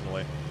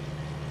 unfortunately.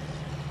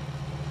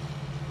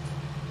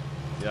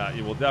 Yeah,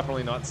 you will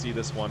definitely not see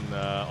this one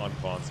on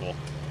console.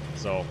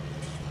 So,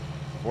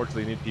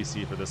 unfortunately, you need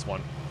PC for this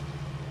one.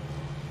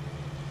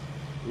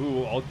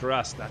 Ooh, all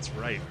dressed. That's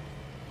right.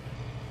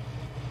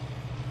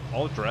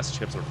 All dressed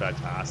chips are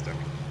fantastic.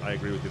 I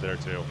agree with you there,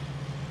 too.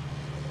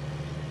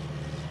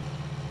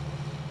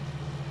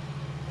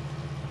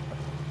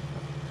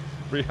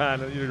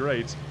 Brianna, you're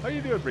right. How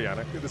you doing,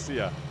 Brianna? Good to see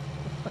ya.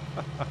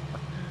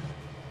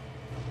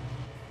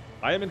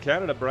 I am in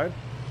Canada, Brian.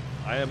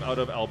 I am out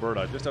of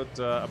Alberta, just out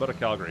about of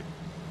Calgary.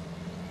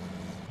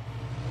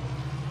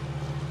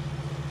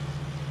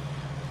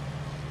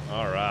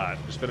 All right,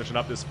 just finishing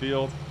up this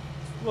field.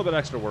 A little bit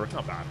extra work,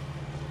 not bad.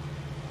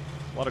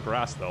 A lot of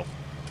grass, though,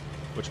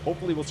 which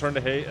hopefully will turn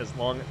to hay as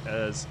long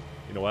as...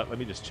 You know what? Let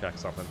me just check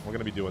something. We're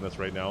going to be doing this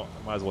right now.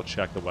 I might as well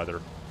check the weather.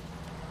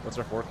 What's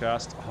our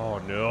forecast? Oh,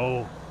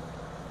 no.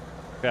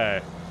 Okay.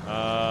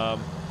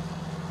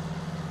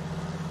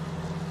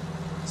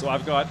 So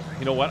I've got...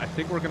 You know what? I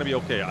think we're going to be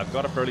okay. I've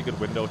got a fairly good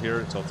window here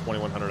until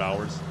 2100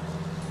 hours.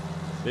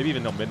 Maybe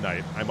even till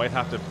midnight. I might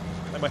have to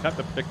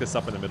pick this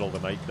up in the middle of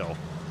the night, though.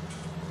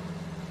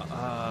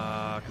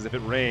 Because if it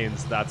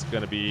rains, that's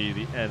going to be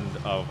the end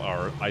of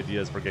our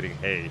ideas for getting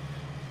hay.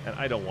 And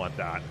I don't want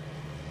that.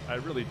 I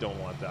really don't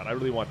want that. I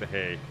really want the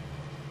hay.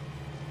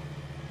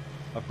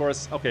 Of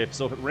course, okay,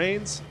 so if it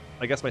rains,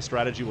 I guess my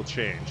strategy will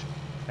change.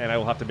 And I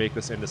will have to make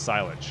this into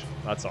silage.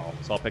 That's all.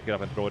 So I'll pick it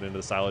up and throw it into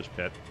the silage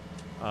pit.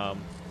 But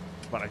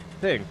I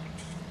think...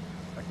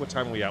 Like, what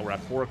time are we at? We're at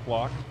 4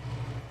 o'clock.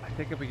 I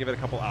think if we give it a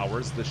couple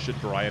hours, this should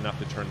dry enough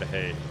to turn to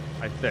hay.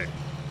 I think.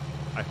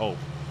 I hope.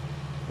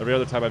 Every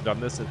other time I've done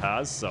this, it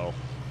has, so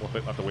we'll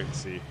have to wait and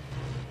see.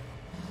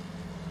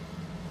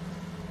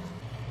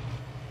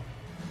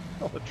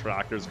 Oh, the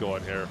tractor's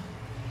going here.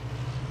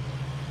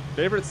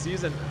 Favorite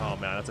season? Oh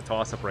man, that's a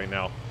toss-up right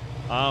now.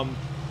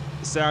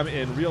 Sam,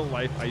 in real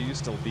life, I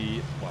used to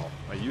be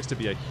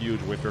a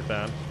huge winter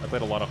fan. I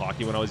played a lot of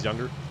hockey when I was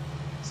younger.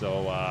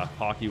 So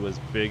hockey was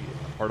big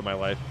part of my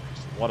life.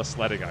 A lot of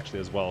sledding, actually,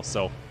 as well.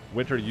 So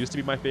winter used to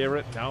be my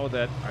favorite. Now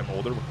that I'm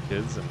older with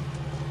kids and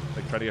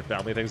like trying to get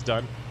family things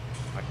done,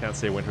 I can't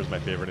say winter's my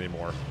favorite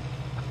anymore.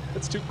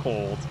 It's too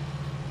cold.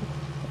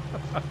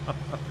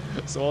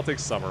 So I'll take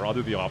summer. I'll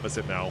do the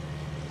opposite now.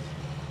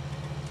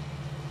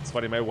 It's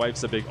funny, my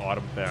wife's a big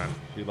autumn fan.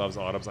 She loves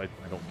autumns. I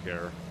don't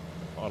care.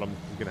 Autumn,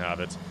 you can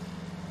have it.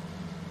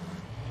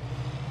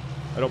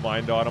 I don't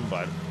mind autumn,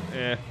 but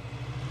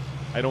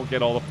I don't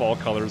get all the fall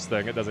colors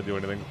thing. It doesn't do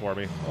anything for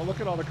me. Oh,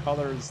 look at all the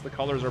colors. The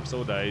colors are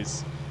so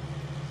nice.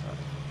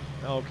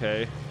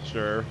 Okay,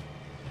 sure.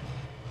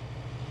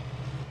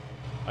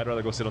 I'd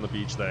rather go sit on the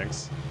beach,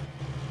 thanks.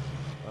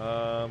 Can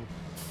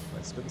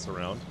I spin this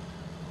around?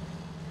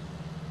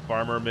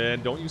 Farmer,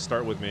 man, don't you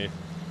start with me.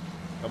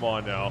 Come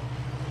on now.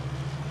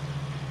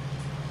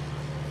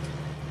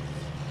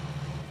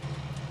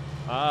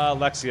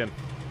 Lexian.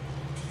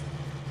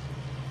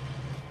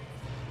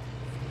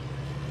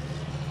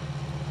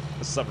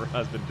 The summer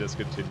has been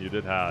discontinued.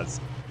 It has.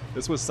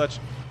 This was such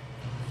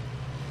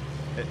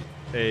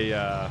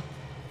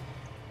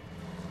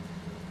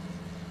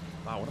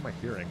wow, what am I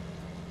hearing?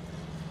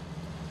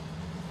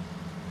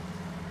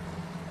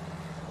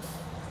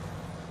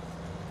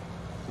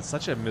 It's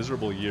such a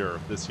miserable year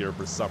this year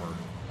for summer.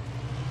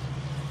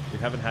 We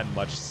haven't had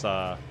much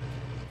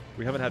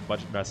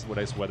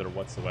nice weather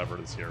whatsoever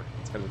this year.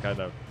 It's kind of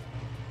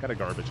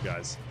garbage,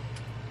 guys.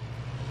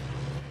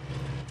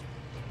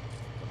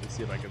 Let me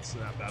see if I can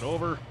snap that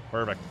over.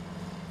 Perfect.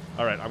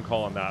 All right, I'm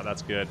calling that.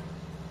 That's good.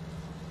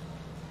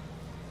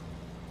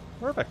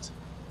 Perfect.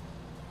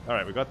 All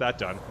right, we got that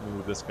done. Let me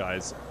move this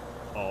guy's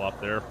all up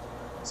there.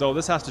 So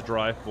this has to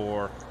dry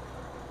for,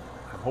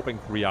 I'm hoping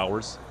 3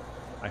 hours.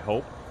 I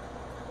hope.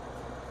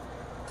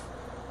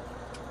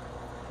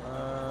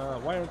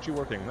 Why aren't you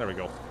working? There we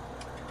go.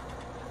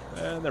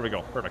 And there we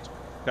go. Perfect.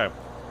 Okay.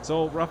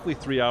 So roughly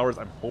 3 hours.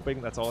 I'm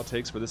hoping that's all it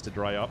takes for this to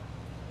dry up.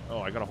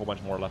 Oh, I got a whole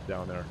bunch more left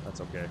down there.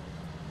 That's okay.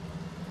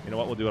 You know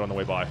what? We'll do it on the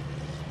way by.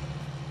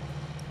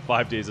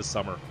 5 days of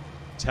summer.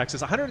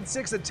 Texas.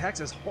 106 in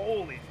Texas.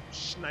 Holy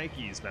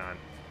shnikes, man.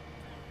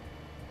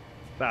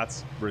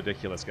 That's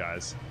ridiculous,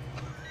 guys.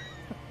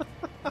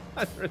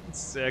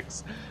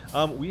 106.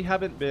 We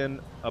haven't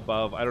been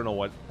above, I don't know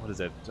what is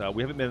it?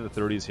 We haven't been in the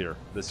 30s here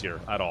this year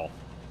at all.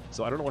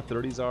 So I don't know what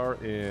 30s are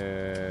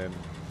in,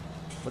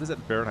 what is it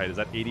in Fahrenheit? Is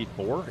that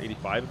 84,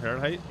 85 in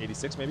Fahrenheit?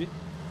 86 maybe?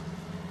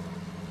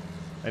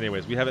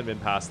 Anyways, we haven't been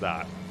past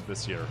that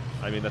this year.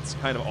 I mean, that's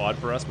kind of odd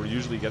for us. We're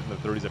usually getting the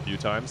 30s a few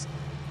times.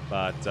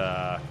 But,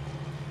 yeah,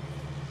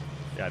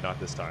 not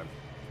this time.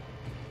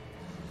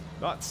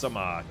 Not so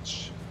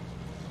much.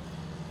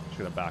 Just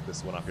gonna back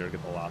this one up here to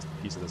get the last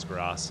piece of this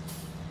grass.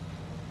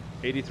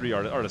 83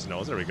 artist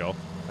knows. There we go.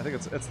 I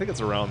think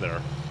it's around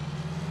there.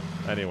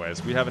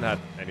 Anyways, we haven't had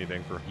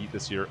anything for heat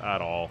this year at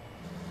all.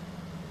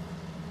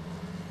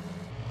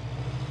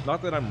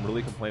 Not that I'm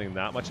really complaining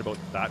that much about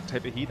that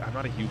type of heat. I'm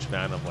not a huge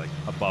fan of like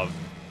above.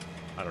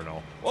 I don't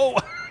know. Oh,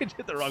 I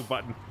hit the wrong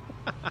button.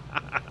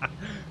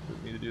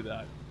 Didn't mean to do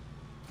that.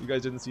 You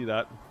guys didn't see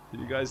that.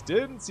 You guys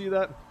didn't see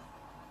that.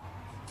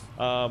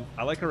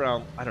 I like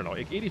around, I don't know,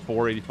 like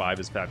 84, 85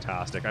 is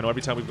fantastic. I know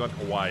every time we've gone to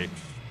Hawaii,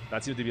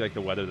 that seems to be like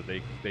the weather that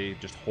they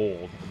just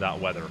hold, that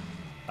weather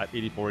at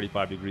 84,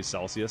 85 degrees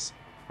Celsius,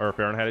 or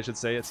Fahrenheit, I should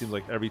say. It seems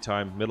like every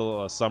time,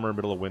 middle of summer,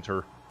 middle of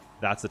winter,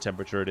 that's the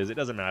temperature it is. It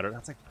doesn't matter.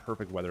 That's like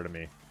perfect weather to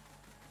me.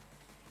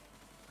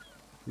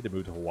 Need to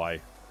move to Hawaii.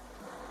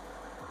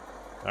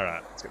 All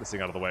right, let's get this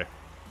thing out of the way.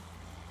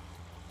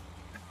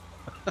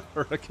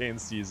 Hurricane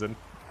season.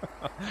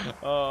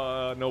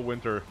 No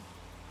winter.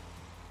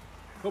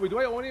 Kobe, do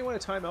I only want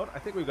to time out? I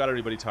think we've got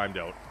everybody timed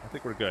out. I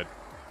think we're good.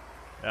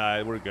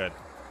 We're good.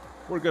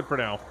 We're good for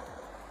now.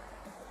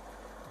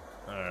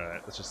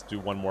 Alright, let's just do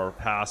one more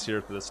pass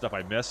here for the stuff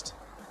I missed.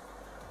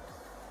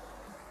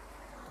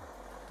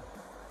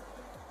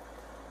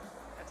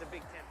 That's a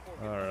big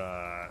 10-4.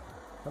 Alright.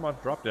 Come on,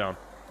 drop down.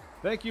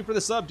 Thank you for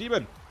the sub,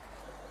 Demon.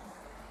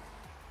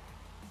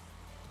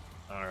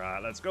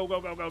 Alright, let's go,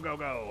 go, go, go, go,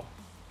 go.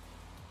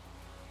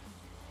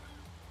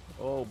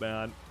 Oh,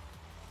 man.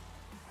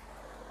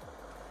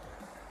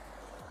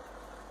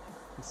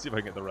 Let's see if I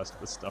can get the rest of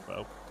this stuff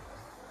out.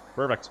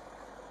 Perfect.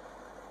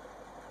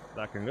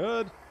 Looking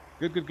good.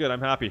 Good, good, good. I'm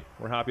happy.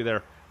 We're happy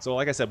there. So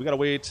like I said, we gotta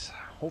wait.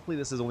 Hopefully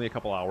this is only a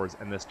couple hours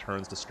and this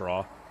turns to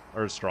straw.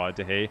 Or straw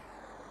into hay.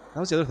 That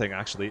was the other thing,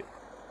 actually.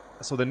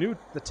 So the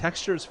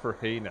textures for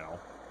hay now.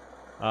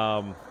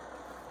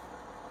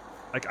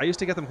 Like I used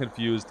to get them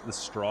confused, the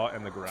straw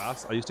and the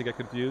grass. I used to get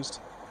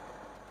confused.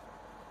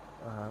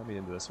 Let me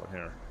into this one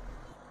here.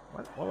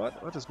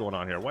 What is going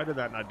on here? Why did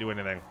that not do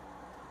anything?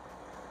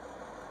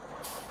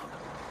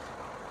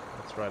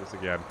 Let's try this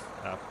again.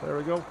 There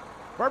we go.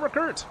 Barbara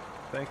Kurt,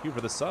 thank you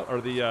for the sub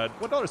or the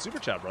 $1 super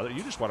chat, brother.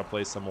 You just want to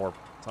play some more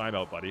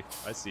timeout, buddy.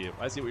 I see it.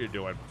 I see what you're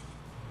doing.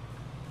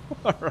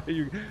 All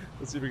right,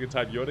 let's see if we can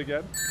time you out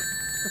again.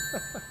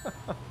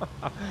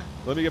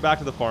 Let me get back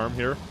to the farm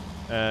here,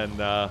 and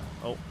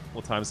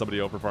we'll time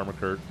somebody out for Farmer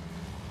Kurt.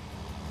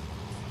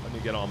 Let me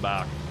get on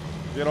back.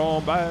 Get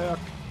on back.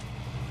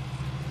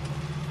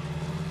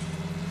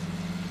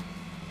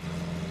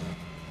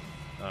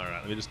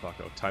 Alright, let me just talk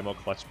about timeout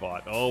clutch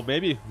bot. Oh,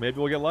 maybe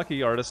we'll get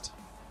lucky, artist.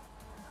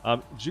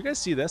 Did you guys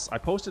see this? I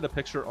posted a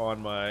picture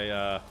on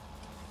my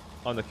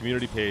on the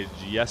community page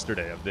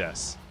yesterday of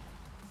this.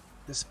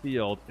 This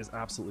field is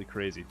absolutely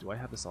crazy. Do I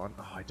have this on?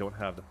 Oh, I don't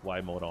have the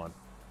fly mode on.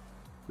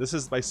 This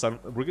is my son.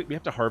 We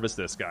have to harvest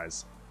this,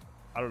 guys.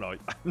 I don't know.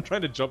 I'm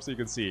trying to jump so you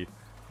can see.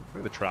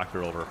 Bring the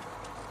tractor over.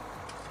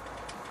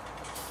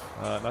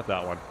 Not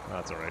that one.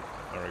 That's alright.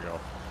 There we go.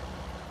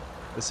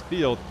 This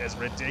field is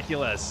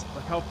ridiculous.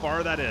 Look how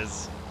far that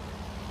is.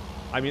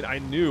 I mean, I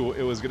knew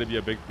it was going to be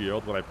a big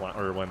field when I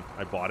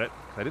bought it.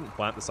 I didn't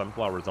plant the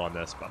sunflowers on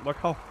this, but look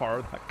how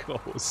far that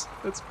goes.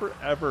 It's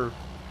forever.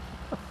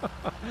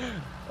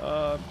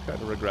 I'm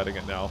kind of regretting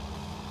it now,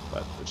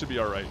 but it should be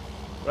all right,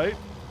 right?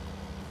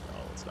 No,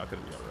 it's not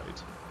going to be all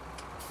right.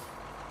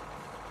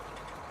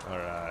 All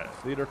right,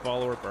 leader,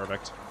 follower,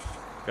 perfect.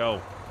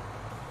 Go.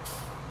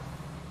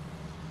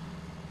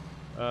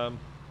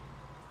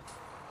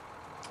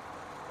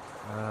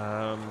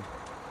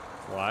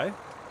 Why?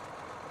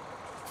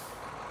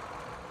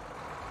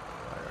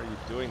 Why are you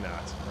doing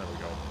that? There we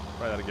go.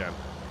 Try that again.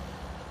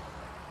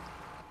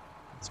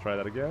 Let's try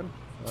that again.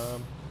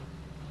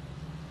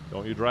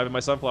 Don't you drive in my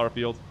sunflower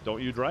field.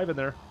 Don't you drive in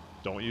there.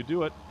 Don't you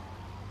do it.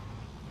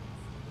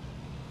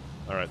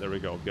 Alright, there we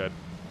go. Good.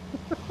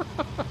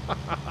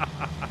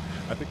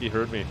 I think he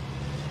heard me.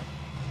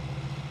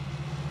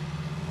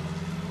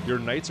 Your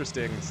nights are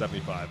staying in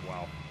 75.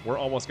 Wow. We're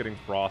almost getting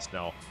frost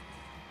now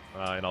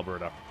in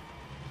Alberta.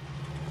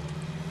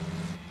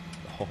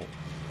 Oh,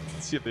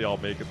 let's see if they all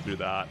make it through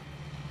that.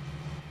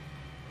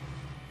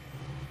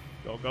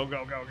 Go, go,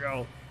 go, go,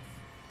 go.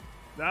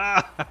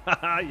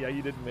 Ah! Yeah,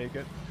 you didn't make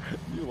it.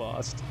 You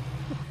lost.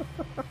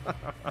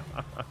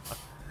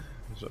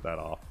 Shut that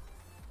off.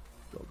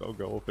 Go, go,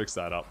 go. We'll fix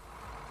that up.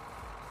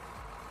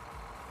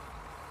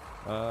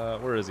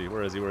 Where is he?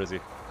 Where is he? Where is he?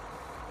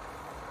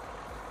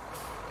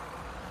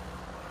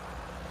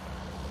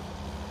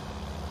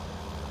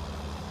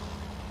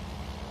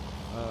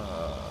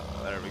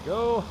 There we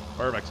go.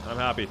 Perfect. I'm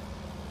happy.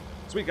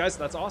 Sweet, guys.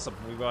 That's awesome.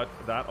 We got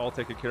that all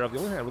taken care of. The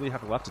only thing I really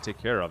have left to take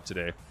care of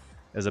today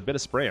is a bit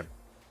of spraying.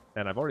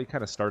 And I've already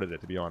kind of started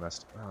it, to be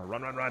honest.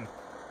 Run, run, run.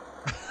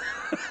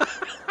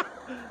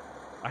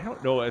 I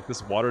don't know if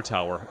this water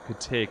tower could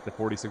take the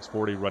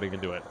 4640 running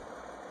into it.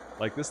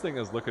 Like, this thing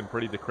is looking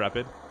pretty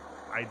decrepit.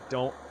 I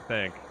don't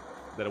think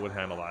that it would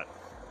handle that.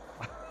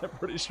 I'm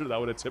pretty sure that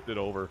would have tipped it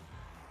over.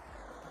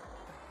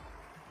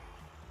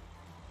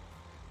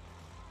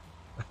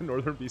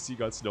 Northern BC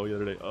got snow the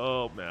other day.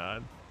 Oh,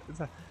 man.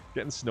 It's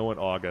getting snow in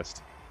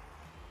August.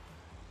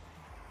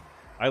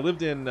 I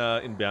lived in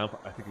Banff.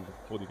 I think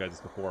I told you guys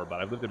this before,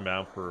 but I've lived in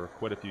Banff for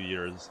quite a few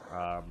years.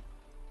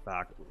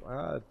 Back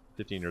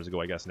 15 years ago,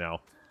 I guess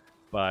now.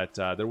 But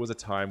there was a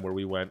time where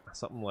we went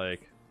something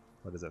like,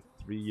 what is it,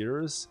 3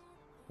 years?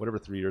 Whatever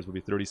 3 years would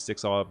be,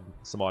 36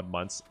 some odd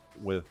months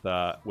with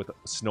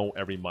snow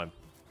every month.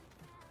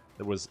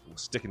 That was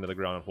sticking to the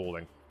ground and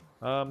holding.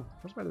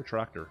 Where's my other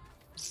tractor?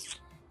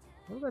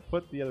 Where did I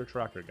put the other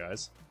tractor,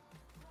 guys?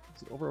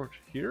 Is it over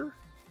here?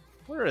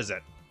 Where is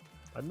it?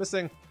 I'm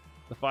missing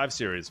the 5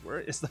 Series. Where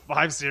is the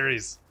 5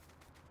 Series?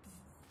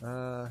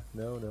 No,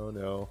 no,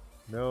 no.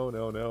 No,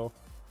 no, no.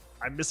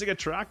 I'm missing a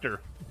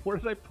tractor. Where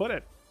did I put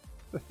it?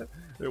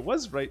 It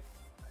was right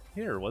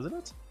here, wasn't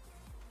it?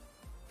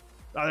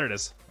 Oh, there it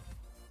is.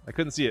 I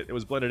couldn't see it. It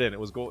was blended in. It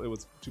was gold. It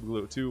was too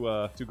blue,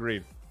 too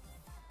green.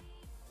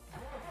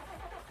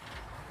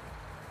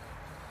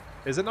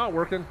 Is it not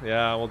working?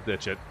 Yeah, we'll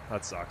ditch it.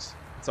 That sucks.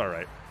 It's all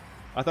right.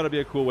 I thought it'd be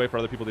a cool way for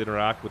other people to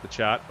interact with the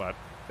chat, but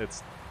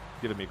it's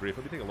giving me grief.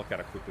 Let me take a look at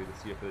it quickly to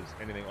see if there's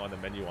anything on the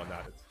menu on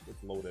that.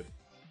 It's loaded.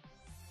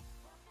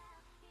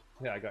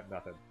 Yeah, I got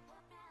nothing.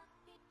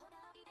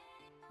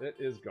 It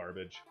is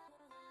garbage.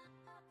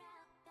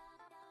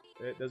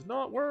 It does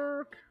not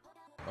work.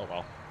 Oh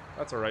well,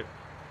 that's all right.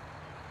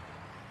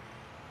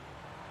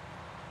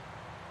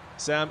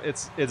 Sam,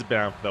 it's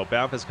Banff though.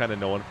 Banff is kind of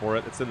known for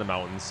it. It's in the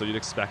mountains, so you'd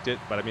expect it.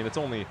 But I mean, it's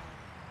only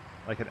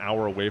like an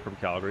hour away from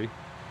Calgary.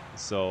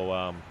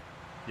 So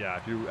yeah,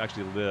 if you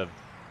actually lived,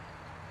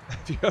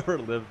 if you ever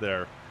lived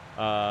there,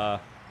 or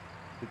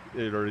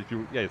if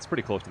you, yeah, it's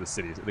pretty close to the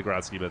city in the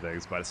grand scheme of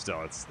things. But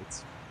still, it's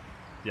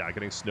yeah,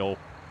 getting snow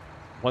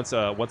once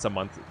a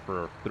month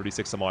for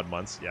 36 some odd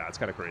months. Yeah, it's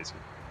kind of crazy.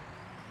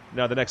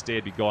 Now the next day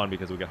it'd be gone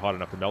because it would get hot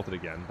enough to melt it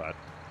again. But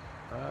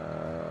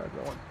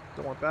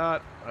don't want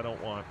that. I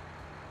don't want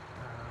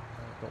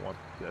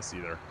this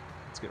either.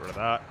 Let's get rid of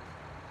that.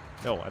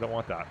 No, I don't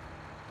want that.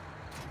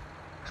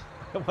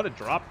 I want to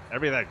drop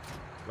everything.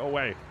 Go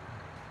away.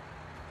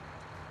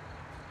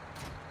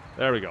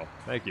 There we go.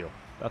 Thank you.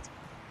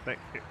 Thank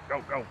you.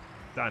 Go, go.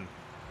 Done.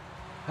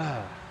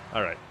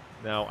 All right.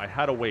 Now I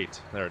had to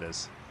wait. There it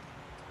is.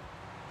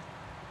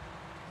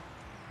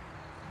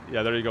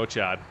 Yeah, there you go,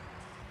 Chad.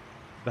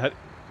 That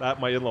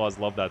my in-laws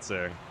love that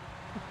saying.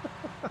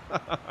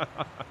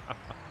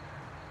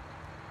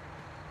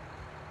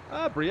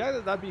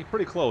 Brianna, that'd be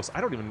pretty close.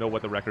 I don't even know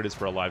what the record is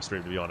for a live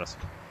stream, to be honest.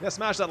 Yeah,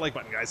 smash that like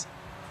button, guys.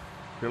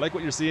 If you like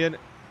what you're seeing,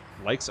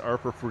 likes are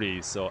for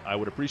free, so I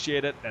would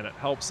appreciate it, and it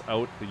helps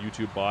out the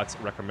YouTube bots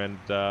recommend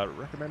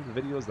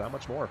videos that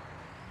much more.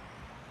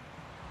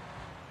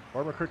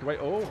 Farmer Kirk, do I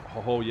owe?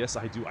 Oh, yes,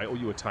 I do. I owe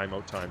you a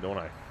timeout time, don't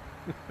I?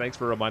 Thanks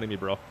for reminding me,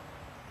 bro.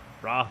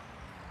 Brah.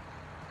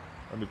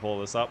 Let me pull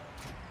this up.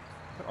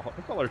 Look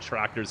at all our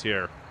tractors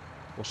here.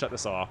 We'll shut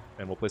this off,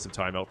 and we'll play some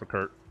timeout for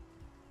Kurt.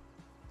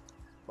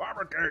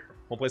 Farmer Kurt!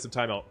 We'll play some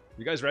timeout.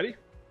 You guys ready?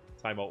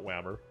 Timeout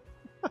whammer.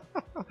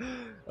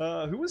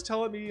 Who was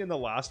telling me in the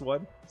last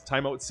one?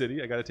 Timeout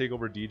City. I gotta take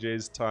over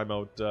DJ's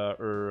timeout,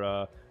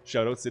 or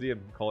Shoutout City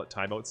and call it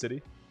Timeout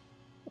City.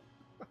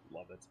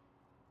 Love it.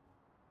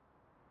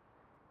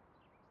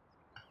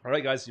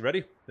 Alright guys, you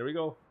ready? Here we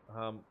go.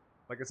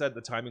 Like I said,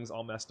 the timing's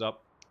all messed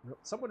up.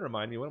 Someone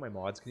remind me, one of my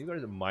mods, can you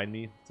guys remind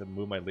me to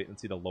move my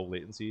latency to low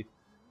latency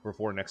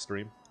before next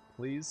stream?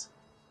 Please?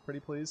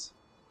 Pretty please?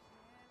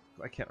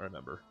 I can't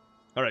remember.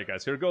 Alright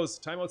guys, here it goes.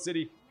 Timeout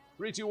City.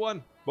 3, 2,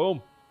 1.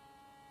 Boom.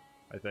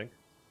 I think.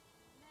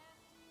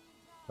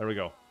 There we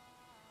go.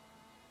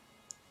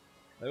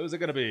 Who's it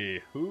gonna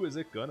be? Who is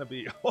it gonna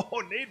be?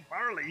 Oh, Nate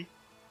Barley!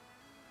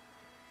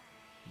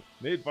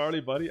 Nate Barley,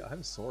 buddy,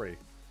 I'm sorry.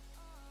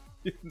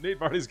 Nate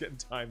Barley's getting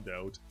timed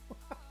out.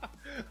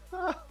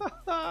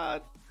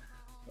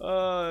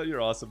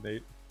 You're awesome,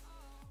 Nate.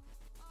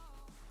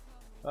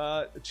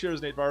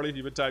 Cheers, Nate Varley.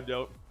 You've been timed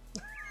out.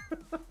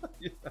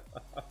 Yeah.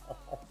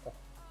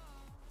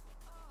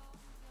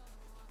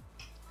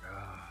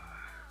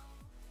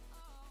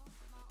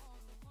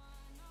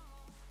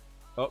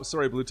 Oh,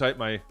 sorry, Blue Type.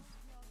 My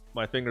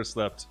finger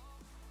slipped.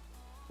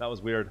 That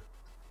was weird.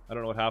 I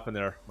don't know what happened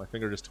there. My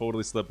finger just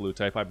totally slipped, Blue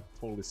Type. I'm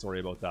totally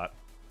sorry about that.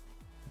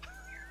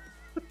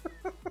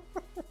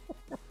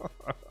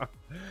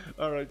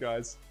 Alright,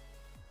 guys.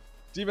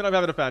 Demon, I'm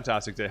having a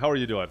fantastic day. How are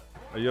you doing?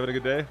 Are you having a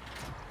good day?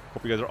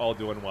 Hope you guys are all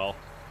doing well.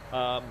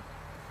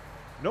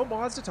 No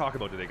mods to talk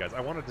about today, guys.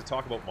 I wanted to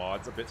talk about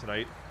mods a bit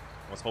tonight.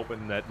 I was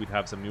hoping that we'd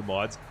have some new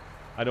mods.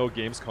 I know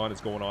Gamescom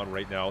is going on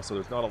right now, so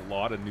there's not a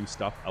lot of new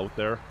stuff out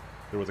there.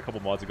 There was a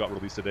couple mods that got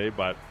released today,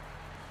 but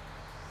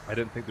I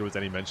didn't think there was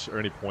any mention or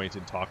any point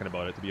in talking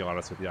about it, to be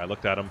honest with you. I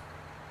looked at them.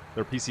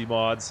 They're PC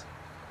mods.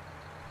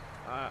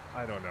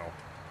 I don't know.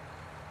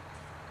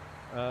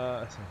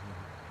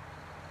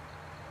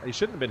 He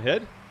shouldn't have been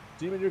hit.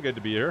 Demon, you're good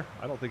to be here.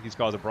 I don't think he's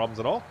causing problems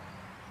at all.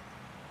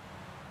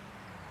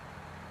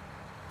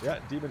 Yeah,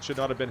 Demon should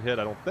not have been hit,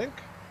 I don't think.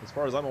 As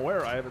far as I'm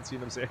aware, I haven't seen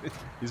him say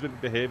anything. He's been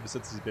behaved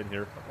since he's been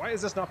here. Why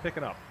is this not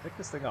picking up? Pick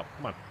this thing up.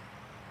 Come on.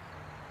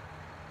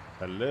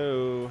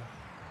 Hello.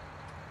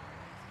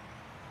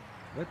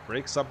 Did I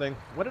break something?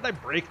 What did I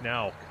break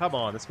now? Come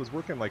on, this was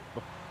working like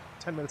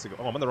 10 minutes ago.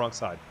 Oh, I'm on the wrong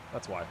side.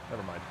 That's why.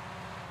 Never mind.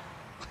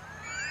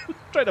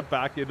 Trying to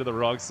back into the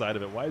wrong side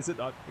of it. Why is it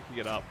not picking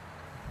it up?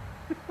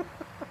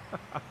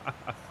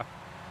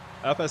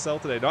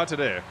 FSL today. Not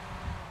today.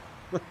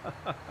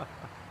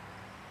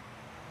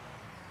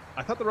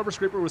 I thought the rubber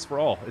scraper was for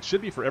all. It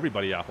should be for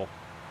everybody, Apple.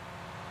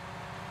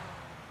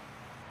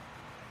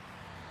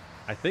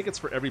 I think it's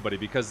for everybody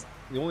because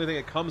the only thing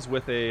it comes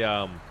with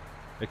a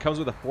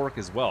fork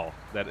as well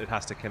that it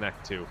has to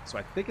connect to. So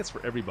I think it's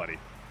for everybody.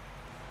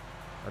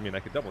 I mean, I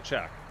could double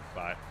check,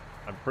 but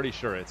I'm pretty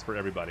sure it's for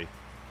everybody.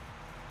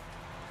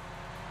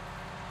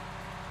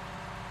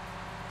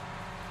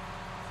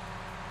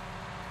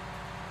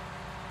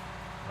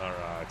 All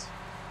right.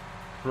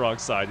 Wrong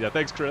side. Yeah,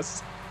 thanks,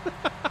 Chris.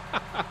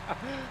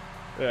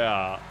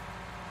 Yeah.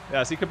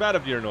 Yeah, see,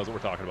 Combative Deer knows what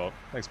we're talking about.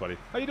 Thanks, buddy.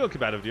 How you doing,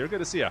 Combative Deer? Good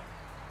to see ya.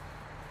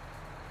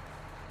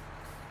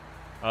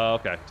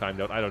 Okay,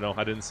 timed out. I don't know.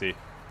 I didn't see.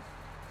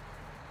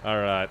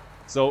 Alright.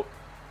 So,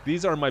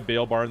 these are my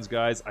bale barns,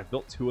 guys. I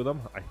built 2 of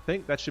them. I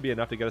think that should be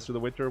enough to get us through the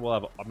winter. We'll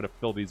have. I'm going to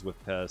fill these with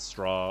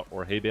straw,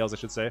 or hay bales, I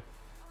should say.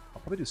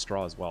 I'll probably do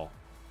straw as well.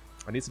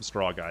 I need some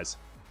straw, guys.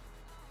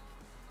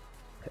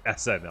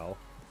 SNL.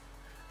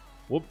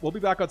 We'll be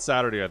back on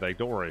Saturday, I think.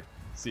 Don't worry.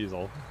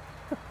 Cecil.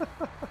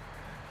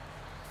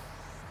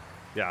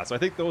 Yeah, so I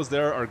think those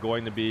there are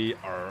going to be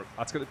our...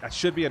 That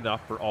should be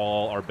enough for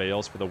all our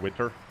bales for the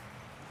winter.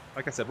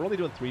 Like I said, we're only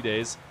doing 3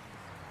 days.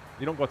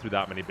 You don't go through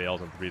that many bales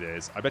in 3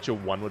 days. I bet you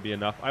 1 would be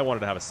enough. I wanted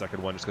to have a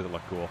second one just because it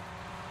looked cool.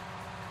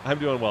 I'm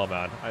doing well,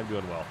 man. I'm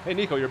doing well. Hey,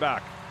 Nico, you're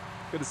back.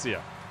 Good to see you.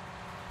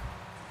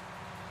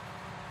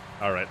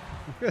 All right.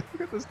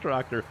 Look at this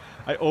tractor.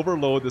 I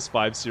overload this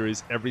 5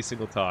 Series every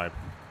single time.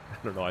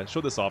 I don't know. I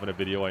showed this off in a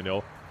video, I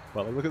know.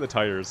 But like, look at the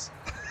tires.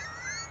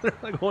 They're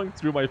like going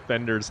through my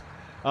fenders.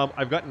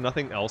 I've got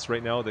nothing else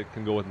right now that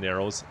can go with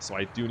narrows, so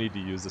I do need to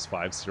use this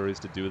 5 Series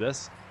to do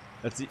this.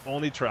 That's the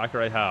only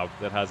tractor I have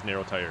that has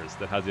narrow tires,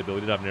 that has the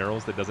ability to have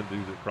narrows, that doesn't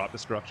do the crop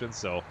destruction,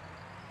 so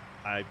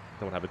I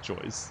don't have a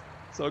choice.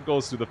 So it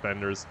goes through the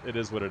fenders. It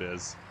is what it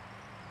is.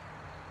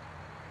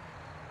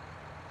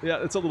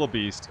 Yeah, it's a little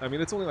beast. I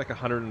mean, it's only like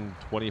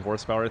 120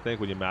 horsepower, I think,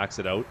 when you max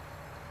it out.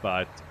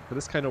 But for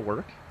this kind of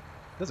work,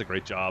 it does a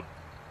great job.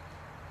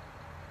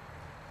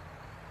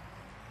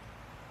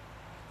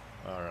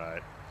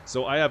 Alright.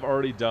 So I have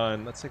already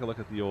done... Let's take a look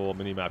at the old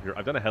mini-map here.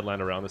 I've done a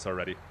headland around this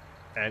already.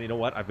 And you know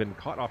what? I've been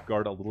caught off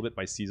guard a little bit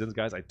by seasons,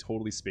 guys. I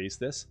totally spaced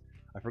this.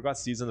 I forgot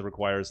seasons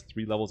requires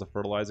 3 levels of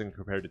fertilizing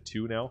compared to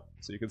 2 now.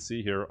 So you can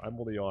see here, I'm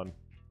only on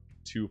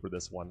 2 for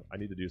this one. I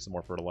need to do some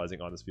more fertilizing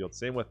on this field.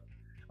 Same with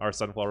our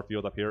sunflower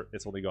field up here.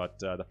 It's only got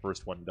the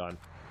first one done.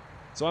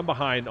 So I'm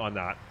behind on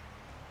that.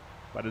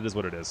 But it is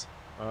what it is.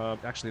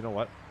 Actually, you know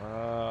what?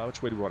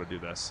 Which way do we want to do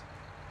this?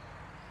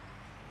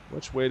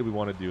 Which way do we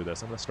want to do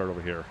this? I'm going to start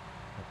over here.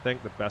 I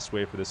think the best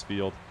way for this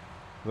field...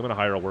 I'm going to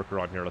hire a worker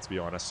on here, let's be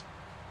honest.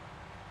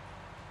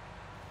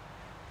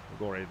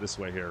 We'll go right this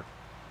way here.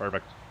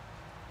 Perfect.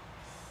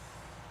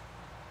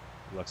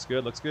 Looks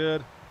good, looks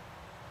good.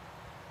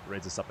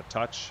 Raise this up a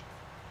touch.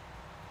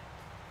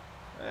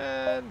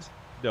 And...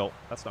 no,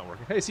 that's not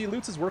working. Hey, see,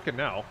 Lutz is working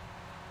now.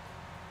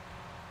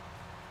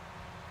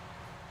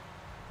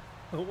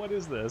 What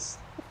is this?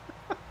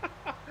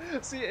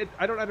 See,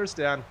 I don't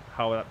understand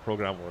how that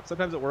program works.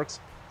 Sometimes it works,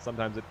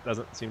 sometimes it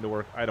doesn't seem to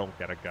work. I don't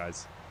get it,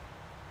 guys.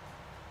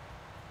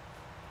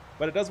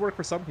 But it does work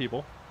for some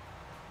people.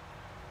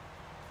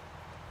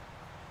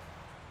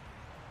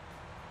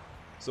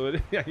 So,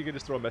 yeah, you can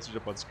just throw a message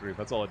up on screen.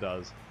 That's all it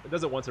does. It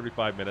does it once every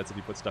 5 minutes if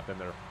you put stuff in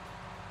there.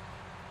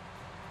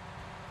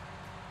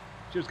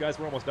 Cheers, guys.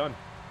 We're almost done.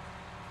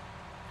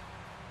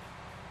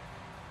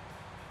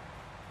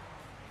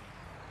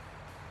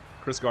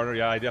 Chris Garner,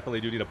 yeah, I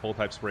definitely do need a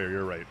pull-type sprayer.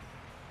 You're right.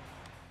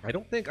 I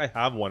don't think I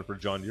have one for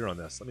John Deere on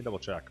this. Let me double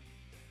check.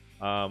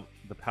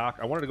 The pack,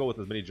 I wanted to go with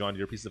as many John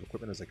Deere pieces of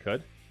equipment as I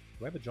could.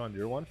 Do I have a John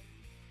Deere one?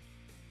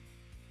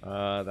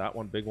 That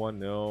one, big one,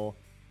 no.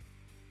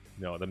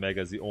 No, the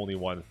Mega is the only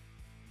one.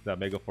 That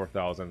Mega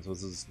 4000, so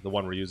this is the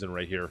one we're using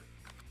right here.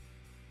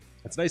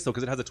 It's nice though,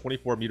 because it has a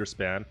 24-meter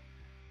span.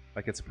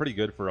 Like, it's pretty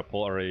good for a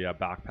pull or a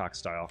backpack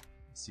style.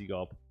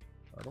 Seagull.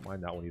 I don't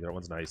mind that one either. That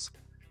one's nice.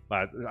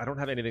 But I don't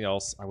have anything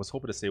else. I was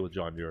hoping to stay with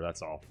John Deere,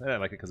 that's all. And I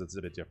like it because it's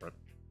a bit different.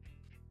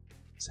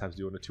 Just has to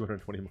do it at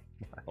 220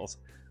 miles.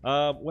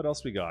 What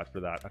else we got for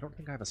that? I don't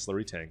think I have a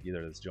slurry tank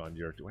either that's John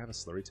Deere. Do I have a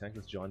slurry tank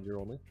that's John Deere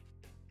only?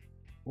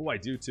 Oh, I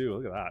do too.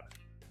 Look at that.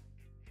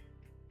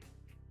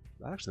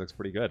 That actually looks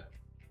pretty good.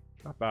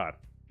 Not bad.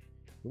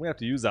 We may have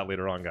to use that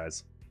later on,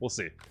 guys. We'll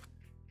see.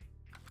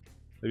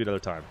 Maybe another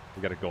time.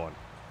 We got it going.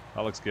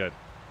 That looks good.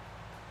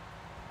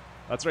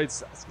 That's right,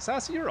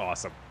 Sassy, you're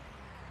awesome.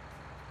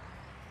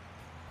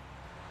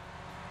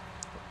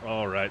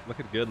 All right,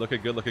 looking good,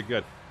 looking good, looking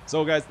good.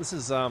 So, guys, this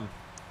is you know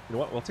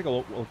what?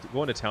 We'll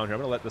go into town here.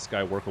 I'm gonna let this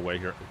guy work away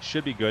here. It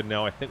should be good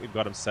now. I think we've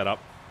got him set up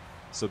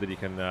so that he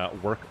can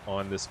work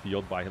on this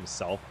field by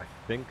himself. I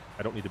think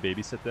I don't need to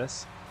babysit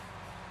this,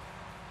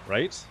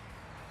 right?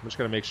 I'm just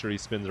gonna make sure he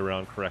spins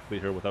around correctly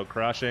here without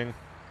crashing.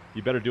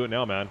 You better do it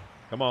now, man.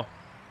 Come on.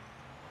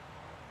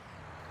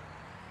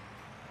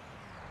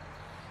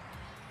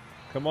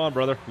 Come on,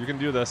 brother. You can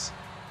do this.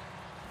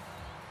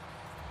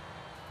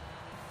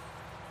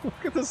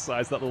 Look at the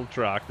size of that little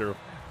tractor.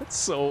 It's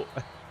so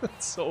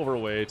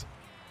overweight.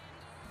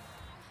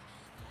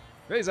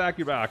 Hey, Zach,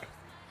 you're back.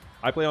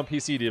 I play on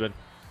PC, Demon.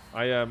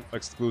 I am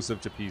exclusive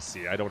to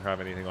PC. I don't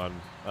have anything on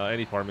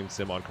any farming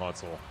sim on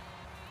console.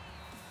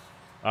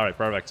 All right,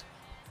 perfect.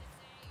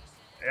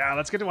 Yeah,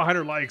 let's get to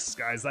 100 likes,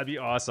 guys. That'd be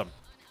awesome.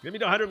 Give me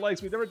to 100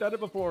 likes. We've never done it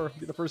before. It'll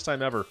be the first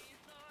time ever.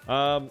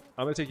 I'm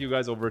going to take you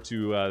guys over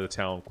to the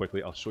town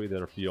quickly. I'll show you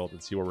their field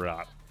and see where we're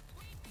at.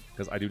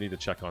 Because I do need to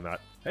check on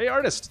that. Hey,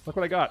 artist! Look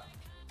what I got.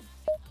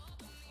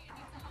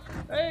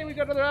 Hey, we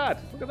got another ad.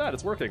 Look at that.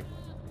 It's working.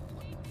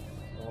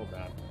 Oh,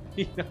 man.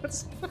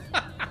 Peanuts.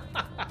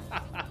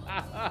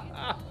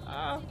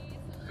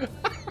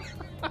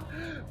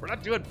 We're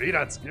not doing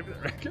peanuts. Get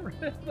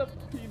rid of the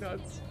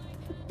peanuts.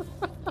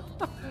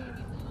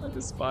 I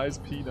despise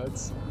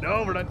peanuts.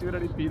 No, we're not doing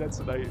any peanuts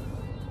tonight.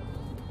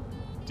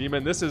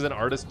 Demon, this is an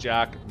Artist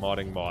Jack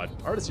modding mod.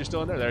 Artist, you're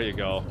still in there? There you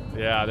go.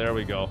 Yeah, there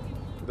we go.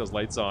 Get those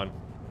lights on.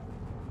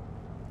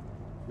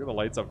 Look at the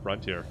lights up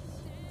front here.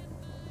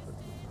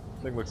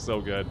 Thing looks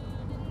so good.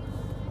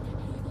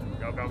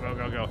 Go, go, go,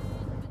 go, go.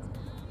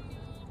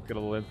 Get a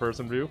little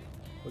in-person view.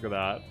 Look at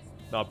that.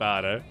 Not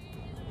bad, eh?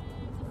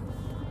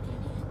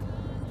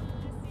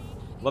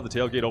 Love the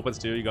tailgate opens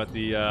too. You got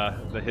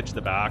the hitch at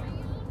the back.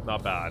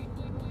 Not bad.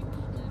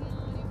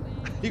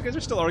 You guys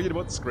are still arguing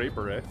about the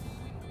scraper, eh?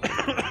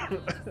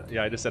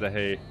 Yeah, I just said a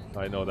hey.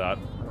 I know that.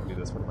 I don't need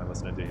this. What am I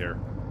listening to here?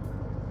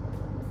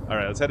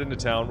 Alright, let's head into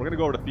town. We're going to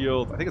go over to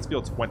field. I think it's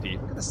field 20.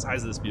 Look at the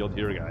size of this field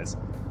here, guys.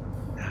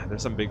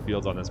 There's some big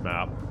fields on this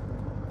map.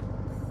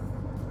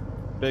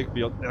 Big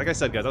field. Like I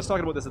said, guys, I was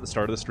talking about this at the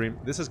start of the stream.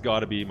 This has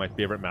got to be my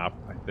favorite map,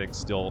 I think,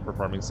 still for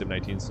Farming Sim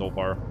 19 so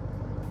far.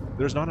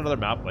 There's not another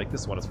map like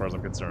this one as far as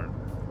I'm concerned.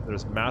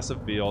 There's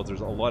massive fields.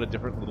 There's a lot of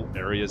different little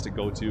areas to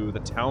go to.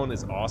 The town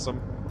is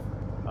awesome.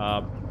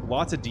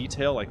 Lots of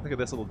detail. Like, look at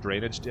this little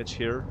drainage ditch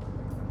here.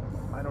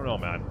 I don't know,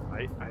 man.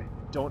 I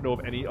don't know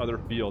of any other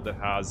field that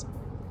has...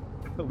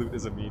 Loot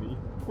is a meanie.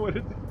 What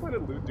did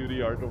loot do to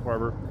you, Arto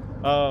Farmer?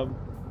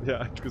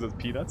 Yeah, because it's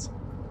peanuts.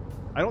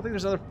 I don't think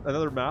there's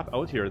another map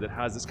out here that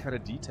has this kind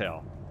of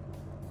detail.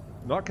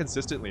 Not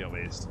consistently, at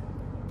least.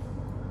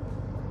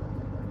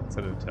 Let's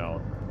head into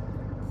town.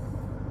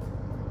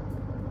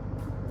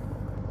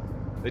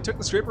 They took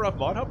the scraper off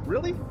Mod Hub?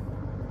 Really?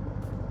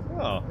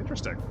 Oh,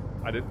 interesting.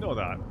 I didn't know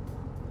that.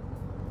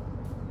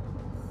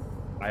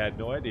 I had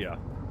no idea.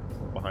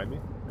 Behind me?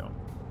 No.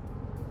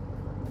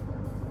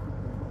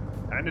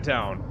 And to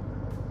town.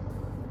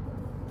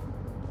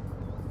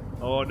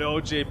 Oh no,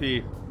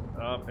 JP.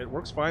 It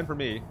works fine for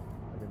me.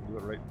 I can do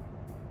it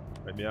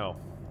right meow.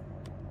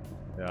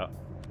 Yeah.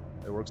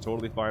 It works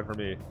totally fine for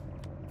me.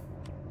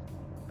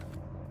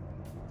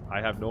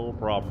 I have no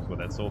problems with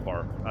it so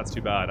far. That's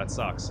too bad. That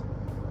sucks.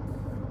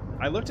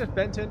 I looked at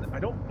Fenton. I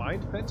don't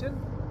mind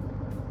Fenton.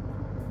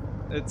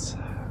 It's...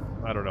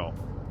 I don't know.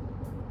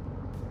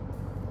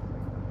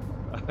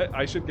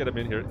 I should get him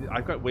in here.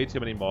 I've got way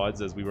too many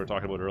mods, as we were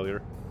talking about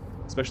earlier.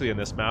 Especially in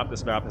this map.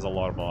 This map has a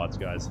lot of mods,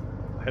 guys.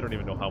 I don't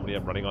even know how many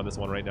I'm running on this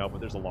one right now, but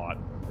there's a lot.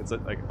 It's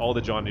like all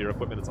the John Deere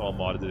equipment, it's all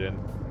modded in.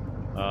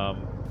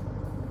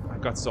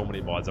 I've got so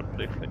many mods I'm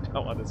running right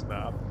now on this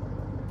map.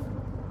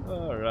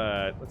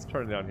 Alright, let's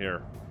turn it down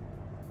here.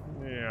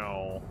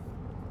 Meow.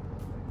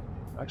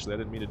 Actually, I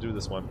didn't mean to do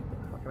this one.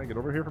 Can I get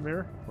over here from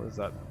here? Where does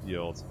that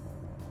yield?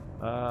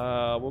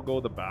 We'll go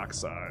the back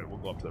side. We'll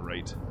go up to the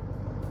right.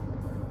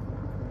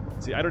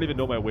 See, I don't even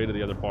know my way to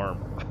the other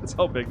farm. That's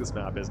how big this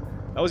map is.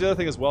 That was the other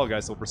thing as well,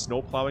 guys. So for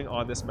snow plowing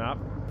on this map,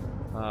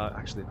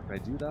 Actually, can I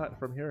do that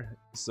from here?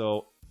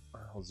 So,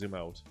 I'll zoom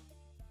out.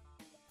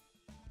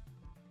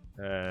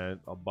 And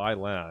I'll buy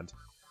land.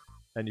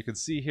 And you can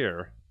see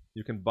here,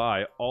 you can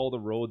buy all the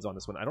roads on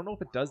this one. I don't know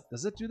if it does.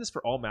 Does it do this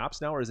for all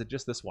maps now, or is it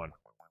just this one?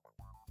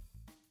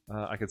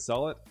 I could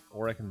sell it,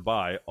 or I can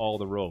buy all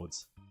the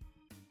roads.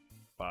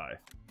 Buy.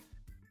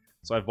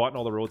 So I've bought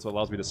all the roads, so it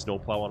allows me to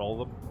snowplow on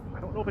all of them. I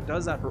don't know if it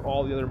does that for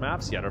all the other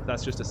maps yet, or if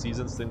that's just a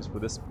season's thing for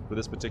this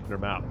particular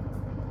map.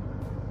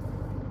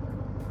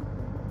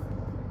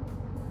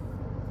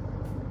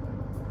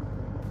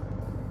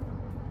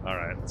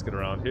 Alright, let's get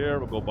around here.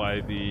 We'll go by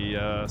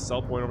the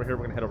sell point over here.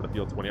 We're going to head over to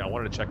field 20. I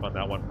wanted to check on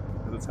that one,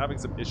 because it's having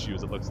some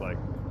issues, it looks like.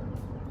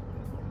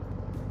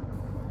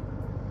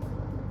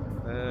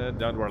 And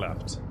down to our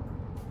left.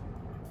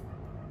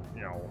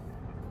 Yow.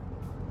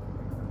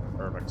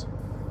 Perfect.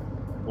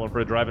 Going for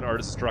a driving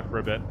artist's truck for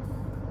a bit.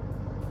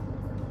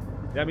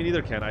 Yeah, I mean,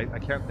 neither can. I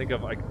can't think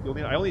of... I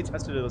only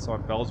tested this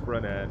on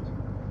Felsbrunn and...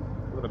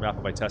 What other map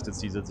have I tested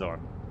seasons on?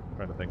 I'm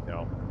trying to think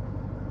now.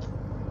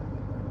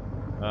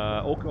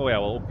 Oh yeah,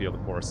 well, Oakfield,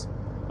 of course.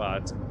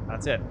 But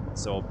that's it.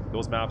 So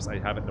those maps I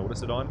haven't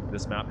noticed it on.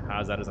 This map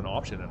has that as an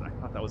option, and I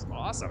thought that was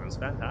awesome. It was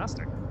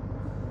fantastic.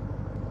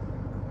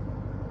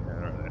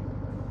 Alright.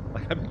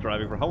 Like, I've been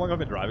driving for... How long have I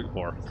been driving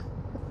for?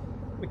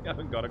 We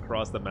haven't got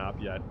across the map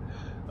yet.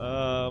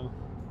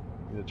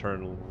 Need to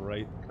turn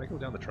right. Can I go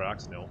down the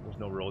tracks? No, there's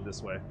no road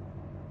this way.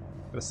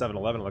 Got a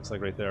 7-Eleven, it looks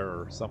like, right there,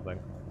 or something.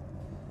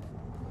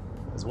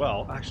 As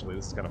well, actually,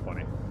 this is kind of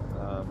funny.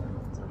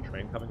 Is there a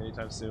train coming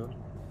anytime soon?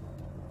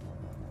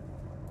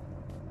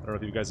 I don't know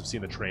if you guys have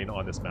seen the train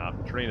on this map.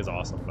 The train is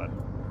awesome, but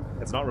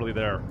it's not really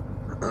there.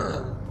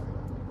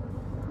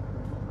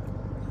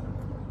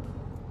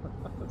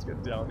 Let's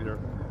get down here.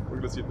 We're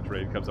gonna see if the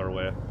train comes our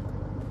way.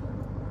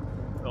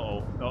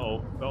 Uh-oh,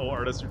 uh-oh, uh-oh,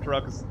 artist, your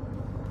truck is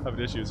having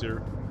issues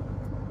here.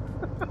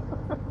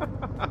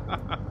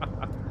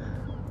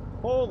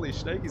 Holy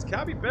shnikes,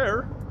 Cabby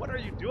Bear! What are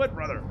you doing,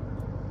 brother?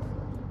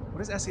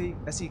 What is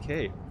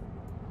SEK?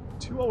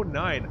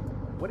 209.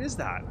 What is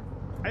that?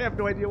 I have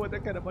no idea what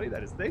that kind of money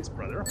that is. Thanks,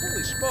 brother.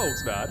 Holy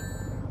smokes, man.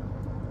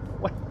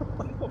 What?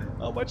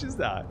 How much is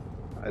that?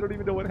 I don't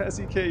even know what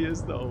SEK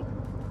is, though.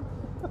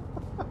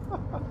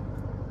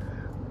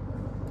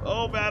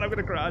 Oh, man, I'm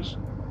gonna crash.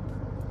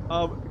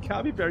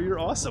 Cabby Bear, you're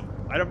awesome.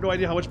 I have no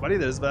idea how much money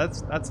that is,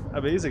 but that's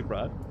amazing,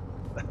 Brad.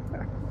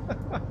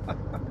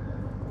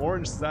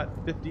 Orange, is that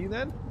 15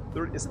 then?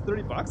 30, is it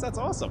 30 bucks? That's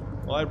awesome.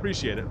 Well, I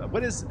appreciate it.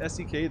 What is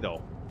SEK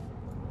though?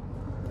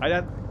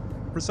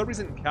 For some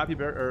reason, Captain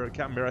Bear,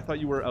 I thought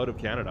you were out of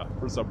Canada.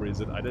 For some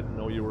reason, I didn't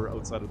know you were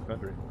outside of the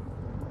country.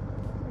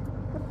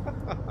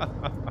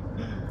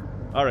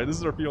 All right, this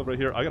is our field right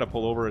here. I gotta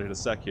pull over in a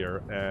sec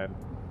here, and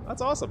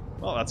that's awesome.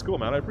 Well, that's cool,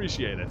 man. I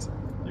appreciate it.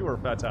 You are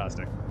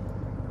fantastic.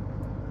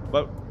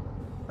 But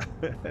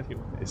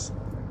anyways,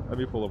 let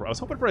me pull over. I was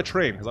hoping for a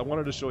train because I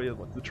wanted to show you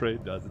what the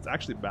train does. It's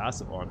actually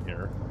massive on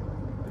here.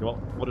 You know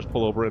what? We'll just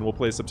pull over and we'll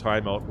play some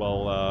timeout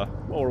while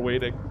we're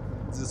waiting.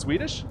 Is it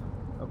Swedish?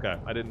 Okay,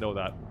 I didn't know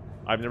that.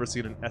 I've never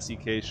seen an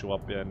SEK show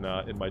up in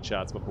my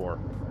chats before.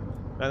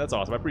 Man, that's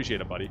awesome. I appreciate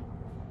it, buddy.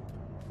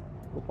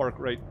 We'll park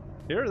right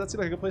here. Does that seem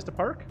like a good place to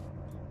park?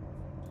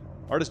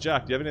 Artist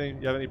Jack, do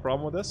you have any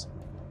problem with this?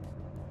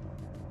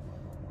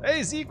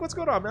 Hey Zeke, what's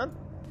going on, man?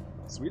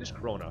 Swedish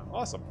krona.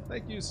 Awesome.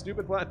 Thank you,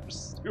 stupid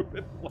Flanders.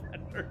 Stupid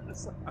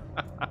Flanders.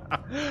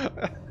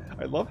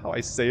 I love how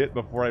I say it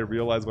before I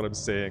realize what I'm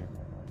saying.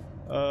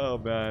 Oh,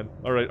 man.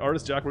 Alright,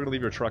 Artist Jack, we're going to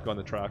leave your truck on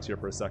the tracks here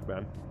for a sec,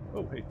 man.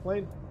 Oh, hey,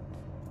 plane.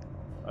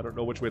 I don't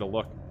know which way to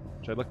look.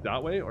 Should I look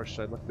that way, or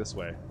should I look this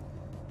way?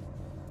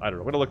 I don't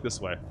know. I'm going to look this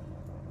way.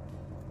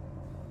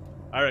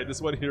 Alright,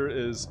 this one here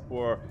is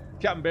for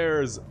Captain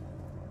Bear's,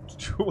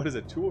 what is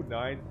it,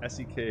 209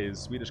 SEKs,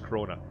 Swedish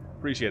krona.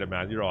 Appreciate it,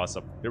 man. You're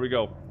awesome. Here we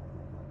go.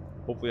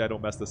 Hopefully I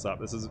don't mess this up.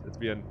 It's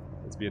being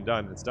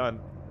done. It's done.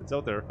 It's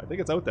out there. I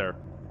think it's out there.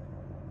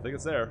 I think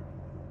it's there.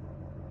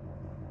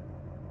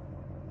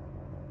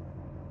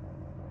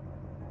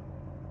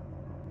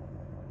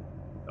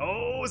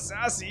 Oh,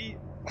 Sassy!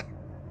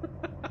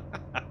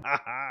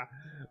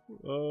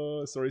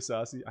 Oh, sorry,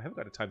 Sassy. I haven't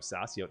got a time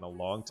Sassy out in a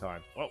long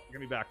time. Oh,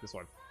 give me back this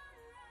one.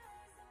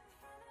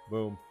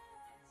 Boom.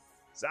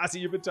 Sassy,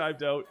 you've been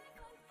timed out.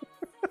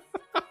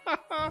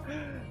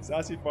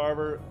 Sassy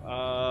Farmer.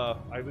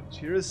 I would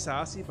cheers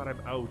Sassy, but I'm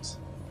out.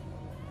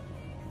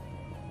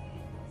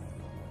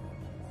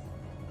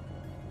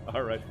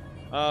 Alright.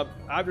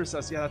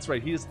 Abdersus, yeah, that's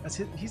right. He's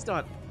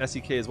not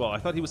SEK as well. I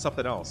thought he was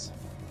something else.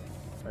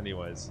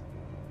 Anyways.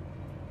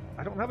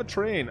 I don't have a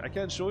train. I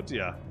can't show it to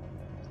you.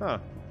 Huh.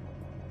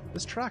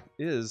 This track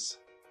is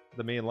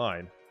the main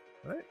line,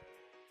 right?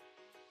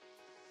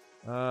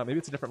 Maybe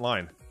it's a different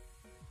line.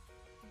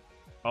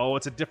 Oh,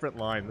 it's a different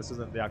line. This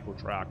isn't the actual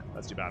track.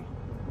 That's too bad.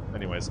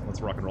 Anyways, let's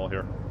rock and roll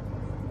here.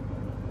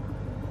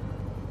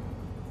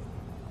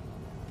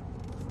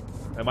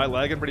 Am I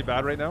lagging pretty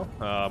bad right now?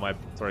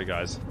 Sorry,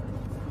 guys.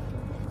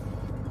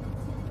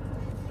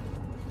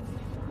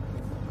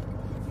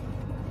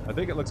 I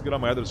think it looks good on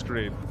my other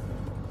screen.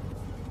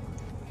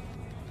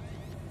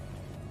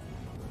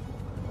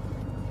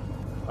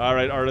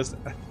 Alright, artist.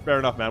 Fair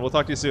enough, man. We'll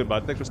talk to you soon,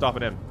 bud. Thanks for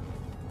stopping in.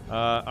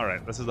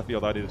 Alright, this is the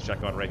field I need to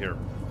check on right here.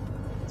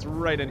 It's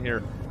right in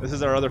here. This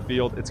is our other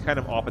field. It's kind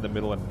of off in the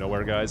middle of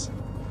nowhere, guys.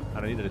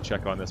 And I needed to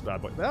check on this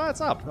bad boy. Ah, it's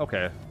up.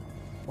 Okay.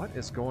 What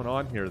is going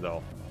on here,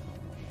 though?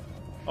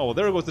 Oh, well,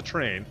 there goes the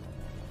train.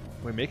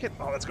 Can we make it?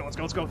 Oh, let's go, let's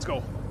go, let's go, let's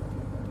go.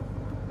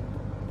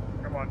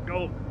 Come on,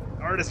 go.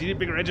 Artist, you need a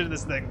bigger engine in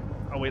this thing.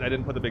 Oh, wait, I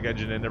didn't put the big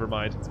engine in. Never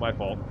mind. It's my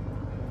fault.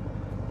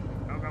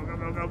 Go, go, go,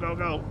 go, go, go,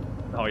 go.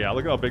 Oh, yeah,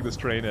 look how big this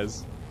train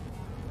is.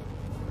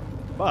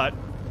 But...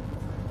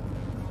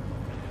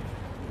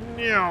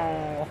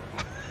 No.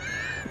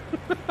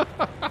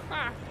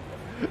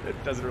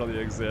 It doesn't really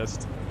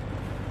exist.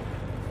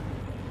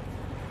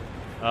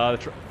 Oh,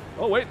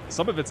 wait.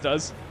 Some of it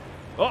does.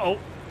 Uh-oh.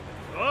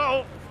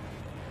 Uh-oh.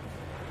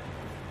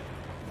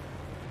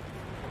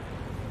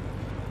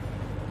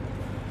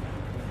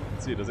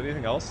 Let's see, does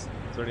anything else?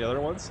 Is there any other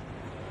ones?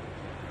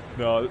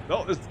 No.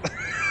 No, there's...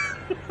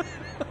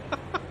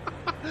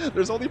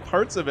 There's only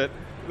parts of it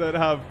that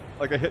have,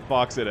 like, a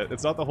hitbox in it.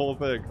 It's not the whole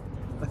thing.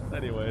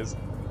 Anyways.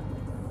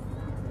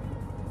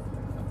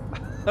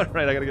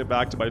 Alright, I gotta get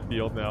back to my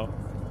field now.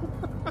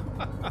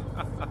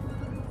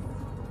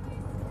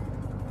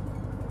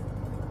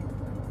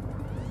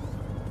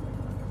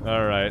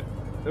 Alright.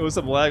 It was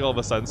some lag all of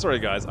a sudden. Sorry,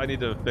 guys. I need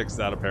to fix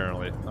that,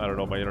 apparently. I don't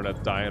know if my internet's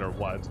dying or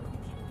what.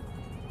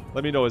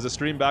 Let me know. Is the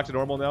stream back to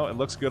normal now? It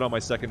looks good on my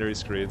secondary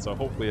screen, so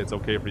hopefully it's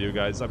okay for you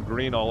guys. I'm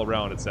green all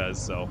around, it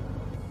says, so...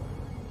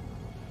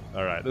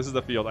 Alright, this is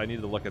the field. I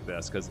need to look at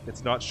this, because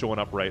it's not showing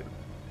up right.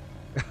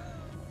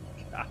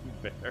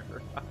 Bear.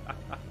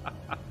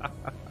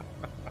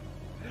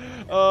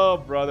 Oh,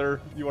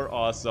 brother. You are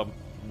awesome.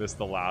 Missed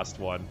the last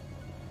one.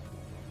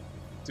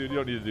 Dude, you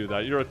don't need to do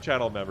that. You're a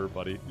channel member,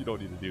 buddy. You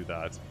don't need to do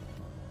that.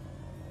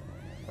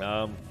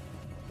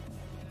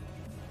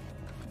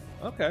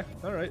 Okay.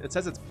 Alright. It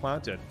says it's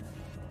planted.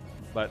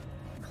 But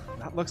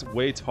that looks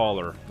way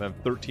taller than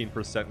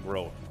 13%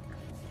 growth.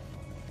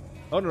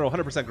 Oh, no,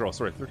 100% growth.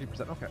 Sorry,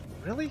 13%. Okay.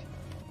 Really?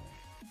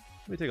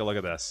 Let me take a look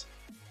at this.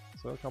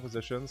 Soil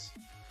compositions.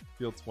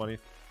 Field 20.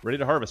 Ready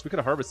to harvest. We could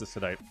have harvested this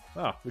tonight.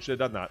 Ah, we should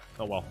have done that.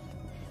 Oh, well.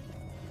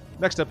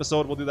 Next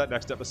episode. We'll do that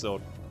next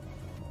episode.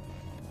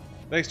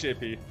 Thanks,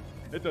 JP.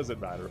 It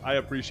doesn't matter. I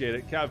appreciate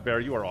it. Cav Bear,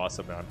 you are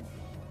awesome, man.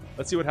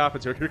 Let's see what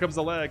happens here. Here comes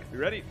the lag. You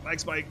ready? Lag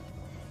spike.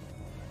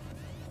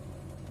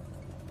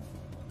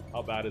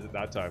 How bad is it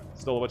that time?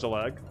 Still a bunch of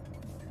lag?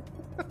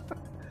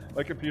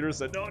 My computer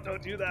said, no,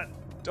 don't do that.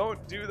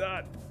 Don't do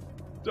that.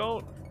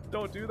 Don't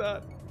do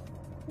that.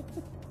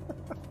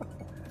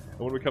 And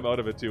when we come out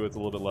of it, too, it's a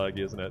little bit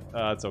laggy, isn't it?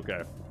 It's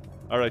okay.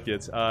 Alright,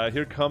 kids.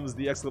 Here comes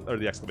the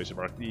exclamation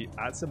mark. The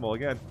 @ symbol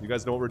again. You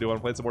guys know what we're doing.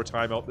 Playing some more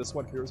time out. This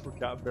one here is for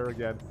Captain Bear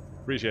again.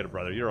 Appreciate it,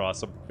 brother. You're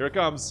awesome. Here it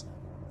comes.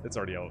 It's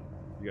already out.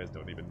 You guys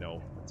don't even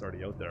know. It's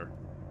already out there.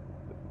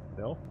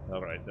 No?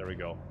 Alright, there we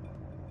go.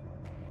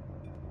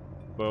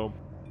 Boom.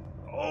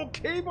 Oh,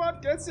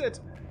 Kbot gets it!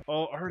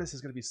 Oh, Artist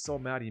is going to be so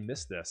mad he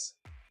missed this.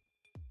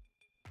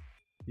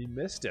 He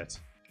missed it.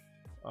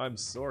 I'm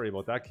sorry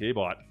about that,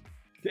 Kbot.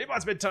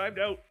 Kbot's been timed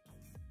out.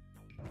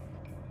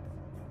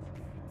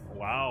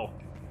 Wow.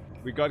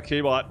 We got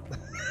Kbot.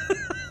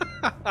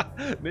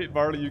 Nate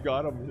Barley, you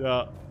got him.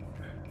 Yeah.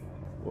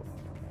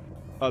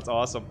 That's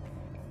awesome.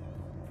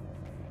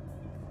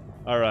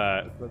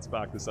 Alright, let's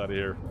back this out of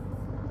here.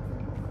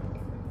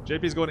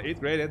 JP's going to 8th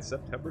grade and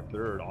September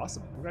 3rd.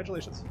 Awesome.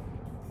 Congratulations.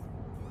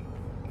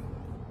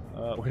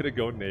 Way to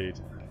go,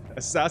 Nate.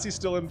 Is Sassy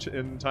still in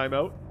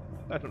timeout?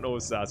 I don't know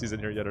if Sassy's in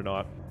here yet or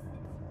not.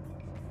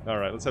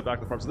 Alright, let's head back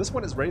to the farm. So this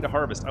one is ready to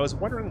harvest. I was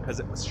wondering, because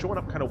it was showing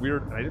up kind of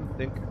weird, and I didn't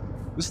think...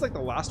 This is like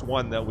the last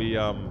one that we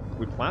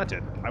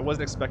planted. I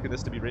wasn't expecting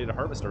this to be ready to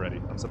harvest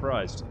already. I'm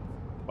surprised.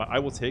 But I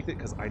will take it,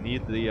 because I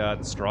need the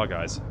straw,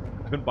 guys.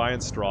 I've been buying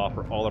straw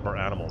for all of our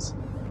animals.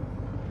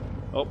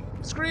 Oh,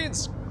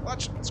 screens!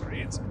 Clutch!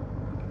 Screens!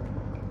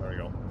 There we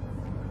go.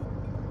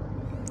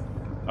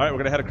 Alright, we're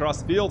going to head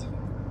across the field.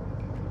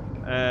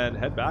 And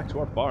head back to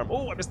our farm.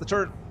 Oh, I missed the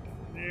turn!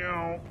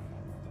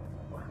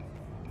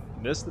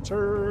 Missed the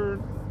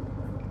turn.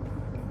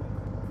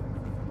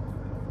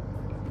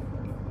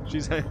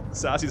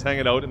 Sassy's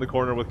hanging out in the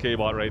corner with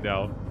Kbot right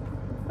now.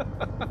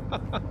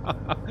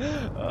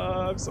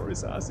 I'm sorry,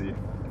 Sassy.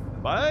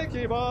 Bye,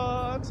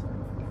 Kbot.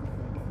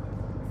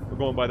 We're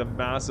going by the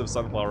massive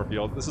sunflower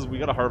field. We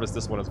gotta harvest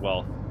this one as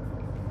well.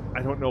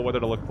 I don't know whether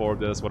to look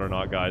forward to this one or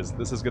not, guys.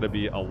 This is gonna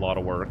be a lot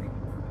of work.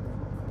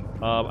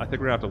 I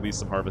think we're gonna have to lease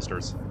some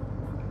harvesters.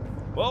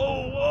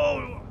 Whoa,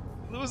 whoa!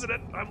 Losing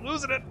it! I'm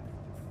losing it!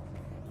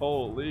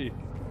 Holy.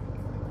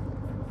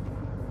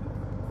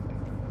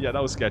 Yeah,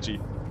 that was sketchy.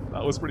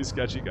 That was pretty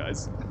sketchy,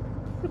 guys.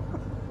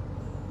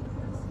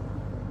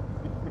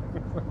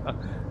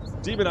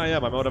 Demon I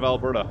am. I'm out of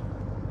Alberta.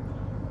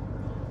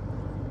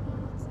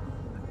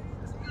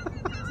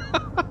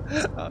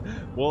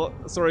 Well,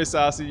 sorry,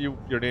 Sassy.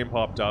 Your name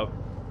popped up.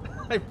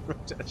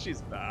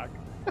 She's back.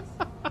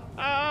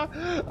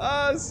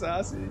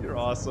 Sassy, you're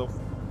awesome.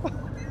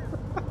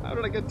 How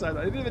did I get time?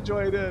 I didn't even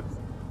join in.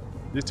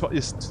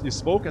 You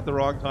spoke at the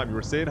wrong time. You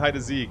were saying hi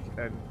to Zeke,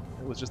 and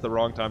it was just the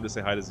wrong time to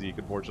say hi to Zeke,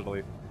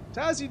 unfortunately.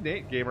 Tazzy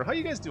Nate Gamer, how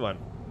you guys doing?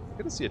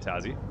 Good to see you,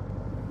 Tazzy.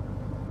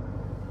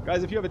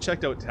 Guys, if you haven't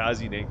checked out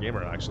Tazzy Nate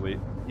Gamer, actually,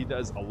 he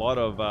does a lot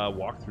of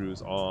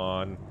walkthroughs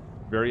on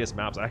various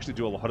maps. I actually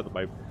do a lot of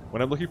them.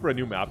 When I'm looking for a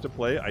new map to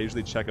play, I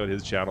usually check out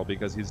his channel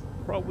because he's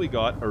probably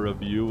got a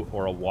review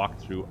or a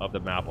walkthrough of the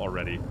map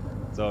already.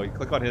 So you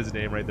click on his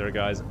name right there,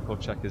 guys. Go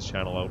check his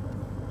channel out.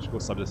 You should go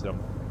sub to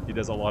him. He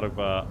does a lot of,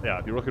 yeah,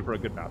 if you're looking for a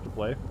good map to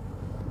play,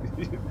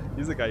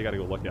 he's the guy you gotta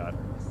go look at.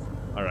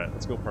 Alright,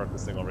 let's go park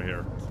this thing over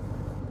here.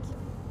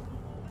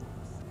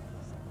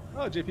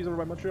 Oh, JP's over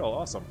by Montreal.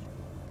 Awesome.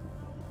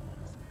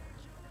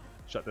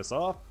 Shut this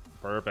off.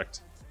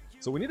 Perfect.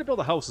 So we need to build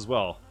a house as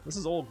well. This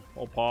is old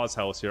Pa's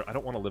house here. I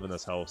don't want to live in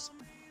this house.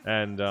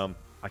 And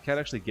I can't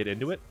actually get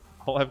into it.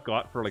 All I've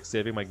got for like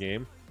saving my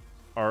game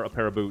are a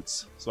pair of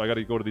boots. So I got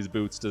to go to these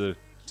boots to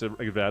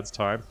advance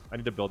time. I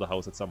need to build a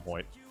house at some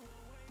point.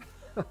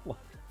 We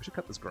should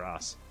cut this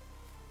grass.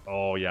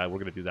 Oh yeah, we're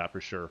going to do that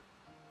for sure.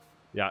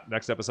 Yeah,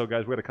 next episode,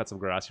 guys, we're going to cut some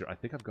grass here. I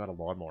think I've got a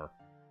lawnmower.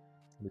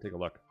 Let me take a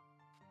look.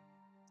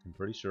 I'm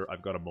pretty sure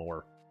I've got a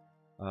mower.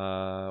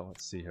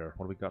 Let's see here.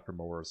 What do we got for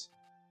mowers?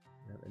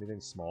 Anything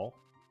small?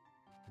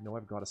 I know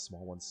I've got a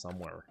small one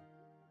somewhere.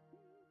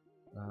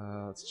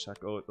 Let's check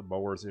out the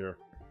mowers here.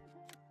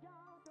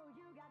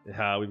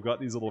 Yeah, we've got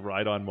these little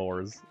ride-on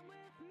mowers.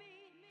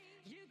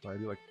 I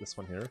do like this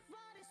one here.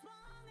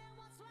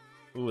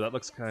 Ooh, that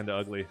looks kind of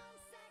ugly.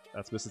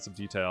 That's missing some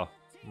detail.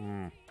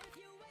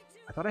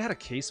 I thought I had a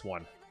case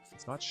one.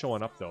 It's not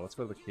showing up though. Let's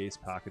go to the case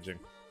packaging.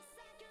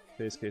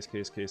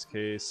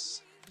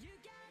 Case.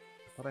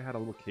 I thought I had a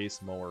little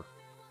case mower.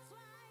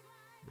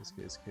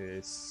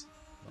 Case.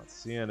 Not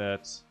seeing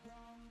it.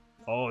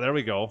 Oh, there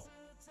we go.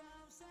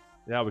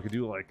 Yeah, we could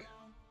do like...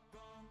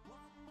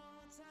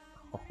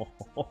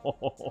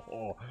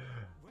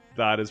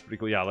 That is pretty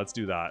cool. Yeah, let's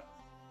do that.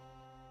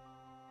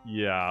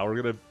 Yeah,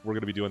 we're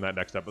gonna be doing that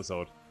next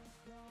episode.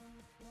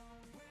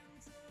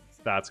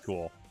 That's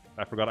cool.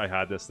 I forgot I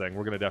had this thing.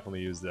 We're gonna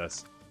definitely use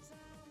this.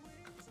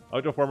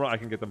 Outdoor Farmer, I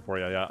can get them for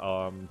you. Yeah.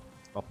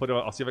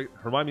 I'll see if I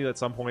remind me at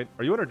some point.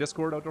 Are you on our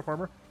Discord, Outdoor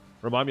Farmer?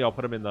 Remind me. I'll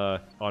put them in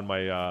on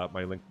my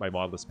my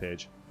mod list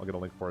page. I'll get a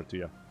link for it to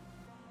you.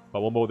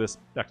 But we'll mow this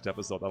next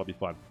episode. That'll be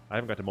fun. I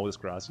haven't got to mow this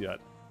grass yet.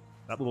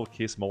 That little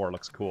case mower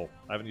looks cool.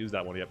 I haven't used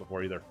that one yet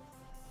before either.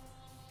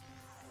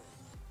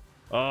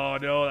 Oh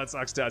no, that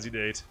sucks, Tazzy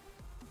Date.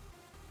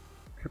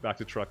 Back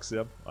to Truck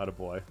Sim.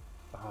 Attaboy.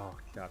 Oh,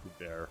 Cappy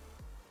Bear.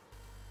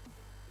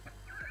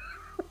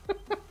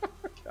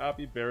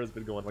 Cappy Bear has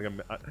been going like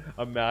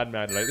a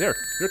madman tonight.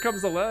 Here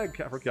comes the leg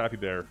for Cappy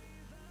Bear.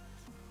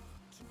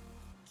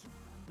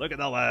 Look at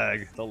the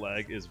leg. The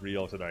leg is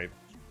real tonight.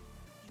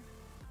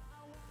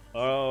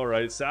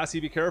 Alright,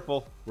 Sassy, be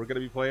careful. We're going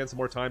to be playing some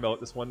more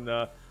timeout. This one,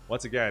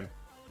 once again,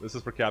 this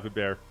is for Cappy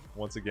Bear.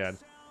 Once again.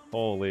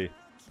 Holy.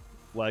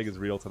 Leg is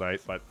real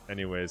tonight. But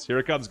anyways, here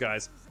it comes,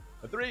 guys.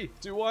 A 3,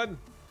 2, 1.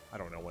 I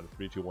don't know when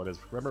 3, 2, 1 is.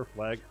 Remember,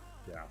 flag?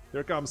 Yeah,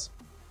 here it comes.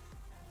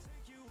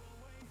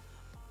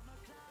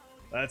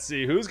 Let's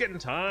see, who's getting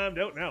timed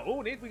out now?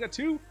 Oh, Nate, we got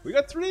 2. We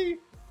got 3.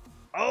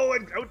 Oh,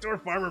 and Outdoor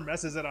Farmer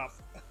messes it up.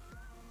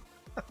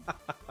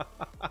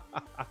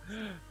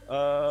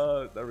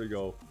 There we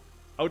go.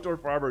 Outdoor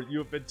Farmer, you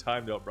have been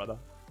timed out, brother.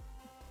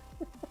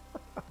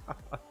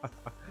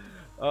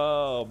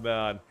 Oh,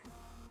 man.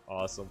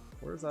 Awesome.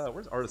 Where's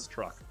Artist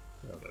Truck?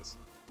 There it is.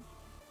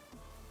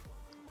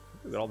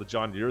 Look at all the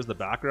John Deeres in the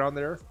background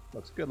there.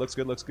 Looks good, looks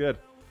good, looks good.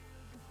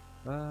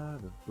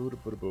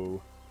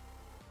 Boo-da-boo-da-boo.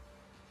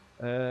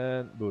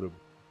 And boo-da.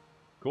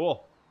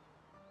 Cool.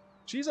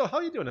 Chizo,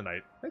 how you doing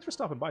tonight? Thanks for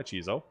stopping by,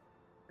 Chizo.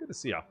 Good to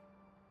see ya.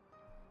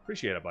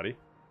 Appreciate it, buddy.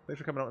 Thanks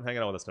for coming out and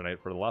hanging out with us tonight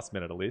for the last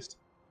minute, at least.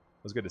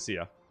 It was good to see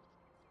ya.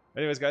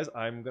 Anyways, guys,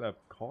 I'm gonna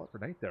call it for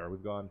night there.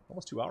 We've gone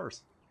almost 2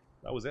 hours.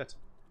 That was it.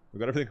 We've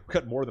got everything. We've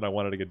got more than I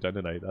wanted to get done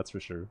tonight, that's for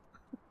sure.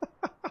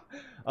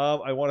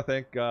 I want to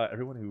thank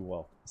everyone who,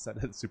 well, sent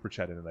a super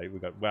chat in tonight.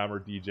 We've got Whammer,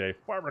 DJ,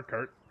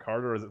 Farmer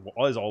Carter,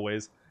 as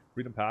always,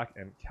 Freedom Pack,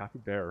 and Cappy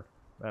Bear.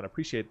 Man, I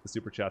appreciate the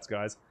super chats,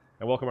 guys.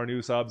 And welcome our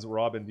new subs,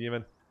 Rob and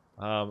Demon.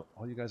 All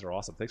you guys are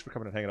awesome. Thanks for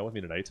coming and hanging out with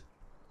me tonight.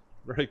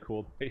 Very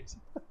cool night.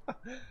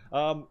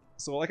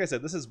 So like I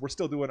said, we're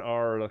still doing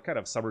our kind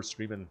of summer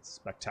streaming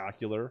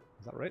spectacular.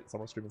 Is that right?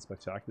 Summer streaming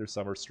spectacular,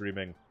 summer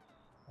streaming.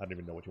 I don't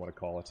even know what you want to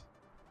call it.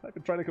 I've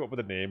been trying to come up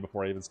with a name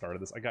before I even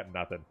started this. I got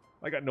nothing.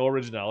 I got no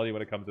originality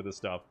when it comes to this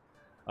stuff.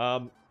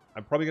 I'm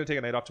probably going to take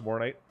a night off tomorrow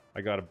night.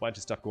 I got a bunch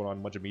of stuff going on, a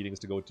bunch of meetings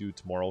to go to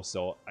tomorrow,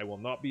 so I will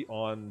not be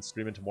on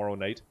streaming tomorrow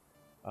night.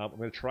 I'm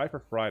going to try for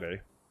Friday,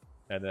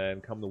 and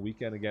then come the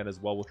weekend again as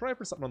well. We'll try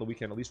for something on the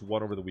weekend, at least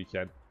one over the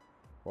weekend.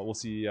 Well, we'll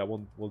see.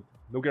 We'll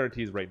no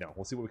guarantees right now.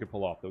 We'll see what we can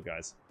pull off, though,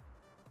 guys.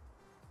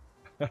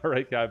 All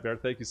right, Cat Bear,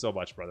 thank you so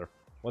much, brother.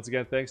 Once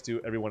again, thanks to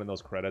everyone in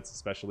those credits,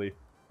 especially.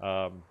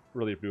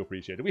 Really do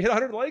appreciate it. We hit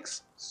 100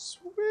 likes.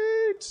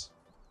 Sweet.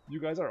 You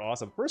guys are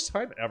awesome. First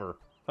time ever.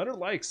 100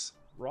 likes.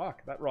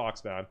 Rock. That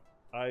rocks, man.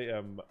 I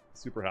am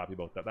super happy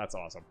about that. That's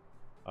awesome.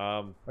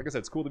 Like I said,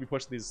 it's cool to be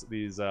pushing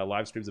these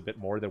live streams a bit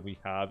more than we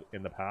have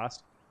in the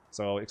past.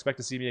 So expect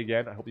to see me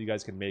again. I hope you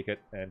guys can make it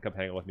and come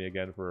hang out with me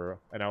again for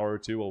an hour or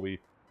two while we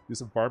do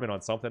some farming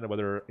on something.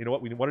 Whether, you know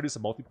what, we want to do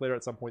some multiplayer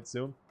at some point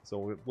soon.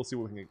 So we'll see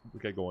what we can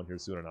get going here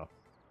soon enough.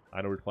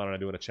 I know we're planning on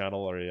doing a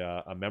channel or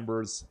a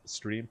members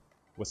stream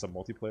with some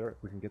multiplayer.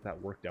 If we can get that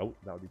worked out,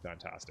 that would be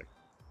fantastic.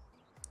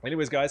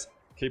 Anyways, guys,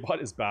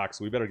 Kbot is back,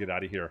 so we better get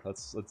out of here.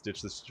 Let's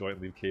ditch this joint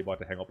and leave Kbot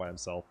to hang out by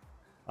himself.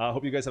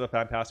 Hope you guys have a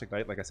fantastic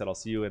night. Like I said, I'll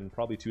see you in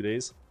probably 2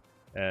 days.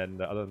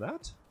 And other than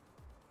that,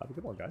 have a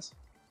good one, guys.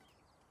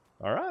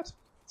 All right.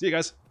 See you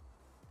guys.